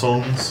combine our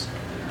songs.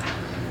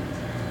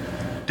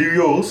 Do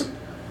yours.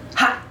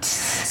 Hot.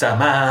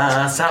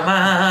 Summer,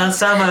 summer,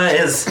 summer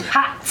is.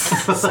 Hot.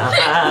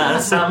 Summer,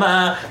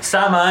 summer,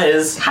 summer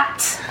is.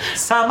 Hot.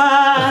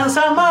 Summer,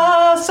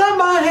 summer,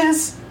 summer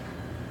is.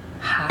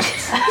 Hot.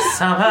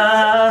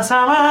 Summer,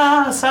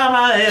 summer,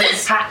 summer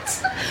is.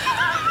 Hot.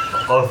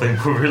 I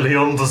think we're really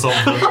onto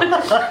something.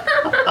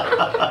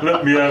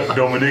 Let me out,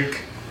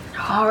 Dominic.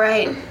 All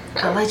right.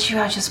 I'll let you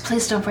out. Just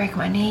please don't break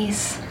my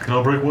knees. Can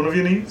I break one of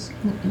your knees?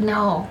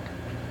 No.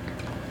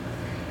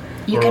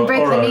 You can break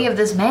the Alright. knee of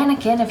this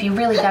mannequin if you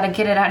really got to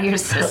get it out of your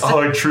system.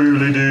 I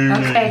truly do.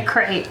 Okay,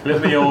 great.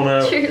 Let me on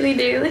out. Truly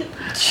dooley.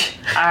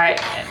 All right,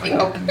 we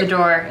open the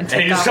door and And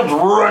take he just off.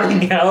 comes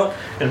running out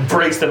and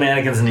breaks the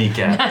mannequin's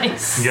kneecap.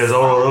 Nice. He goes,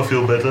 alright, I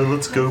feel better.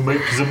 Let's go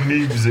make some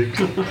music.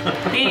 Oh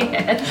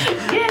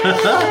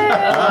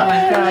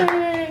my god.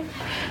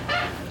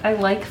 I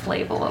like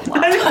Flavel a lot.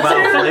 Wow,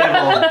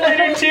 Flavel.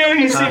 I do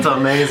too. That's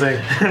amazing.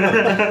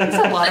 It's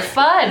a lot of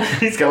fun.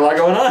 He's got a lot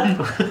going on.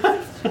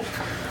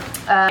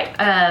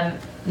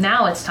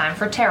 Now it's time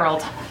for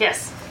Terrell.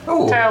 Yes.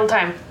 Ooh. Terrell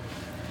time.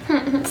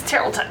 It's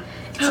Terrell time.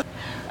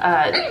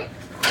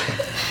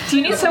 Do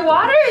you need some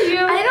water?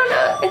 I don't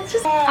know. It's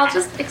just. I'll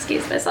just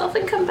excuse myself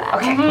and come back.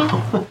 Okay.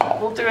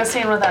 We'll do a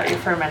scene without you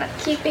for a minute.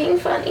 Keep being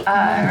funny.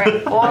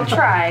 Alright, well, I'll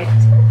try.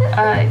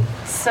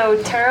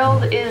 So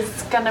Terrell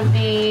is gonna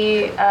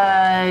be,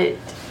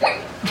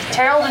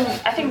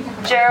 I think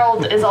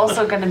Gerald is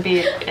also going to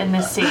be in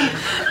this scene.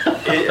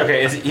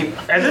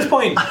 At this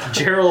point,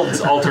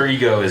 Gerald's alter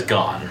ego is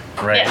gone,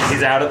 right? Yes.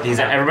 He's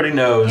out. Everybody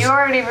knows You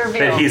already revealed.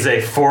 that he's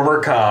a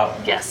former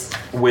cop Yes.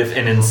 with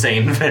an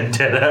insane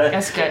vendetta.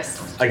 That's good.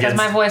 Because Against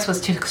my voice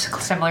was too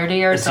similar to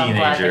yours, so I'm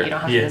glad that you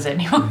don't have to visit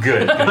anymore.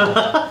 Good.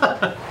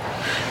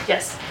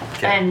 Yes.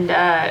 Okay.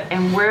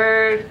 And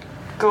we're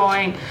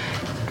going.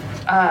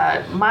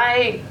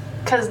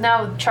 Because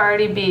now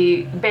Charity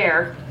B.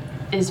 Bear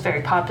is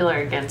very popular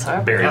again, so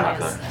Very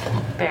everyone is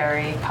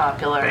very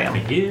popular.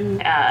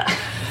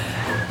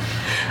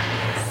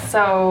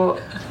 So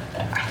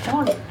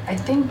I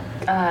think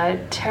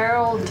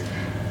Terrell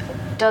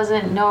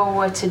doesn't know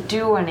what to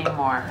do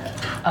anymore.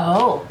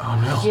 Oh.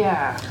 Oh no.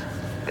 Yeah.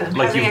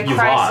 Like having you've a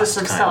crisis lost,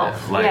 of kind self.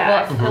 of, like-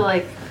 Yeah, I feel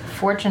like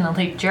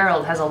Fortunately,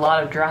 Gerald has a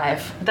lot of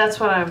drive. that's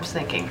what I'm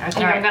thinking. I think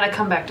All right. I'm gonna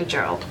come back to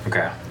Gerald.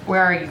 Okay.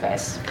 Where are you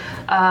guys?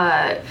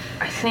 I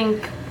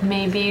think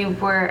maybe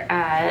we're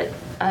at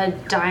a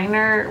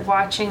diner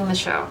watching the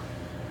show.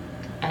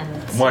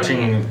 And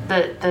Watching-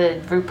 the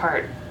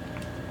Rupert.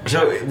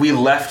 So we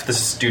left the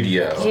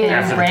studio Yeah.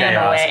 after the Ran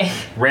chaos, away.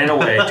 ran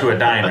away to a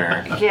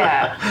diner,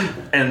 Yeah.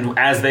 and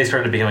as they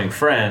started becoming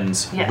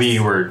friends, Yes. we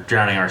were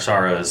drowning our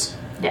sorrows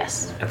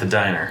Yes. at the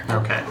diner,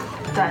 Okay.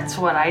 That's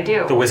what I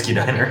do. the whiskey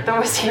diner. The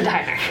whiskey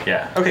diner.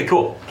 Yeah. Okay.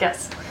 Cool.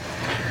 Yes.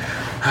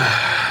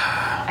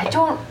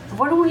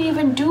 What do we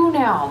even do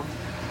now?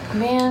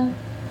 Man.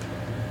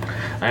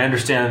 I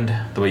understand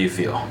the way you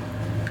feel.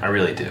 I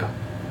really do.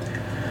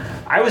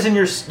 I was in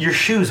your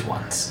shoes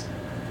once.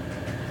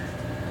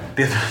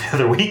 The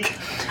other week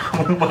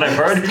when I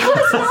borrowed your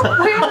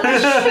Wearing my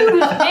shoes,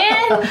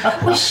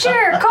 man. We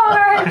share a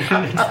car.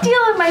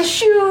 Stealing my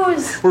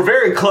shoes. We're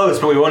very close,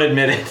 but we won't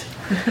admit it.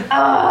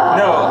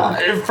 No,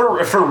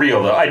 for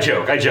real though. I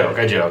joke. I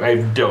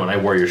don't. I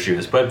wore your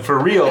shoes, but for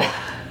real,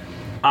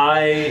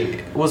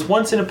 I was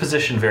once in a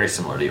position very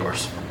similar to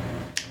yours.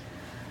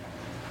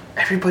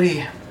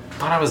 Everybody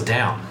thought I was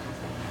down,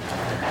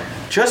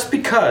 just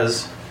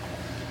because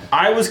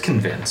I was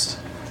convinced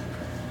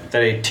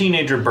that a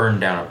teenager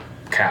burned down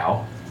a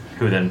cow,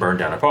 who then burned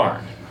down a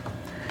barn.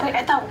 Wait,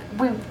 I thought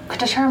we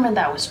determined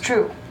that was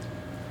true.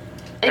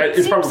 It It's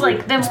seems probably-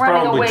 like them it's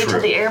running probably away true. to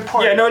the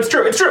airport. Yeah, no, it's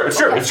true. It's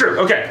true.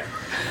 Okay.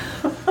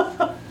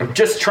 I'm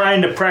just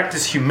trying to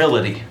practice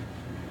humility.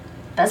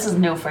 This is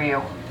new for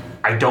you.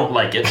 I don't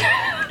like it,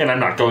 and I'm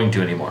not going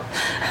to anymore.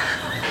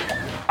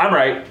 I'm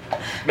right.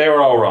 They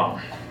were all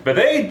wrong. But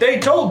they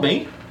told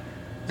me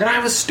that I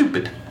was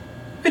stupid.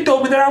 They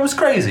told me that I was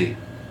crazy.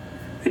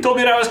 They told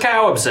me that I was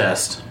cow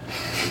obsessed.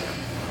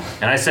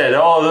 And I said,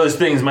 all of those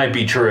things might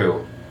be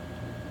true.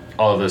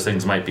 All of those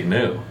things might be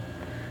new.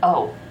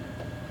 Oh.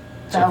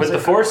 So That was with the a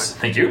good force,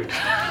 thank you.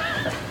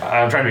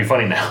 I'm trying to be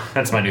funny now.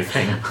 That's my new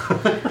thing.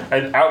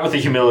 Out with the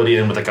humility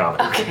and with the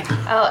comedy. Okay.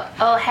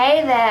 Oh,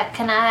 hey there.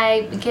 Can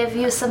I give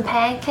you some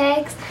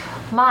pancakes?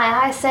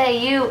 My, I say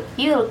you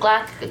look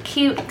like a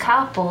cute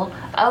couple.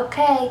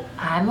 Okay,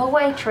 I'm a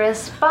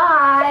waitress.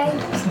 Bye.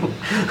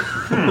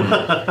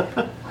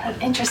 What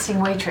an interesting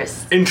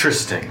waitress.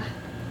 Interesting.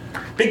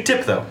 Big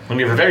tip, though. When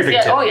you have a very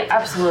big tip. Oh yeah,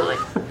 absolutely.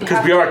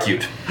 Because we are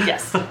cute.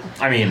 Yes.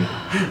 I mean...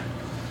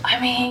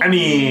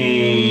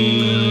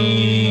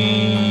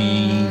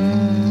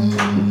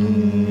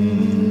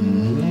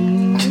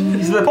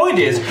 So the point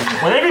is,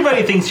 when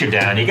everybody thinks you're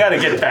down, you gotta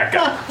get it back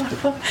up.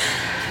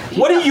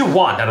 What do you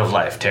want out of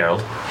life, Terrell?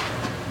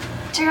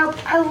 Gerald,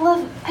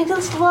 I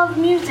just love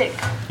music.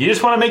 You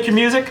just want to make your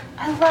music?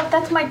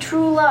 That's my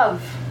true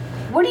love.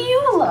 What do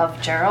you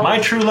love, Gerald? My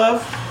true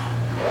love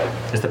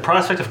is the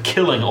prospect of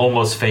killing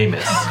Almost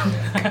Famous.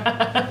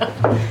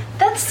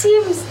 That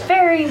seems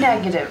very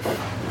negative.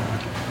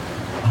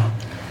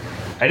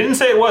 I didn't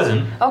say it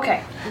wasn't.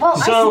 Okay. Well,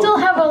 I So- still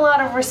have a lot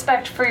of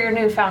respect for your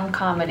newfound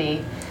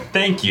comedy.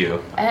 Thank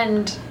you.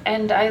 And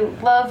I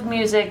love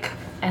music,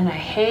 and I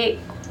hate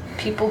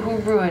people who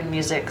ruin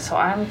music, so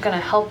I'm gonna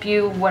help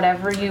you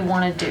whatever you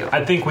want to do.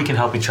 I think we can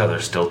help each other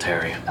still,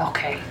 Terry.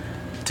 Okay.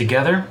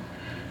 Together,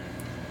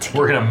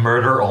 we're gonna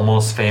murder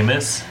Almost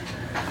Famous,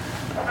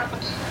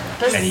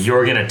 This, and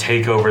you're gonna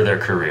take over their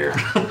career.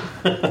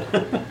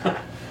 if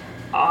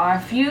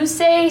you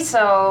say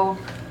so,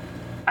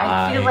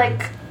 I feel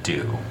like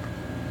do.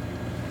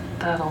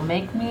 that'll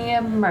make me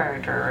a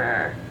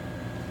murderer.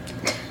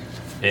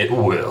 It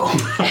will.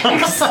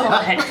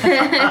 Excellent.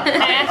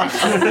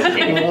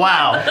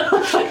 Wow.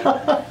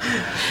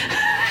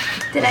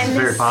 Did I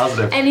Very miss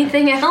positive.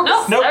 anything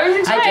else? Nope.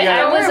 Everything's I fine.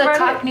 Don't was worry a about it.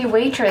 Cockney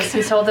waitress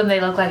who told them they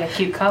looked like a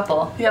cute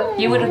couple. Yep.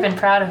 You would have been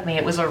proud of me.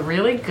 It was a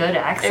really good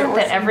accent It was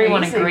that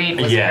everyone amazing.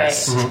 agreed was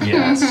Yes. great.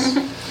 Yes.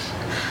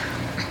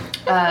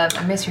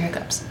 I miss your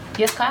hiccups.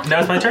 Yes, clap? Now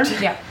it's my turn?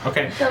 Yeah.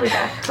 Okay. Probably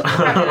not.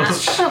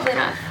 Probably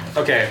not.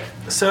 Okay.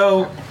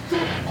 So,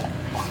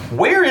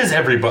 where is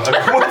everybody?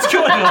 What's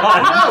going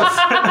on?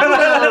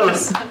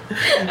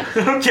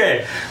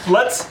 Okay,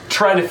 let's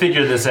try to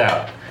figure this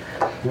out.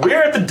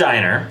 we're at the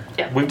diner.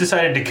 Yeah. We've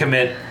decided to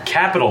commit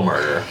capital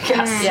murder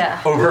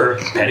Yeah. over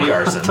petty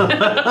arson.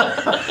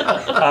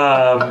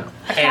 A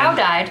cow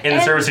died. in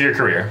the service of your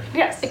career.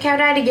 Yes. The cow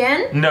died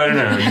again? No,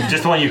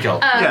 just the one you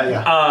killed.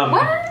 Yeah.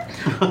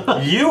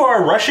 What? You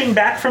are rushing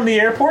back from the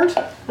airport,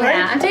 right?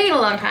 Yeah, I'm taking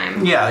a long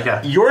time.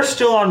 Yeah. You're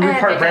still on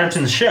Rupert my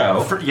Brampton's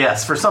show,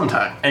 Yes, for some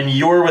time. and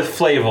you're with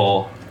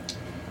Flavel,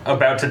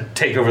 about to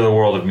take over the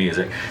world of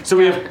music. So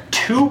we have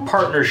two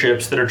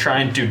partnerships that are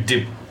trying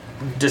to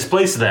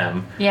displace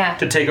them Yeah.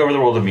 to take over the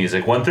world of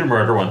music. One through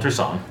murder, one through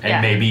song, and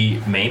Yeah.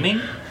 maybe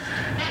maiming.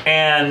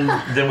 And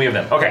then we have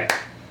them. Okay.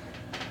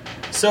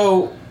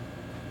 So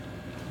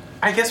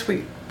I guess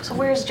So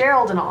where's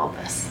Gerald in all of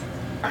this?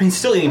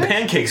 still eating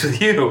pancakes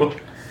with you.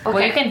 Well,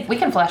 we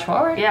can flash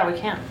forward. Yeah, we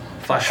can.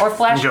 Flash. Or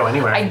flash. Go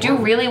anywhere. I do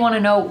really want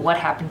to know what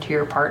happened to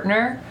your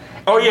partner.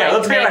 Oh yeah, Like,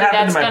 let's figure out what maybe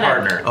happened to my that's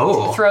gonna- partner.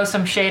 Oh. Throw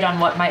some shade on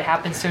what might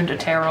happen soon to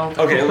Terrell.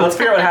 Okay, let's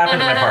figure out what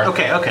happened to my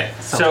partner. Okay.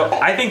 So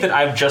I think that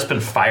I've just been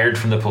fired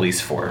from the police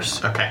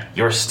force. Okay.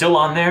 You're still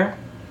on there,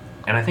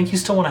 and I think you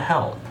still want to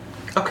help.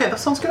 Okay, that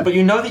sounds good. But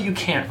you know that you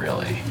can't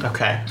really.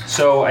 Okay.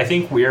 So I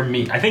think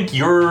I think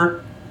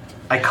you're...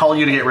 I call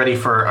you to get ready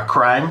for a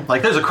crime.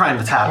 Like, there's a crime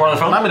that's happening. We're on the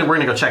phone? We're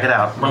gonna go check it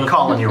out. on I'm the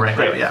calling phone? you right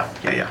now.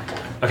 Great. Yeah.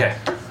 Okay.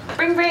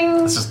 Bring,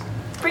 bring. This is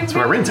Bring, that's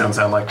what bring. ringtones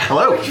sound like.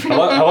 Hello.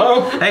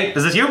 Hello? Hey,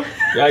 is this you?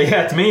 Yeah,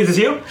 it's me. Is this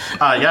you?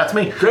 Yeah, it's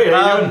me. Great,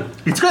 how you doing?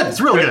 It's good. It's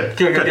really good.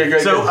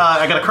 Good. So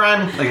I got a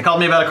crime. Like, you called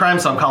me about a crime,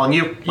 so I'm calling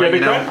you. Yeah, Let big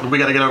you know crime? we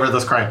got to get over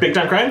this crime. Big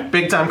time crime?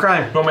 Big time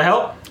crime. You want my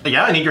help?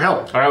 Yeah, I need your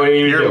help. All right, what do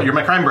you need me to do? You're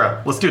my crime bro.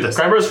 Let's do this.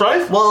 Crime Bros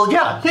Fries? Well,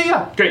 yeah.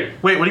 Great.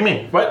 Wait, what do you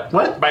mean? What?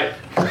 What? Bye.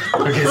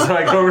 Okay, so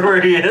I go over to where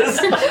he is.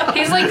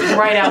 He's like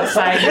right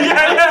outside.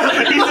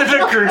 Yeah. He's in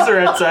the cruiser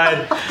outside.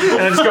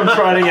 And I just come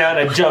trotting out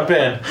and I jump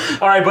in.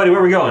 All right, buddy, where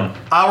are we going?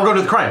 We're going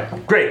to the crime.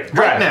 Great.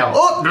 Right Drive. now.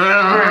 Oh.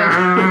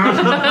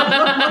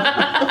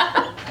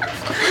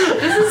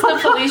 This is the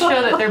police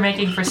show that they're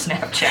making for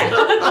Snapchat.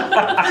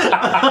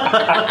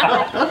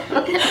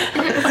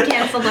 It's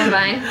canceled on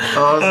Vine.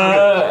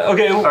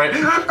 Okay. All right.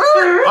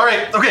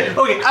 Okay.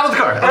 Out of the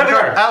car. Out of the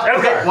car. Out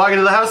of the car. Walk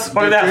into the house.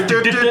 Walk into the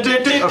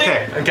house.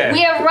 Okay. Okay.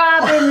 We are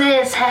robbing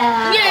this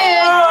house.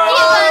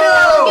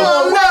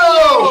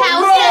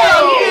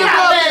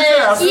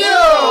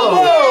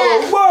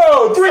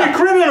 Whoa! 3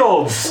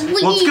 criminals!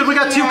 Well, it's good we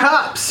got 2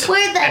 cops.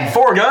 We're the And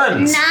 4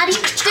 guns. naughty,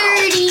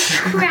 dirty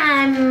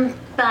crime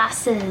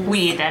bosses.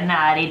 We the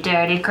naughty,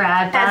 dirty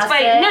crime That's bosses.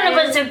 right. None of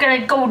us are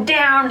gonna go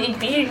down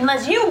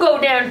unless you go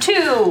down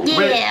too.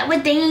 Yeah,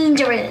 we're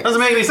dangerous. Doesn't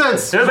make any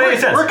sense. Doesn't make any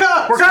sense. We're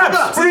cops. We're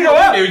cops. We're gonna go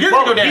up. You're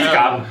Well, gonna go down. He's a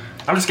cop.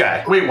 I'm just a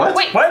guy. Wait, what?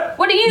 Wait, What?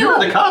 What are you? You were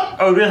the cop?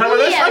 Oh, we didn't talk about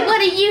this? Yeah,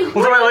 what are you?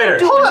 We'll talk about it later.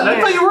 Hold on, I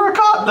thought you were a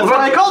cop. That's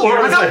why I called you.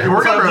 We'll talk about this later.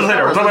 We'll talk about this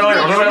later. We'll talk about it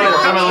later. We'll talk about it later. We'll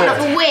talk about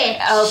it later. Witch.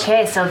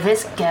 Okay, so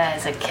this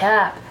guy's a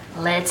cop.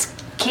 Let's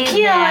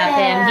kidnap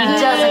him.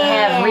 He doesn't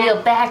have real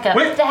backup.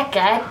 Wait. That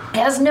guy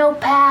has no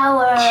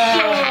power.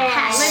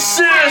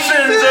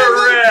 Citizens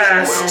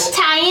arrest!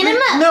 Tying him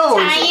up. No,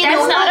 Tying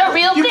That's him not up. a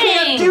real You thing.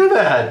 can't do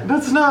that.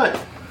 That's not.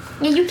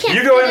 Yeah, you can't.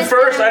 You go in citizen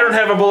first. I don't arrest.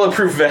 have a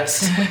bulletproof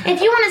vest.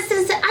 If you want a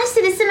citizen, I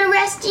citizen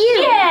arrest you.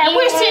 Yeah,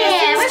 we're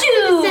citizens we're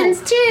too.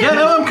 citizens too. Yeah,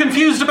 now I'm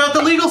confused about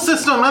the legal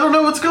system. I don't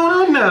know what's going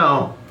on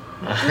now.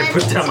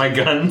 Put down my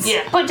guns.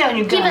 Yeah, put down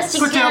your Give guns. us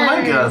your Put down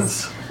my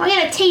guns. We're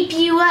gonna tape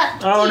you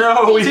up. Oh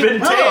no, we've been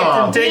taped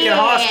Oh. and taken Yeah.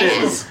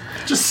 hostage.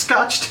 Just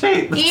scotch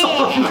tape. That's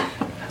all. Yeah.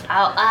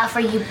 I'll offer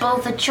you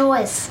both a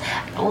choice.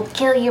 We'll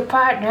kill your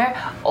partner,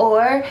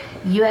 or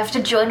you have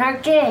to join our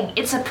gang.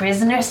 It's a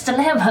prisoner's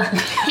dilemma. My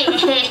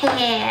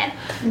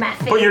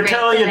favorite. But you're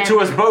telling it to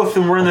us both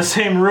and we're in the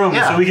same room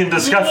Yeah. so we can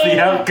discuss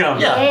the outcome.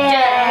 Yeah.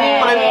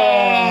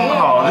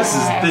 Oh,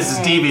 this is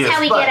devious.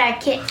 How we but, get our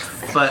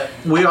kicks. but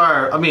we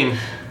are. I mean,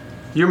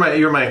 you're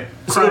my.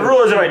 So the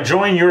rule is if I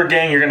join your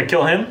gang, you're gonna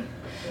kill him?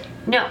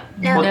 No.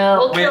 No.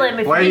 We'll kill him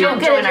if why are you you-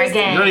 don't join our You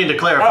gang. don't need to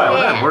clarify Oh,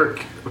 with yeah. that. We're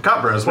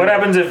cop bros. What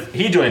happens if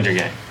he joins your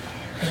gang?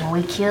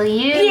 We kill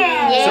you.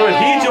 Yeah. So if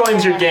he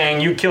joins your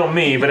gang, you kill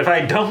me, but if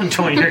I don't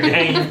join your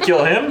gang, you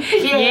kill him?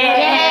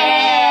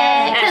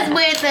 Yeah. Because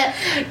we're the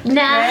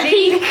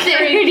naughty,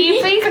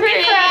 dirty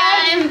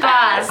crime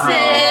bosses.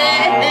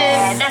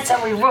 That's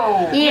how we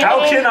roll. Yeah.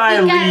 How can I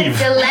We got a leave?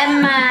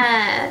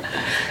 dilemma.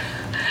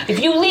 If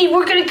you leave,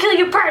 we're gonna kill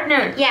your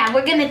partner. Yeah,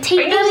 we're gonna tape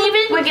Are you him.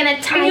 leaving? We're gonna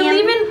tie Are you him.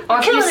 leaving? Or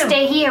if Kill you him.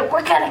 stay here,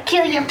 we're gonna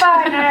kill your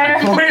partner.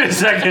 Wait a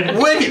second.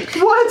 Wait,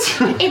 what?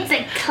 It's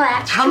a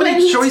clutch. How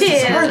many 22.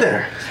 choices are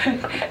there?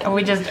 And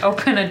we just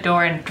open a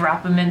door and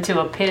drop him into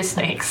a pit of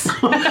snakes.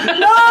 No!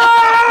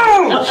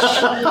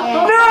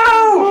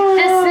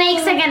 The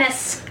snakes are gonna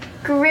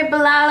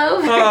scribble all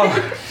over.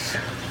 Oh.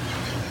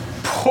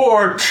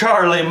 Poor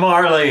Charlie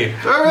Marley,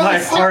 my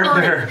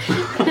partner.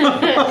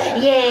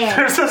 Yeah,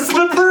 They're so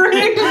slippery.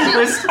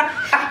 it's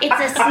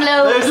a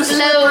slow, There's a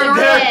slow slippery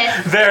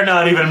death. They're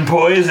not even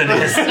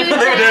poisonous.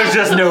 There's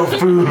just no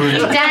food.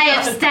 Die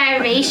of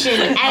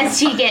starvation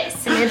as you get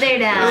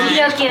slithered out.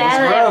 Don't get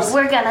out of there.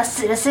 We're gonna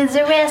citizens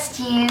arrest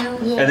you.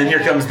 And then here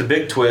comes the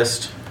big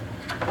twist.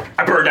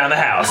 I burn burn down the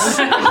house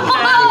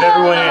with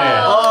everyone in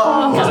it.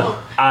 Because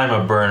I'm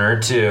a burner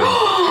too.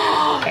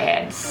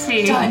 And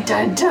see. Dun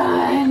dun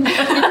dun.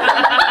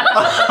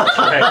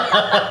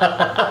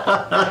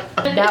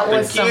 That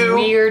was some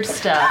weird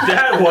stuff.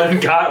 That one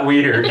got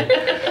weird.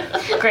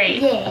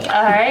 Great. Yeah.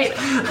 All right,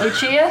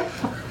 Lucia,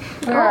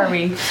 where are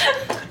we?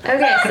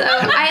 Okay,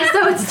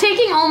 so it's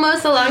taking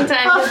almost a long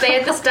time because they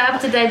had to stop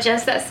to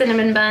digest that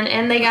cinnamon bun,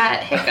 and they got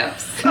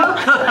hiccups.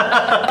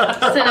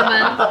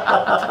 Cinnamon.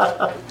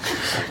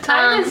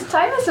 Time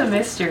is a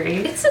mystery.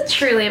 It's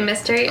truly a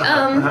mystery.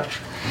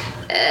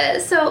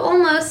 So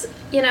almost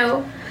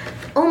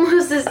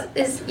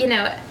is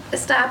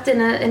stopped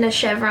in a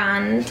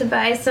Chevron to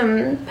buy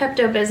some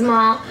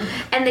Pepto-Bismol,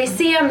 and they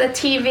see on the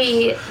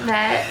TV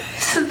that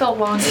This is the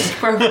longest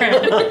program.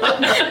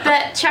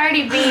 that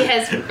Charlie B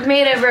has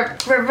made a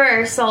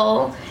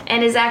reversal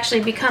and has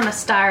actually become a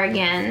star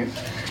again.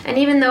 And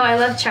even though I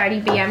love Charlie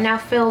B, I'm now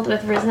filled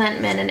with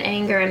resentment and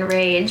anger and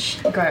rage.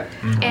 Okay.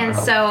 And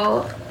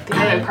so The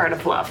other part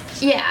of love.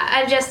 yeah,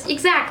 I'm just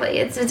exactly.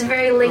 It's a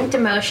very linked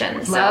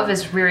emotion. So, Love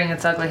is rearing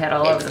its ugly head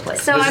all over the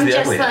place. So This is I'm the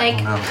just ugly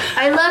like, head.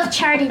 I love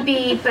Charlie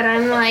B, but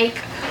I'm like,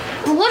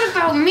 what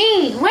about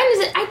me? When is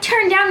it? I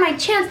turned down my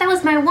chance. That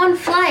was my one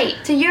flight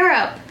to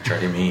Europe.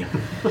 Try me.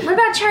 What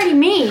about Charlie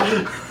me?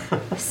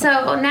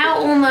 So now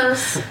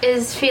Almost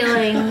is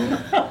feeling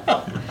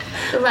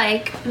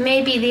like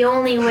maybe the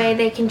only way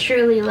they can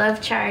truly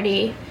love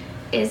Charlie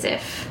is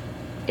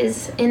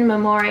in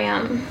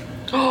memoriam.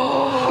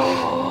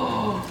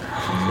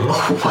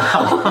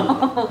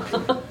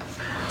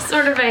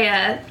 Sort of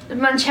a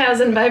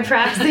Munchausen by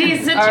proxy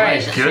situation. All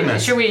right.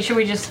 Goodness. Should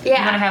we just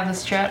Yeah. want to have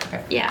this chat?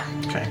 Okay. Yeah.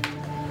 Okay.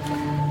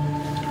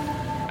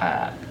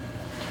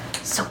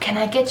 So can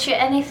I get you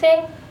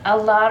anything? A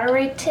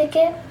lottery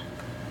ticket?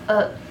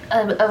 A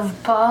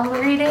palm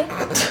reading?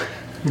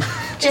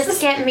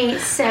 Just get me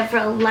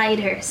several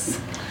lighters.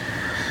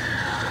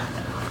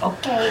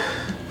 Okay.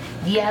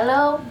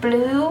 Yellow,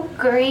 blue,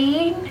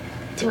 green.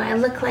 Do I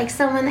look like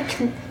someone that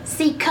can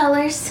see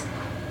colors?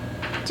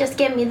 Just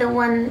get me the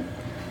one.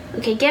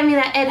 Okay, get me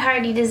that Ed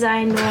Hardy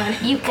designed one.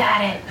 You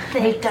got it.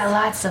 We've got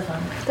lots of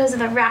them. Those are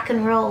the rock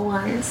and roll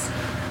ones.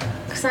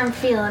 Because I'm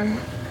feeling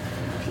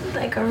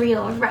like a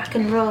real rock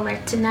and roller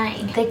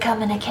tonight. They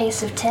come in a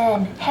case of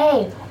 10.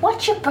 Hey,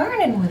 what you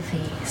burning with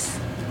these?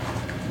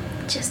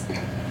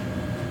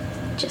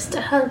 Just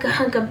a hunk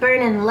of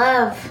burning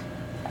love.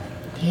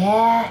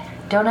 Yeah,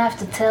 don't have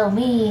to tell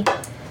me.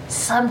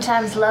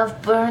 Sometimes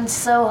love burns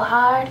so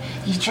hard,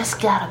 you just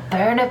gotta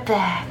burn it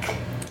back.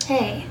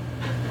 Hey,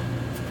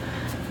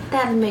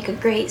 that'd make a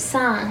great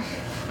song.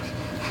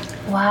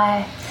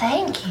 Why,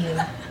 thank you.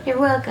 You're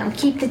welcome.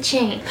 Keep the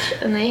change.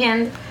 And they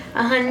hand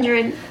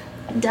 100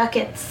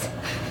 ducats.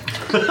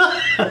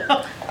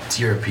 It's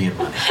European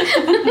money.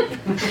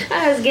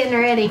 I was getting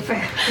ready for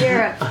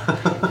Europe.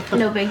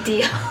 No big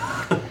deal.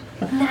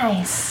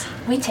 Nice.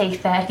 We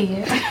take that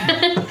here.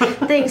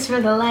 Thanks for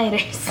the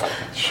lighters.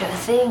 Sure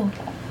thing.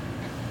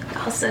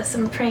 Also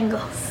some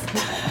Pringles.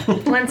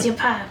 Once you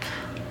pop,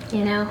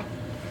 you know.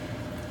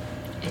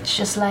 It's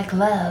just like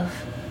love.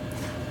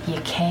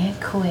 You can't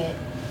quit.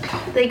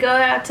 They go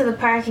out to the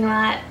parking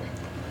lot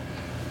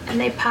and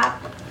they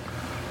pop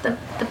the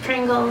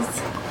Pringles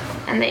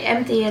and they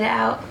empty it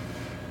out.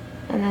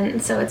 And then,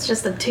 so it's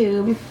just a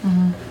tube.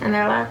 And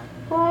they're like,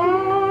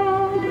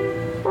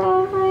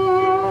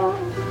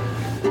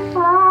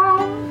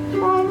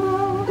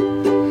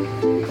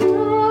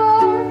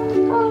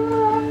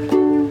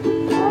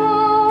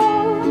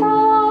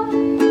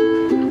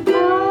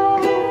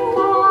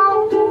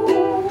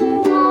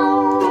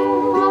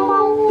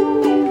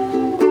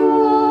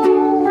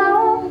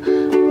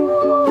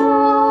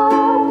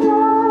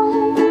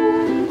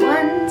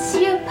 once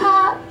you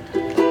pop,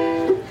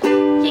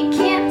 you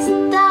can't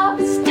stop.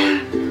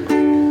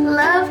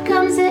 Love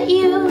comes at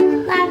you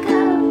like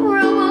a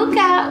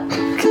RoboCop.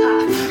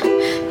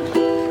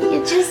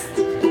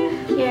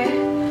 You're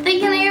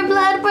thinking of your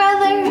blood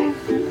brother,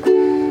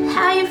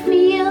 how you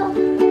feel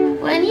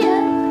when you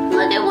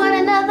look at one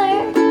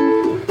another.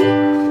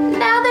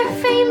 Now they're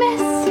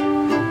famous.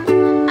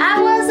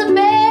 I was a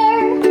bear.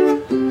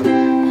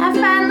 I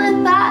finally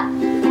thought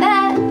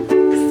that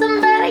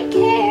somebody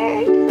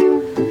cared.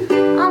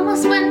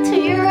 Almost went to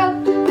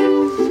Europe,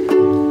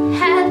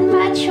 had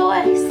my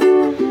choice.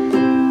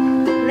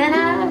 Then I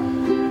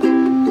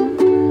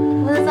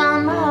was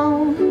on my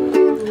own,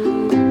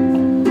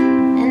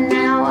 and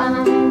now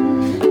I'm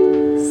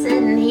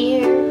sitting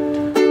here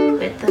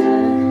with a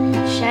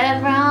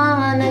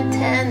Chevron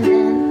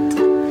attendant.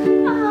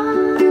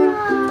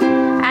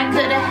 I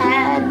could have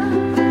had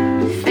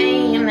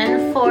fame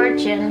and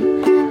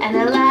fortune and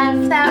a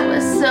life that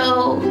was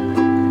so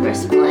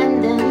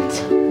resplendent.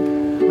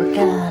 We're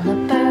gonna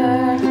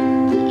burn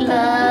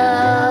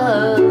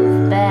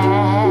love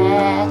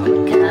back.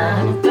 We're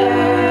gonna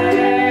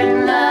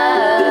burn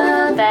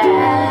love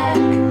back.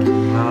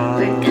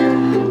 We're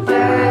gonna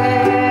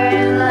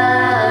burn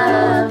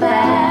love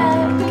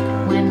back.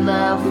 When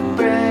love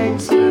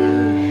burns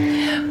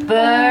you,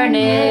 burn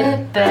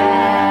it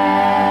back.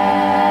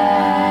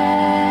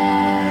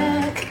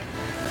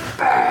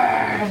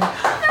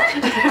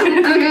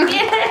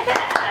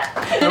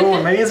 so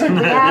amazing.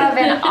 We have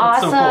an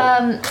That's so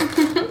awesome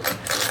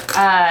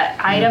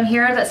item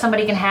here that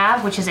somebody can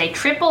have, which is a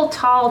triple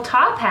tall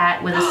top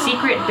hat with a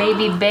secret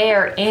baby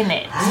bear in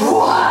it.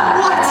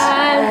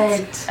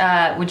 What?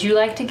 Would you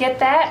like to get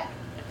that?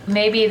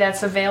 Maybe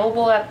that's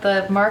available at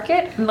the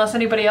market, unless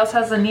anybody else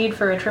has a need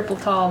for a triple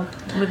tall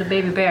with a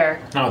baby bear.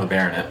 Not with a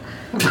bear in it.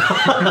 I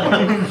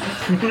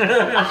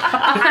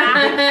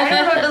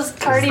don't know, does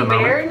Cardi the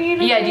Bear need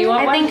it? Yeah, do you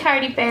want I one? think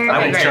Cardi Bear. I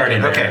want great. Charity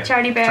Bear. Okay.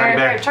 Chardi Bear. Chardi Bear. Chardi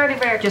Bear. Chardi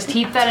Bear. Just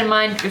keep that in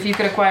mind if you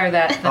could acquire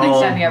that the next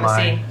time you have a my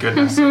scene.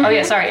 goodness. Oh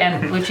yeah, sorry,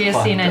 and Lucia's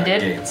scene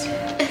ended. Gates.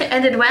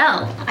 Ended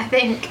well, I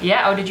think.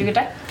 Yeah, oh, did you get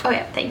that? Oh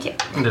yeah, thank you.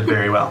 You did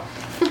very well.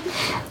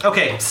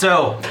 Okay,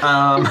 so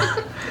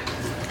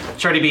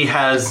Charity B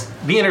has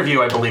the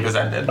interview, I believe, has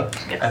ended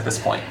at this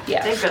point.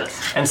 Yeah. Thank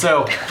goodness. And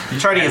so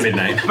Charity has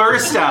midnight.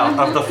 burst out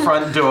of the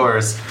front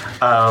doors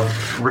of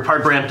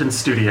Ripard Brampton's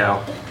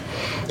studio,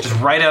 just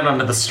right out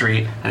onto the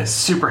street, and is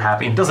super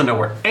happy and doesn't know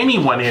where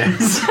anyone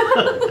is.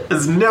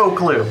 Has no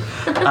clue.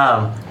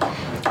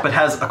 But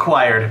has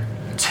acquired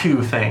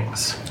 2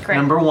 things. Great.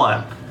 Number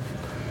 1.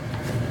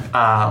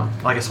 I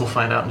guess we'll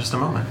find out in just a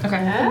moment.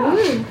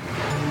 Okay.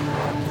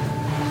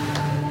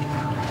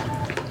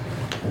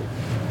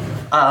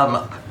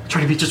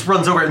 Charity B just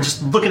runs over and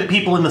just looking at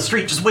people in the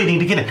street, just waiting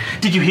to get in.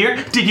 Did you hear?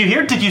 Did you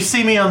hear? Did you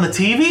see me on the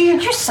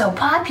TV? You're so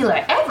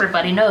popular.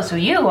 Everybody knows who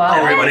you are.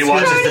 Everybody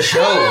watches the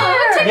show.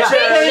 Yeah,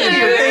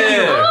 thank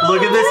you.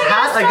 Look at this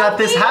hat. I got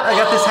this hat.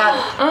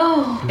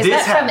 Oh. Is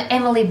this that hat. from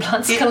Emily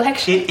Blunt's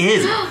collection? It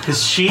is.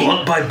 Because she...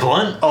 Blunt by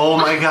blunt. Oh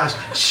my gosh.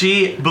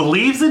 She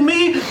believes in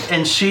me,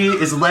 and she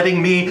is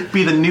letting me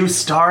be the new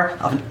star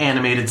of an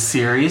animated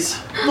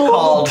series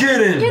called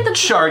kidding.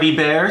 Charity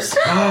Bears.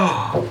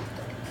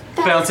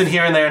 Bouncing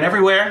here and there and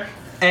everywhere.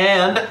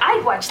 And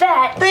I'd watch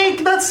that.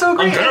 that's so I'm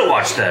great. gonna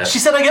watch that. She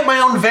said I get my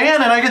own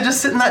van and I could just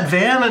sit in that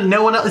van and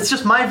no one else. It's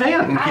just my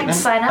van. I'd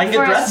sign I up can get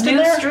for a dressed in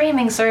new there.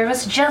 streaming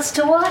service just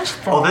to watch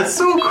that. Oh, that's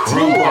so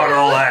cool. Ripard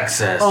All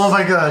Access. Oh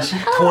my gosh.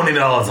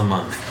 $20 a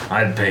month.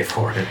 I'd pay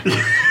for it.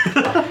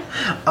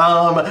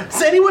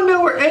 Does anyone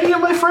know where any of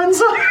my friends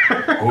are?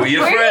 Who are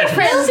your We're friends?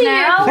 friends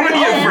now. Who are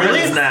your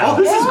friends now? Oh,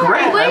 this is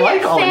great. I Well,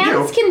 like your all fans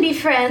of you. can be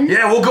friends.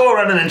 Yeah, we'll go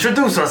around and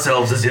introduce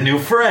ourselves as your new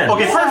friends.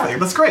 Okay, perfect.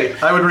 That's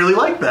great. I would really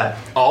like that.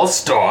 I'll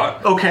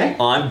start. Okay.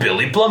 I'm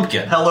Billy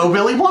Blumpkin. Hello,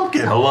 Billy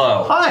Blumpkin.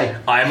 Hello. Hi.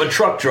 I'm a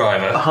truck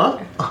driver. Uh-huh.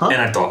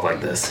 And I talk like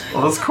this.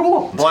 Well, that's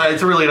cool. Well,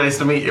 it's really nice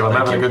to meet you. I'm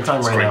having a good time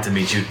It's right great now. to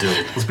meet you too.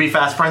 Let's be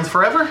fast friends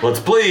forever? Let's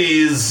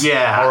please.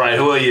 Yeah. All right,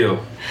 who are you?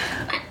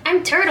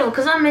 I'm Turtle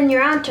because I'm in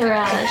your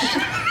entourage.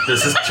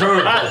 This is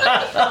Turtle.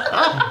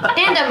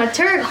 And I'm a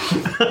turtle.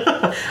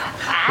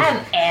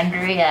 I'm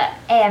Andrea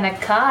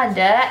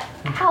Anaconda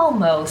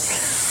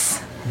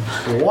Almos.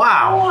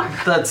 Wow.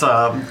 That's,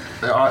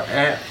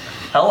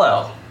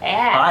 hello.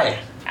 Yeah. Hi.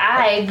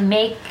 I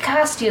make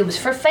costumes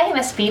for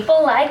famous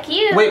people like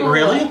you. Wait,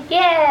 really?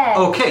 Yeah.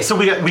 Okay, so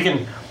we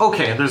can.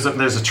 Okay, there's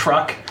a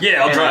truck.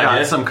 Yeah, I'll and drive I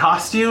got it. some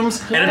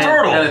costumes And a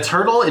turtle. and a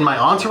turtle in my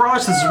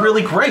entourage. This is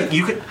really great.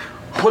 You could.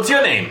 What's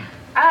your name?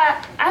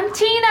 I'm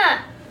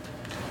Tina.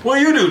 What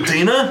do you do,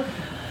 Tina?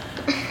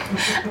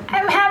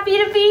 I'm happy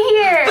to be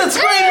here. That's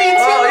great. Me too.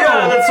 Oh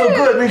yeah, that's so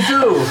good. Me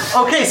too.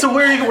 Okay, so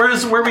where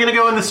are we gonna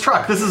go in this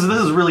truck? This is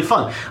really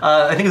fun.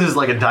 I think there's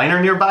like a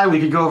diner nearby. We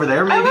could go over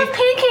there I maybe. love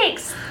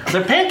pancakes.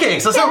 They're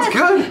pancakes. That sounds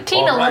good.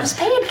 Tina All right. loves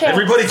pancakes.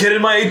 Everybody get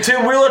in my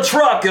 18-wheeler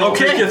truck. It'll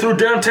Okay. take you through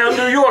downtown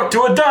New York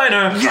to a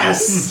diner.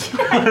 Yes.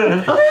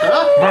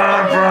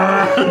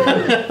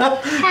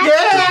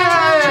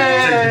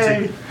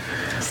 Yay!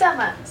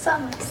 Summer.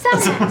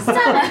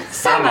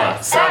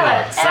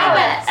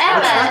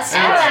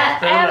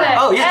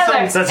 Oh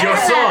yes, That's your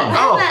song.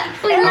 Oh,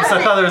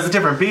 I thought there was a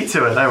different beat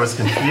to it. I was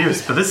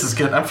confused, but this is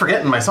good. I'm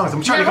forgetting my songs.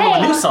 I'm trying to come up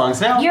with new songs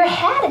now. Your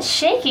hat is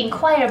shaking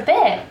quite a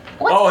bit.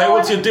 What's Oh, hey, going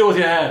what's your deal with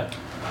your hat?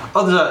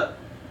 Oh,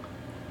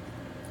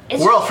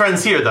 It's we're all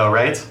friends here, though,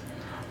 right?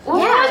 Yeah, we're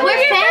Oh,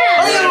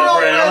 fans. yeah, we're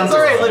all Right, friends. All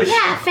right, let me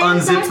Yeah,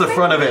 fans unzips are the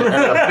front of it, and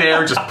a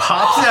bear just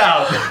pops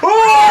out.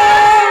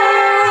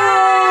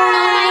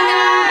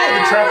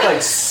 The truck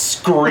like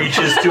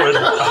screeches to a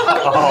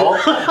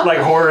halt, like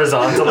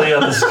horizontally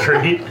on the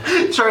street.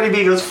 Charity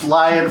B goes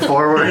flying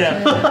forward.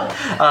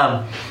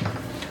 Yeah.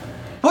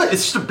 What?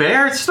 It's just a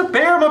bear? It's just a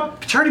bear. I'm a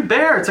Charity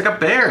Bear. It's like a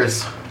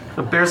bears.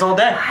 A bears all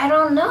day. I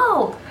don't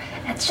know.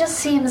 It just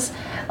seems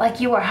like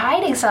you were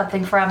hiding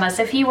something from us.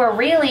 If you were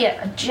really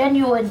a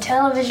genuine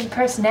television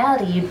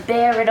personality, you'd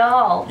bear it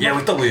all. Yeah,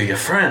 we thought we were your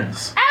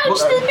friends. Ouch,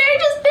 the bear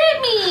just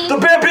bit me. The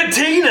bear bit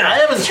Tina! I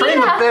haven't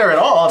trained the Tina- bear at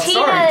all. I'm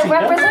Tina sorry, Tina.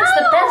 represents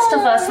the best of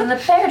us, and the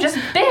bear just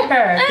bit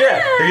her. Yeah,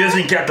 have you ever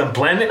seen Captain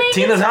Planet?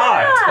 Tina's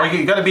hot. Oh,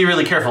 you gotta be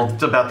really careful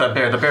about that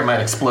bear. The bear might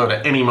explode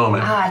at any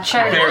moment. Ah,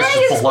 Charity. Bears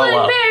I just blow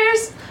explode up.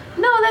 bears.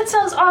 No, that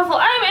sounds awful.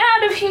 I'm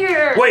out of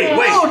here. Wait,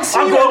 No, I'm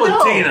Tina, going with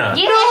no. Tina.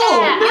 Yeah,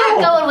 No.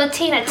 I'm going with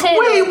Tina too.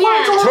 Wait,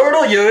 what? Yeah.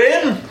 Turtle, you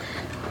in?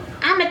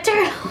 I'm a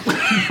turtle.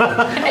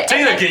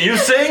 Tina, can you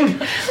sing?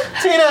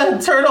 Tina,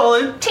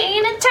 turtle.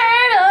 Tina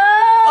Turtle.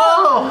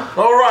 Oh.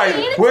 All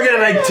right, we're gonna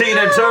make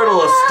Tina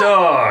Turtle a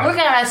star. We're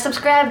gonna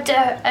subscribe to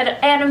an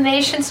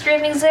animation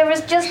streaming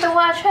service just to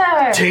watch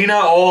her. Tina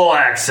All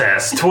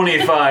Access,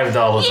 $25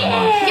 a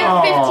month.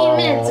 Your 15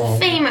 minutes of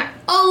fame are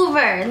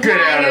over. Get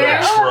out of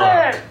that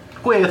truck.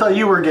 Wait, I thought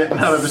you were getting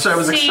out of the show. I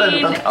was excited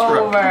about the truck.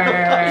 over.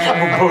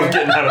 We're both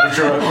getting out of the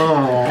truck.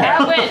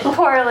 That went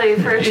poorly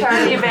for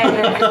Charlie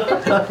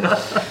Baker.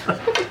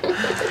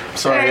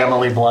 Sorry,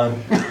 Emily Blunt.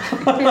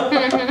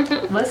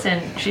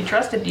 Listen, she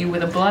trusted you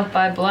with a blunt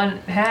by blunt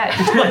hat.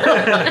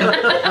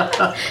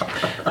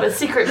 With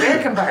secret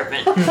bear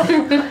compartment.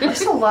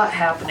 There's a lot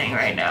happening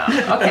right now.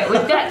 Okay,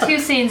 we've got 2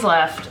 scenes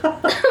left.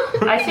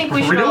 I think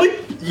we should. Really?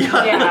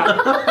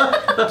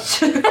 Yeah.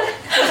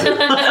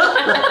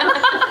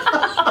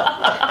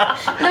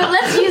 No,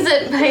 let's use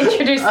it by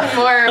introducing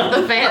more of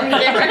the fan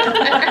characters.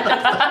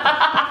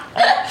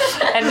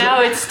 And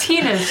now it's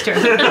Tina's turn.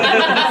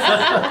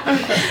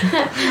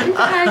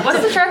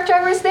 What's the truck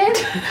driver's name?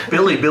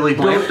 Billy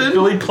Blampton?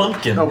 Billy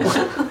Plumpkin. All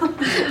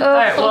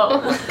right,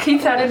 well,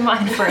 keep that in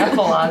mind for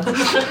epilogues.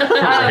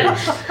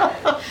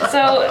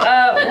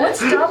 What's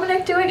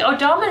Dominic doing? Oh,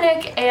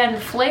 Dominic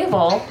and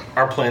Flavel.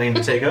 Are planning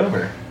to take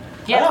over.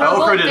 Yeah, Oh,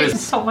 well, credit there's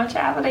is- so much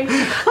happening.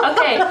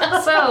 Okay,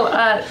 so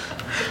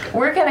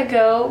we're gonna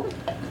go.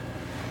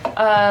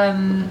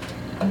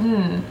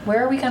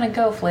 Where are we gonna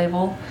go,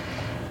 Flavel?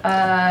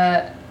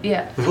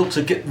 Yeah. We've got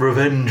to get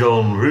revenge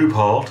on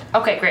Rupert.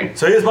 Okay, great.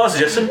 So here's my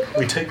suggestion.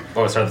 We take...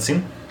 Oh, I started the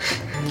scene.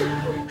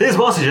 Here's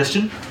my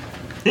suggestion.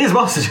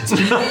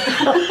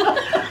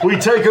 We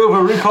take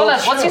over Rupert's Hold on.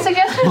 What's your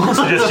suggestion? My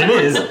suggestion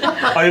is...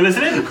 Are you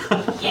listening?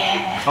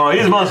 Yeah. Alright,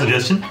 here's my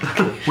suggestion.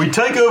 We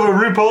take over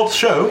Rupert's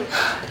show,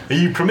 and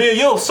you premiere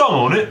your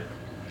song on it,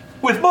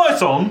 with my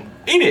song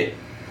in it.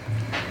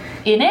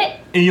 In it?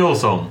 In your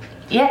song.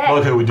 Yeah.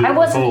 Okay, we did I it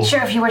wasn't before.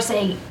 sure if you were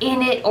saying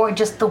in it or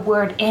just the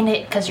word in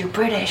it because you're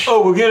British.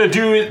 Oh, we're gonna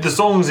do it, the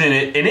songs in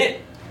it.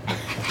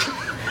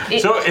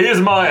 So here's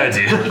my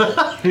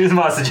idea. Here's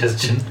my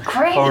suggestion.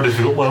 Great. I already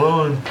forgot my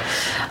line.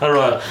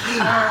 Alright.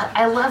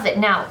 I love it.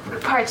 Now,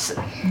 Rupert's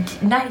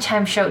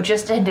nighttime show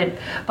just ended,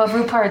 but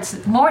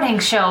Rupert's morning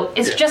show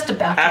is just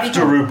about to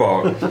After begin.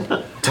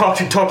 Rupert.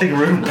 Talking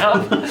Rupert.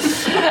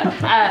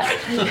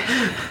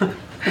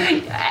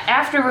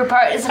 After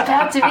Rupert is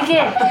about to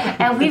begin,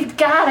 and we've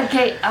got to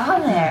get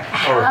on there.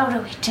 How do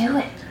we do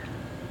it?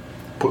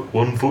 Put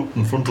one foot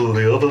in front of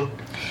the other.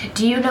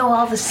 Do you know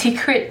all the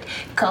secret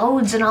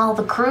codes and all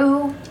the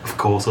crew? Of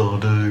course I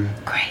do.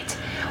 Great.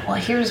 Well,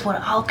 here's what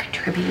I'll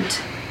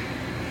contribute.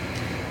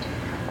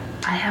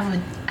 I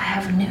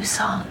have a new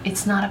song.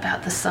 It's not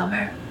about the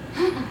summer,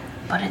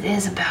 but it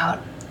is about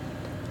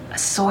a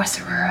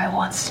sorcerer I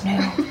once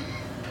knew.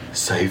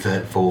 Save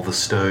that for the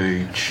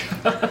stage.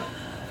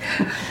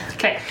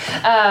 Okay.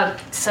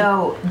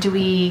 So,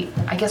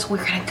 I guess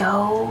we're gonna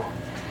go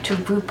to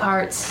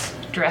Rupert's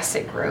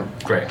dressing room.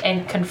 Great.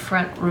 And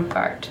confront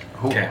Rupert.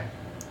 Okay.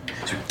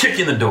 So kick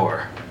in the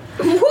door.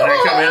 And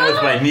I come in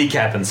with my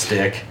kneecap and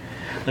stick.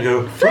 I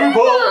go,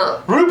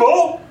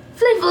 Rupert!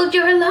 Flavel,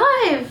 you're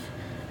alive.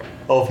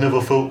 I've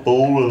never felt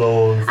all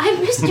alive. I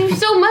missed you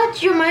so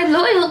much. You're my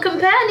loyal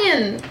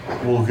companion.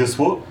 Well, guess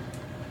what?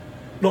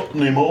 Not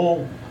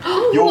anymore.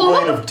 Your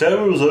What? reign of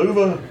terror is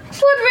over.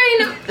 What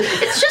reign of...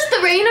 It's just the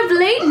reign of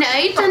late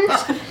night and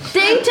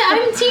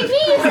daytime TV.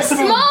 It's a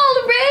small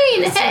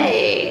reign,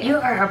 hey. You're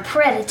a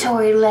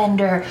predatory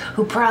lender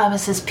who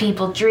promises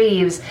people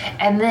dreams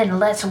and then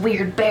lets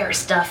weird bear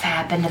stuff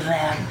happen to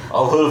them.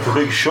 I've heard of the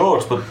big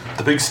short, but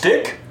the big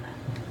stick?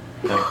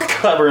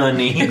 Cover the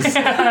knees.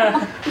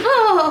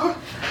 Oh,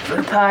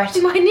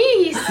 Rupert, my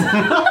knees.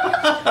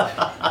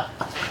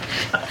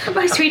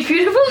 My sweet,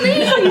 beautiful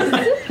knees.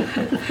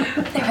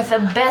 they're the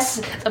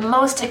best, the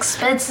most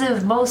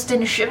expensive, most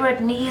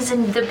insured knees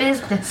in the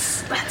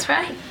business. That's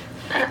right.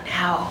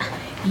 Now,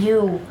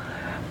 you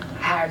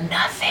are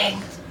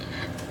nothing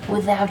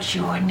without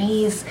your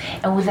knees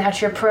and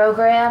without your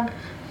program.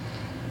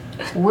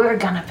 We're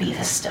gonna be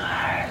the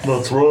stars.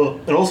 That's right.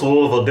 And also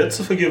all of our debts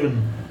are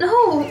forgiven.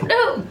 No,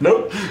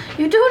 Nope.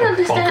 you don't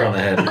Bonk her on the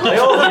understand. head. They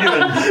all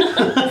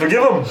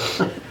forgiven.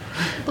 Forgive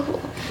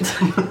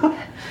them.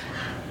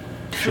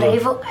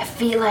 Flavel, I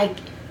feel like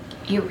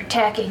you're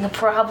attacking a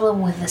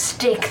problem with a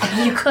stick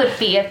that you could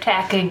be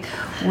attacking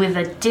with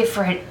a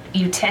different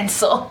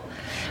utensil.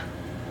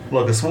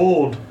 Like a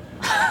sword.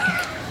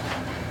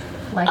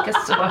 Like a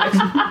sword.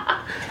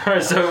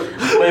 Alright, so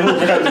Label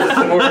grabs the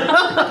sword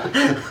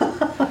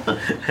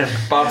and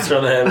bops her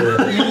on the head with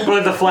it. But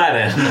at the flat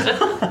end.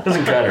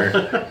 Doesn't cut her.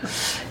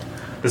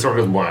 This sword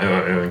goes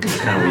it's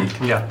kind of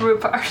weak. Yeah.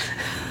 Rupert.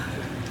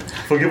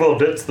 Forgive all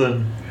debts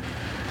then.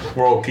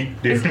 We'll all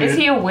keep doing Is it.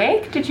 he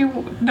awake? Did you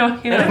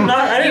knock him I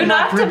didn't knock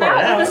knocked him Rupert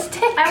out with a out.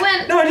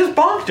 stick. No, I just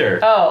bonked her.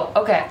 Oh,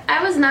 okay.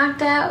 I was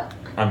knocked out.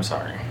 I'm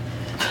sorry.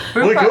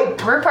 Rupert,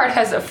 up. Rupert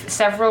has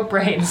several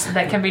brains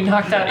that can be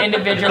knocked out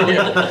individually.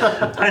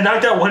 I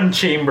knocked out one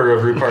chamber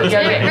of Rupert's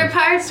Yeah, brain.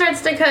 Ripard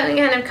starts to kind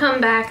of come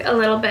back a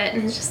little bit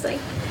and is just like,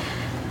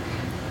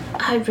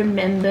 I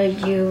remember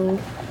you.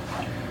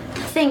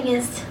 The thing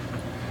is,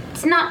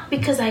 it's not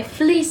because I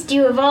fleeced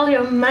you of all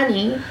your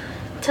money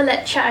to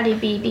let Charlie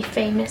be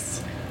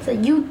famous. So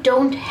you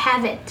don't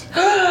have it.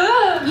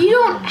 You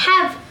don't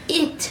have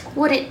it,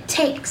 what it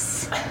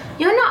takes.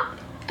 You're not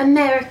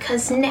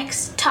America's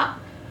next top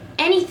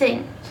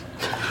anything.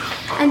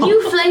 And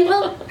you,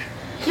 Flavel,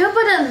 you're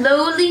but a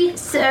lowly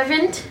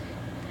servant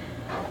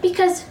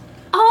because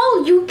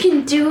all you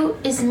can do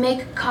is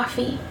make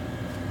coffee.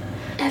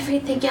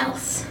 Everything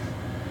else,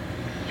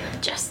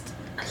 you're just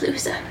a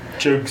loser.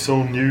 Joke's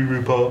on you,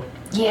 Rupert.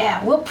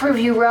 Yeah, we'll prove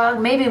you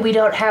wrong. Maybe we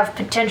don't have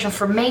potential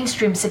for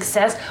mainstream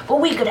success,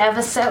 but we could have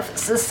a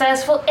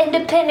successful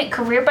independent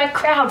career by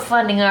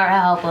crowdfunding our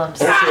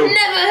albums. I've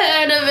never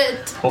heard of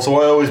it. Also,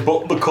 I always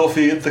bought the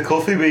coffee at the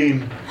coffee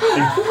bean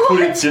and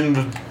put it in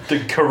the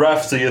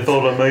carafe so you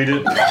thought I made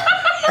it.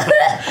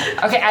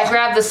 Okay, I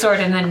grab the sword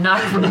and then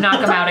knock him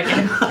out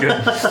again. Good.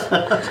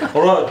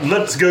 Alright,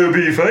 let's go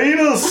be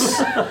famous!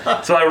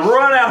 So I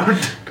run out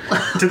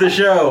to the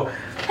show.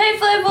 Hey,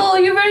 Flavel,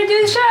 you ready to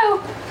do the show?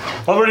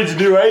 I'm ready to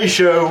do a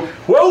show.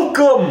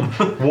 Welcome,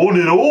 one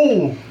and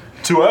all,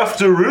 to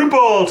After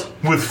Rhubarb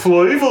with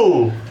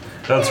Flavel.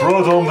 That's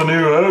right, I'm the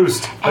new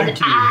host. Thank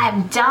you.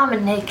 I'm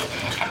Dominic,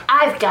 and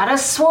I've got a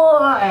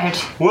sword.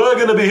 We're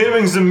going to be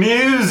hearing some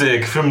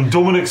music from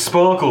Dominic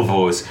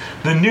Sparklevoice,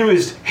 the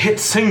newest hit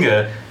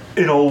singer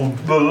in all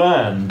the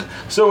land.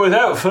 So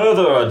without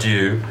further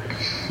ado,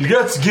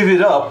 let's give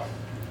it up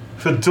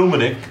for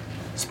Dominic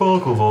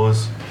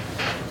Sparklevoice.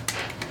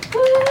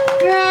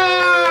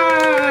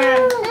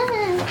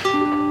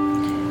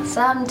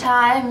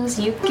 Sometimes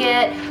you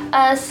get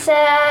a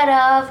set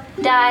of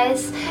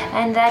dice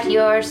and that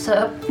you're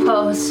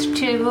supposed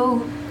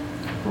to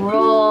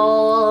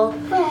roll.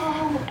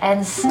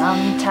 And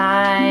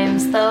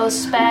sometimes those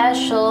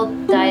special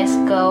dice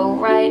go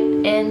right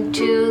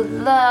into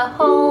the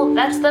hole.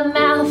 That's the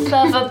mouth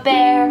of a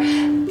bear.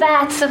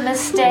 That's a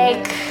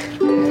mistake.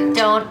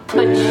 Don't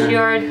put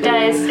your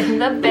dice in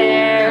the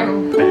bear.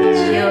 Put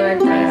your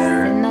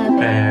dice in the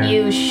bear.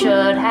 You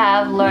should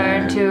have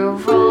learned to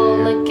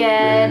roll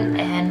again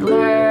and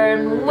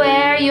learn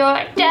where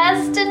your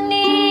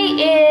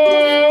destiny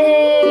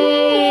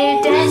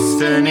is.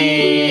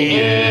 Destiny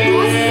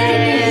is.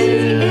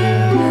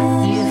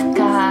 You've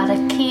gotta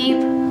keep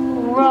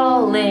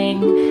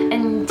rolling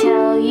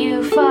until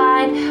you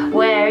find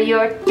where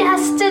your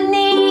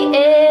destiny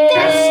is.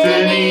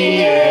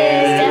 Destiny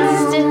is.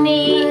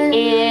 Destiny is.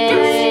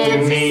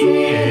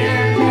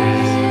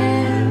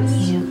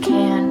 You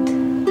can't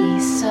be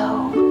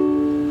so.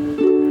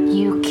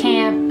 You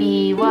can't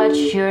be what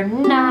you're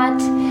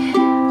not.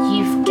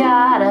 You've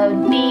gotta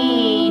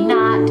be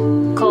not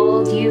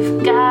cold.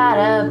 You've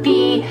gotta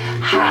be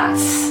hot.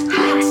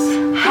 Hot.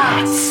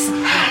 Hot.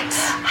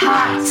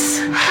 Hot.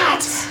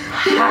 Hot.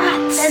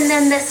 Hot. And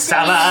then the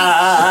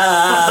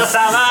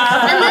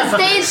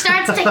stage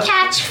starts to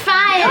catch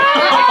fire.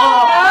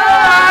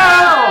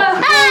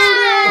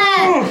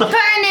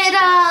 Burn it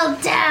all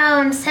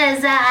down,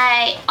 says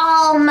I,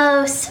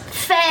 almost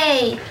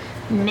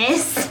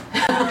famous.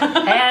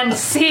 And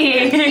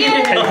see.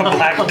 Take a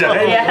black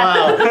day. Yeah.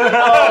 Wow.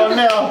 Oh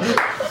no.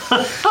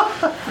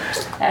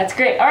 That's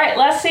great. All right,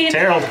 last scene.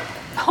 Harold.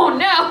 Oh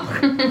no.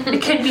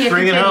 It could be a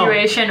Bring it home.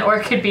 continuation or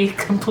it could be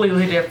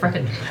completely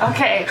different.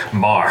 Okay.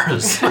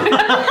 Mars.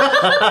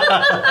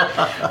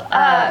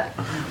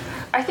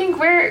 I think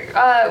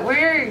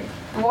we're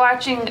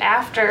watching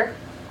after.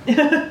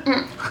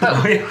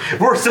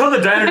 We're still in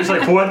the diner just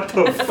like, what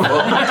the fuck?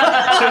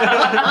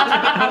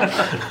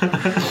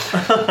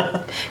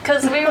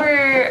 Because we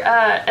were,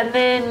 and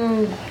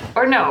then,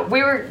 or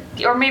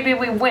maybe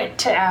we went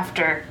to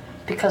after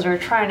because we were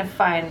trying to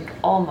find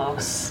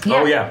Olmos.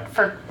 Oh, yeah.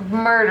 For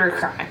murder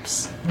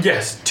crimes.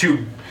 Yes,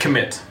 to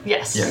commit.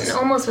 Yes. Yes. And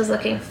almost was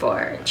looking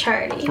for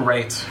Charlie.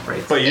 Right.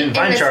 But you didn't In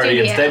find the Charlie,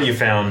 studio. instead you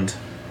found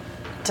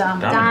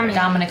Dominic.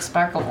 Dominic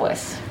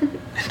Sparklevoice.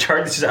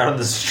 Charlie's just out on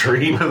the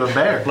street. The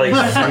bear. Like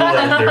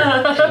Zoolander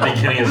at the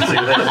beginning of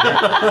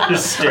Zoolander.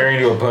 Just staring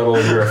into a puddle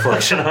with your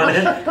reflection on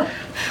it.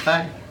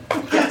 Hi.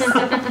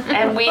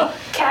 And we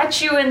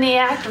catch you in the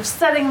act of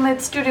setting the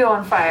studio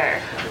on fire.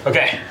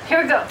 Okay.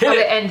 Here we go. Hit Okay,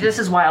 it. and this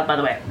is wild, by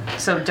the way.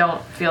 So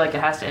don't feel like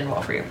it has to end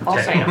well for you. I'll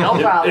say no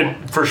problem.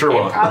 It for sure It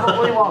will.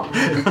 probably won't.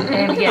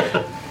 And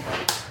again.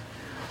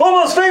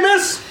 Almost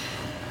famous!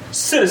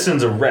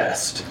 Citizens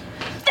arrest.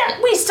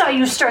 We saw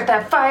you start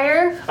that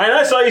fire. And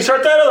I saw you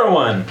start that other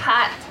one.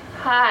 Hot.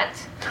 Hot.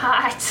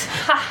 Hot.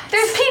 Hot.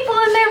 There's people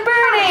in there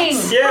burning.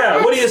 Yeah,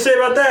 what do you say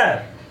about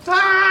that?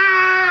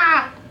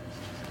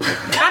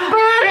 I'm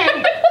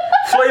burning.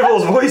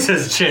 Flavel's voice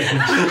has changed.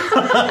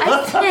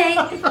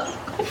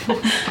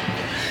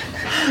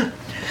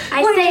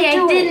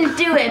 I didn't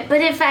do it,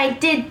 but if I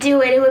did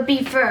do it, it would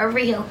be for a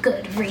real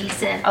good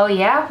reason. Oh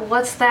yeah?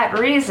 What's that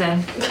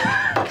reason?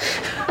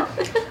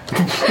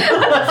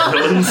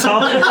 Villain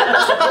song?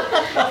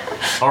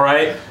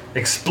 Alright,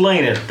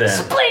 explain it then.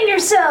 Explain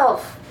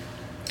yourself.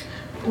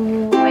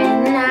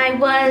 When I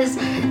was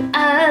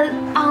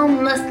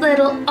almost,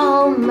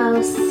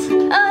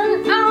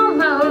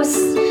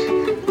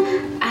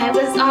 I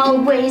was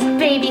always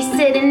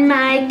babysitting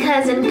my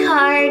cousin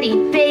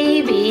Cardi,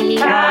 baby.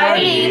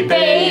 Cardi,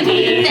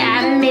 baby.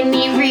 That made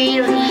me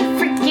really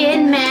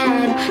freaking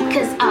mad,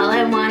 'cause all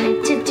I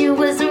wanted to do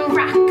was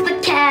rock the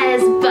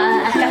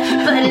Casbah.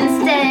 But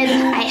instead,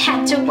 I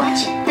had to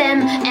watch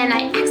them, and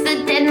I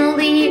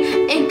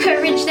accidentally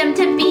encouraged them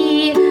to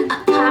be a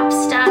pop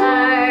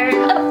star.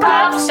 A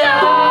pop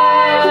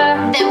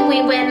star. Then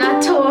we went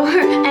on tour,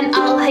 and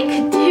all I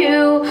could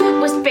do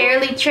was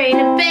barely train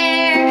a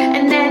bear,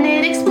 and then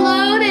it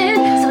exploded.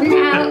 So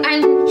now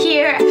I'm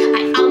here.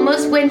 I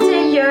almost went to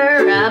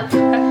Europe.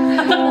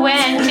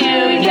 Went to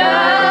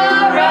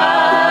Europe.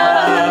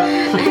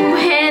 And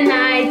when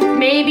I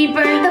maybe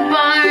burned the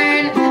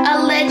barn,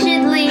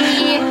 allegedly,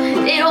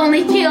 it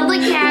only killed a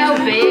cow.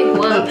 Big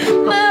whoop.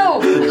 Boo!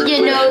 You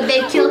know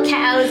they kill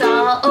cows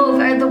all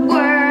over the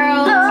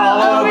world.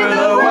 All over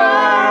the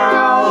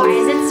world. Why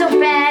is it so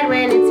bad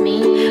when it's me?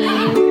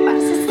 Why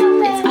is it so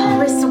bad? It's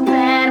always so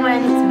bad when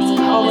it's me.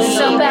 Always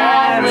so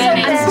bad when I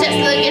it's was just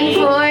looking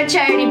for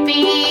Charity B.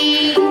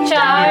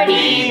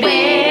 Charity.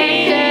 Where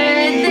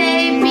could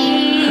they be?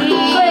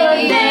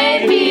 Could they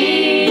be?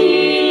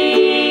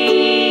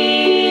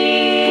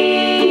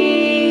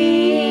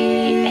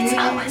 It's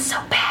always so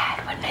bad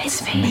when it's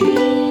me.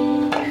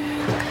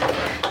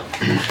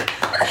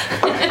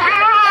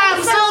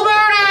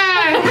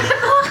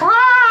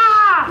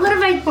 What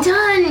have I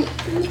done?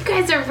 You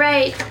guys are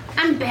right.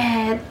 I'm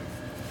bad.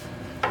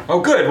 Oh,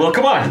 good. Well,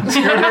 come on. Let's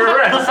go to your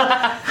rest.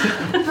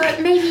 But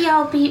maybe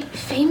I'll be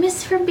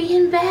famous for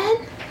being bad?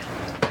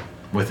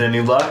 With any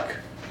luck,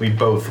 we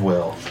both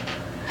will.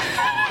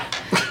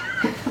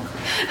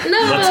 No.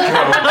 Let's go.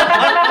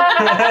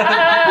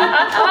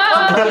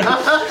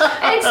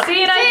 It's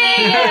scene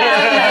idea.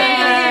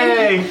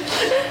 Hey!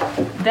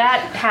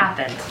 That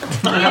happened.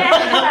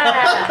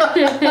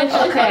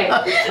 Okay.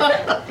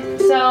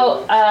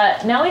 So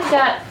now we've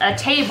got a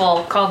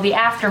table called the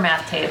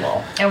aftermath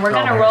table, and we're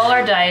gonna roll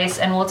our dice,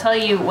 and we'll tell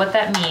you what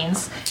that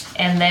means,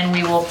 and then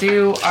we will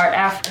do our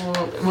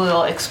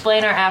we'll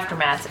explain our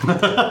aftermath.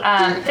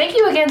 Thank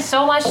you again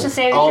so much to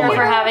Save the Oh Show my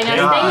for having us.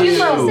 God. Thank you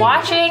for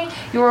watching.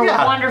 You are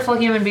Yeah. wonderful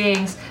human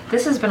beings.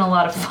 This has been a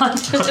lot of fun.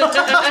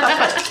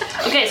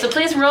 Okay, so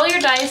please roll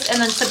your dice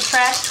and then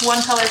subtract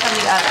one color from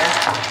the other.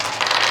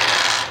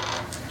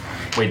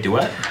 Wait, do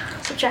what?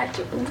 Subtract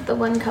the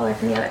one color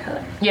from the other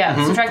color. Yeah,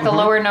 subtract the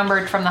lower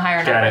numbered from the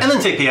higher Got number. it. And then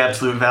take the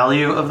absolute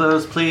value of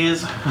those,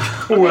 please.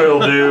 Will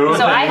do.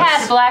 So I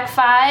had black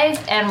 5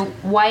 and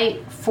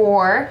white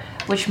 4,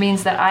 which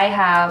means that I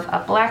have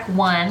a black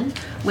 1,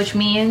 which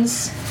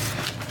means,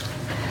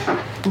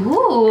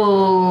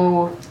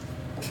 ooh,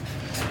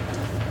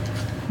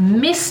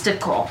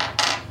 mystical,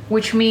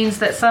 which means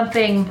that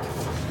something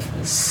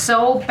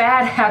so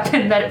bad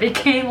happened that it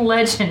became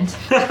legend.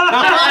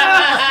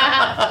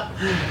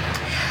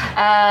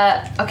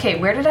 Okay,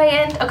 where did I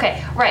end?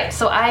 Okay, right.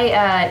 So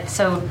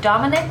so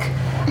Dominic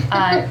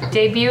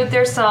debuted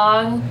their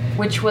song,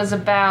 which was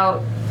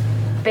about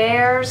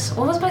bears.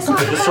 What was my song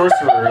The about?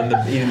 sorcerer and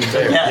the eating the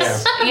bear.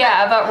 Yes.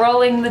 Yeah, about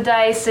rolling the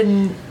dice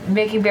and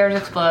making bears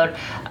explode.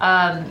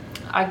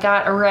 I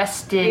got It was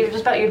arrested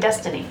just about your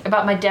destiny.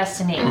 about my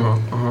destiny,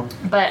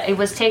 but it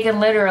was taken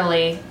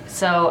literally.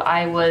 So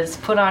I was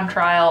put on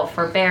trial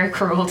for bear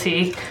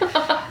cruelty,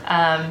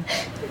 and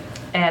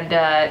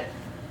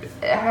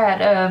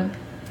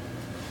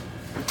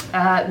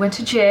went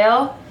to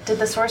jail. Did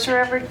the sorcerer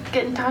ever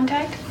get in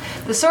contact?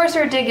 The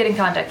sorcerer did get in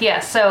contact,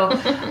 yes. So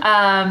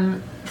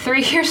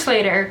 3 years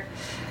later,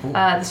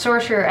 the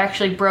sorcerer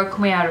actually broke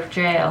me out of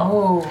jail.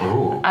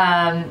 Ooh.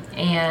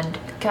 And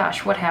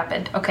gosh, what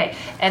happened? Okay,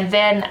 and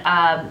then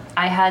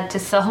I had to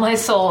sell my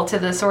soul to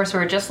the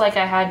sorcerer, just like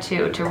I had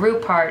to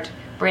Rupert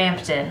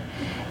Brampton,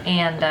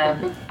 and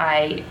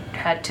I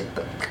had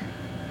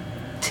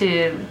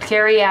to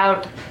carry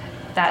out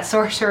that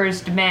sorcerer's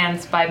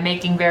demands by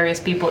making various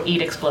people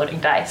eat exploding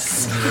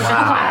dice.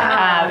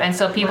 Wow. And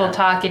so people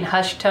talk in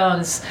hushed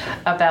tones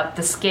about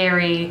the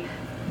scary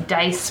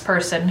dice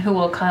person who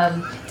will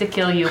come to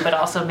kill you, but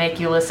also make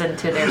you listen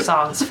to their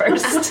songs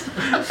first.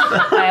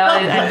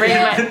 I bring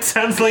my It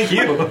sounds like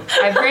you.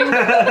 I bring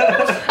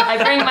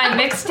my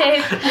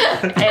mixtape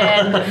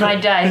and my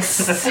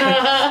dice,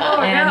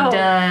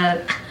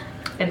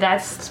 and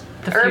that's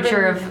the Urban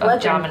future of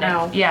legend Dominic.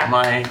 now. Yeah.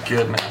 My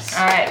goodness.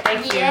 All right.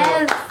 Thank you.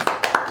 Yes.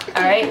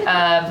 All right.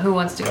 Who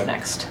wants to go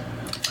next?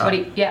 What do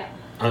you? Yeah.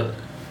 I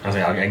was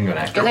like, I can go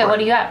next. Okay. What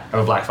do you got? I have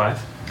a black 5.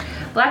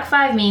 Black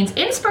 5 means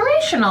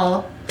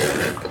inspirational.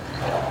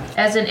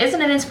 As in,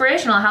 isn't it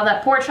inspirational how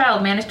that poor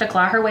child managed to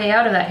claw her way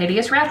out of that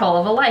hideous rat hole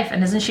of a life,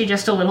 and isn't she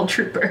just a little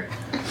trooper?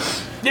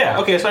 Yeah,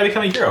 okay, so I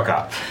become a hero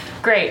cop.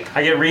 Great.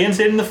 I get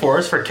reinstated in the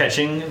force for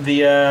catching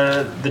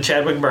the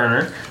Chadwick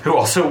burner, who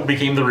also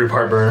became the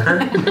Rupert burner.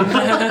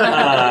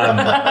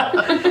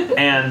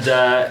 And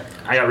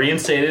I got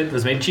reinstated,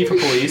 was made chief of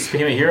police,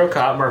 became a hero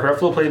cop. Mark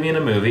Ruffalo played me in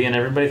a movie, and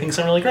everybody thinks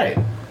I'm really great.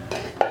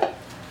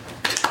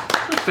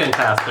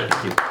 Fantastic.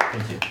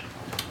 Thank you.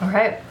 All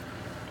right.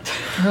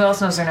 Who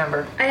else knows their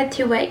number? I had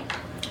 2 white.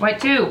 White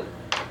 2.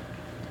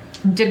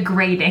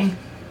 Degrading.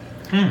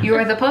 You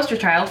are the poster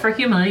child for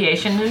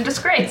humiliation and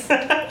disgrace.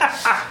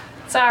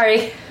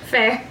 Sorry.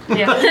 Fair.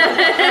 Yeah.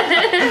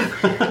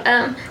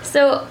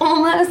 So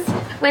almost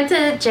went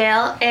to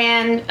jail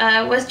and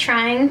was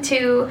trying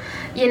to,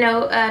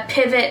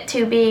 pivot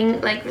to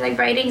being like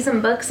writing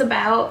some books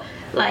about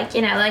like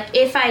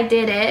if I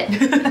did it,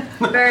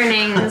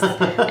 burnings,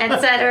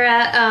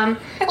 etc.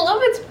 I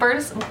love it's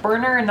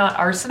burner and not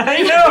arson.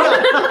 I know.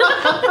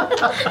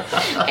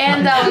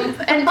 And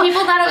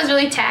people thought it was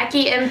really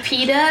tacky. And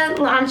PETA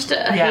launched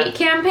a hate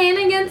campaign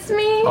against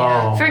me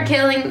for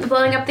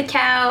blowing up the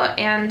cow,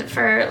 and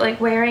for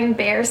like wearing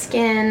bear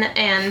skin.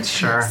 And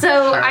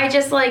I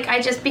just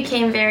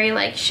became very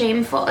a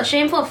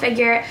shameful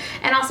figure.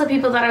 And also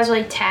people thought I was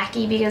really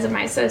tacky because of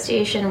my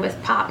association with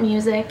pop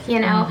music, So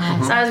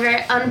I was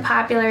very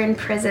unpopular in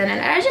prison,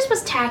 and I just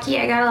was tacky.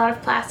 I got a lot of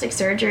plastic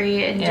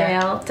surgery in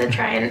jail to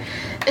try and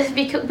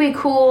be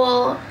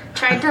cool.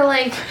 Tried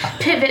to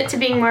pivot to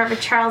being more of a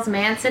Charles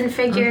Manson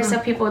figure, so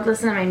people would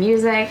listen to my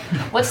music.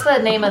 What's the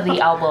name of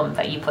the album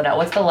that you put out?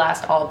 What's the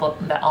last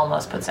album that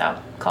Almost puts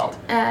out called?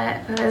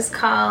 It was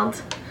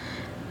called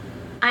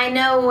I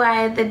Know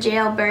Why the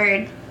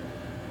Jailbird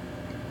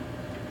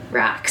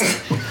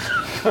Rocks.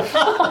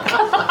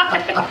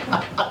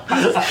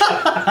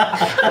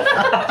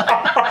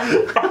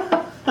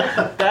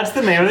 That's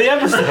the name of the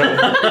episode.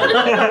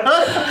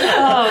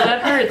 Oh,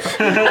 that hurts.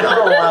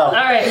 Oh, wow. All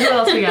right, who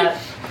else we got?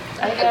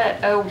 I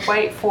got a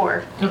white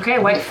 4. Okay,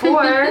 white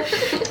 4.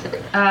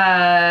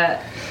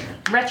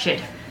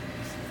 Wretched.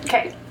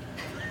 Okay.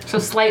 So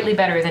slightly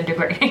better than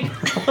degrading.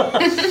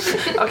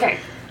 Okay.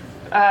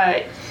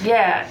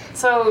 Yeah.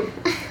 So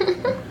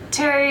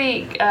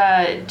Terry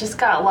just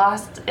got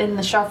lost in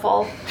the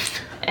shuffle,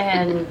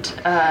 and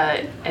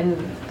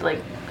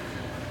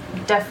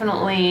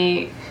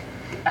definitely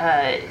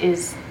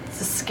is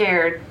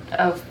scared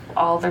of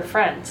all their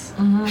friends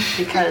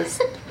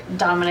because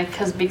Dominic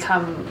has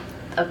become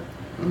a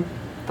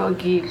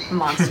boogie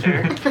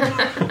monster.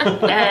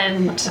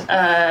 and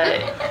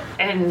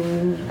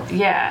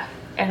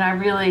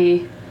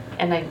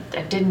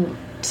I didn't,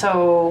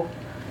 so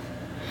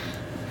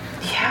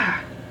yeah.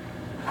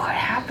 What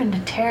happened to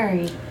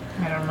Terry?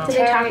 I don't know. Did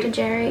they talk to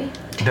Jerry?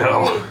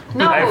 No.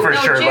 No, I for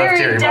sure left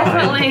Jerry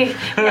definitely.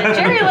 Yeah,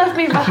 Jerry left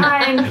me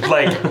behind.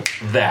 Like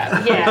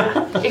that.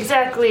 Yeah,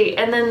 exactly.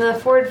 And then the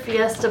Ford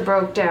Fiesta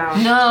broke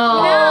down.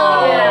 No.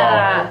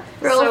 Yeah.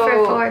 Roll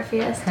for Ford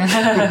Fiesta.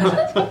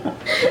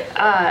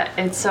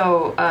 And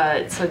so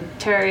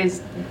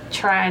Terry's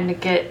trying to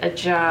get a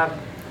job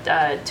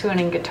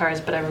tuning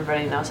guitars, but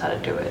everybody knows how to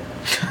do it.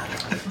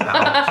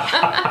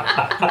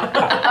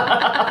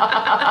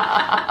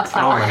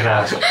 Oh my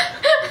gosh.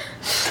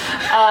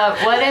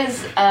 What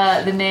is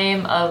the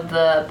name of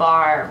the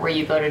bar where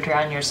you go to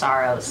drown your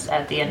sorrows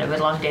at the end of a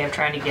long day of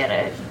trying to get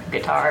a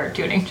guitar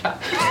tuning job?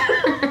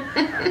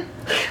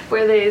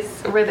 where they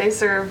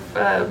serve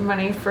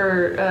money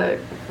for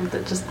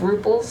just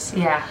ruples.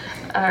 Yeah.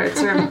 Or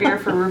serve beer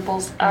for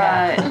ruples.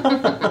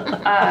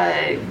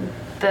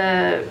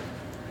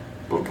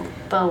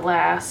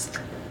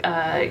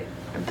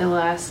 The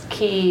last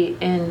key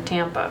in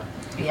Tampa.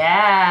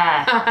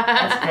 Yeah.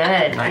 That's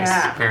good. Nice.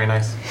 Yeah. Very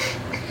nice.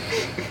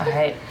 All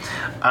right.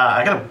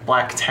 I got a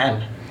black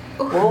 10.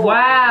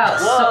 Wow.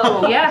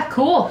 So, yeah,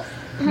 cool.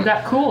 You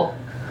got cool.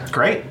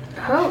 Great.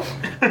 Oh.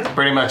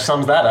 Pretty much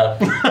sums that up.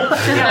 Tell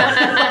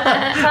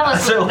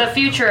us So- the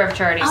future of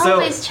Charity.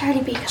 Always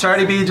Charlie B.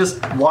 Charity B just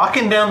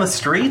walking down the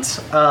street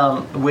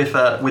with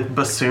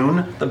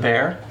Bassoon, the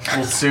bear,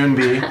 will soon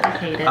be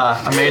hate it.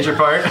 a major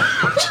part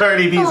of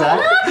Charity B's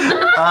act.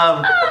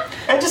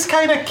 And just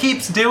kind of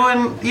keeps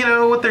doing,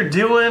 what they're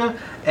doing.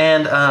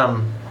 And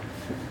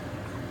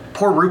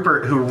poor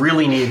Rupert, who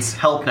really needs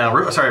help now,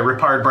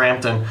 Rupard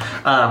Brampton,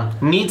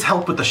 needs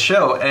help with the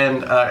show.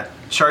 And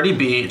Charity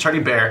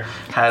Bear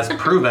has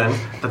proven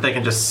that they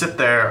can just sit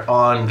there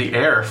on the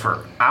air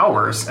for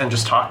hours and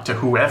just talk to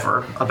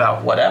whoever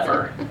about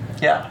whatever.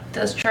 Yeah.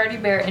 Does Charity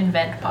Bear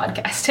invent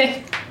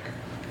podcasting?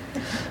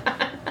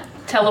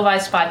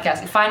 Televised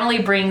podcasting. Finally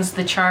brings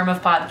the charm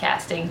of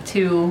podcasting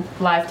to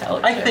live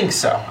television. I think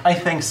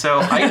so.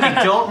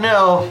 I don't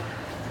know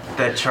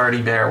that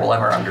Charity Bear will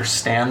ever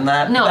understand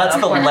that. No, that's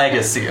of the course.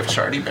 legacy of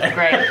Charity Bear.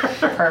 Great.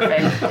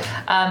 Perfect.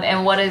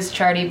 And what is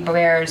Charity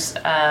Bear's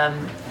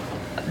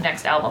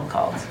next album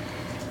called?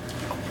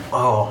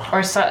 Oh.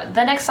 Or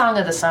the next song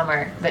of the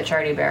summer that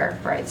Charity Bear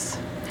writes?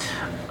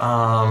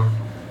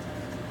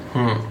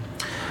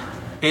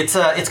 It's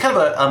kind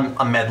of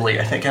a medley.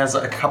 I think it has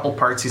a couple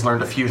parts. He's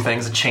learned a few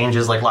things. It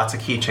changes, lots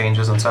of key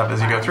changes and stuff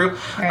as you go through.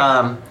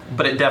 Right.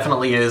 But it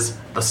definitely is.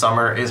 The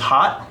summer is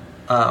hot.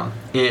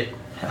 It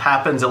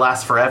happens. It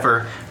lasts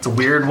forever. It's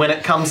weird when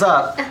it comes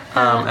up,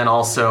 and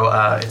also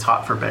it's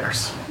hot for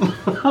bears.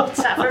 It's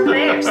not for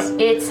bears.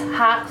 It's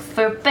hot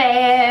for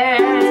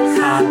bears.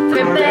 Hot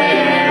for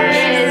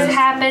bears. It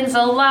happens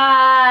a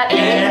lot.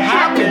 It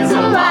happens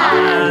a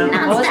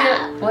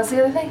lot. What's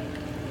the other thing?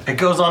 It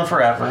goes on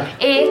forever.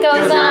 It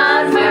goes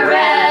on forever,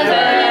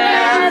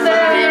 ever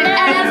and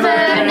ever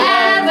and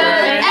ever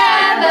and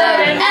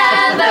ever and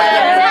ever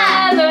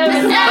and ever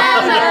and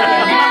ever.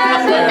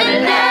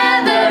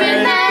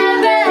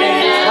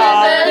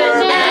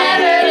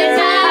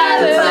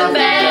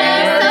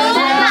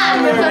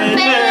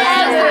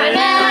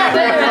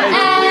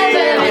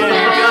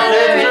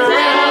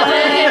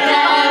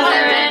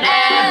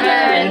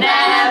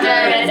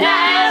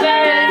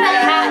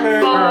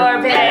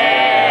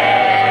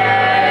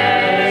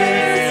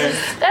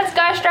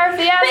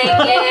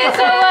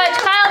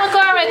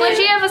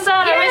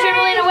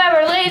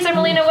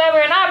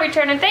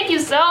 return. And thank you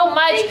so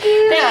much. Thank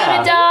you. Thank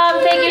you to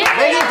Dom. Thank you,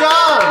 Thank you,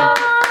 Dom.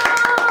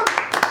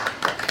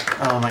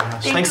 Oh my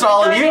gosh. Thanks to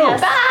all of you.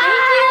 Bye.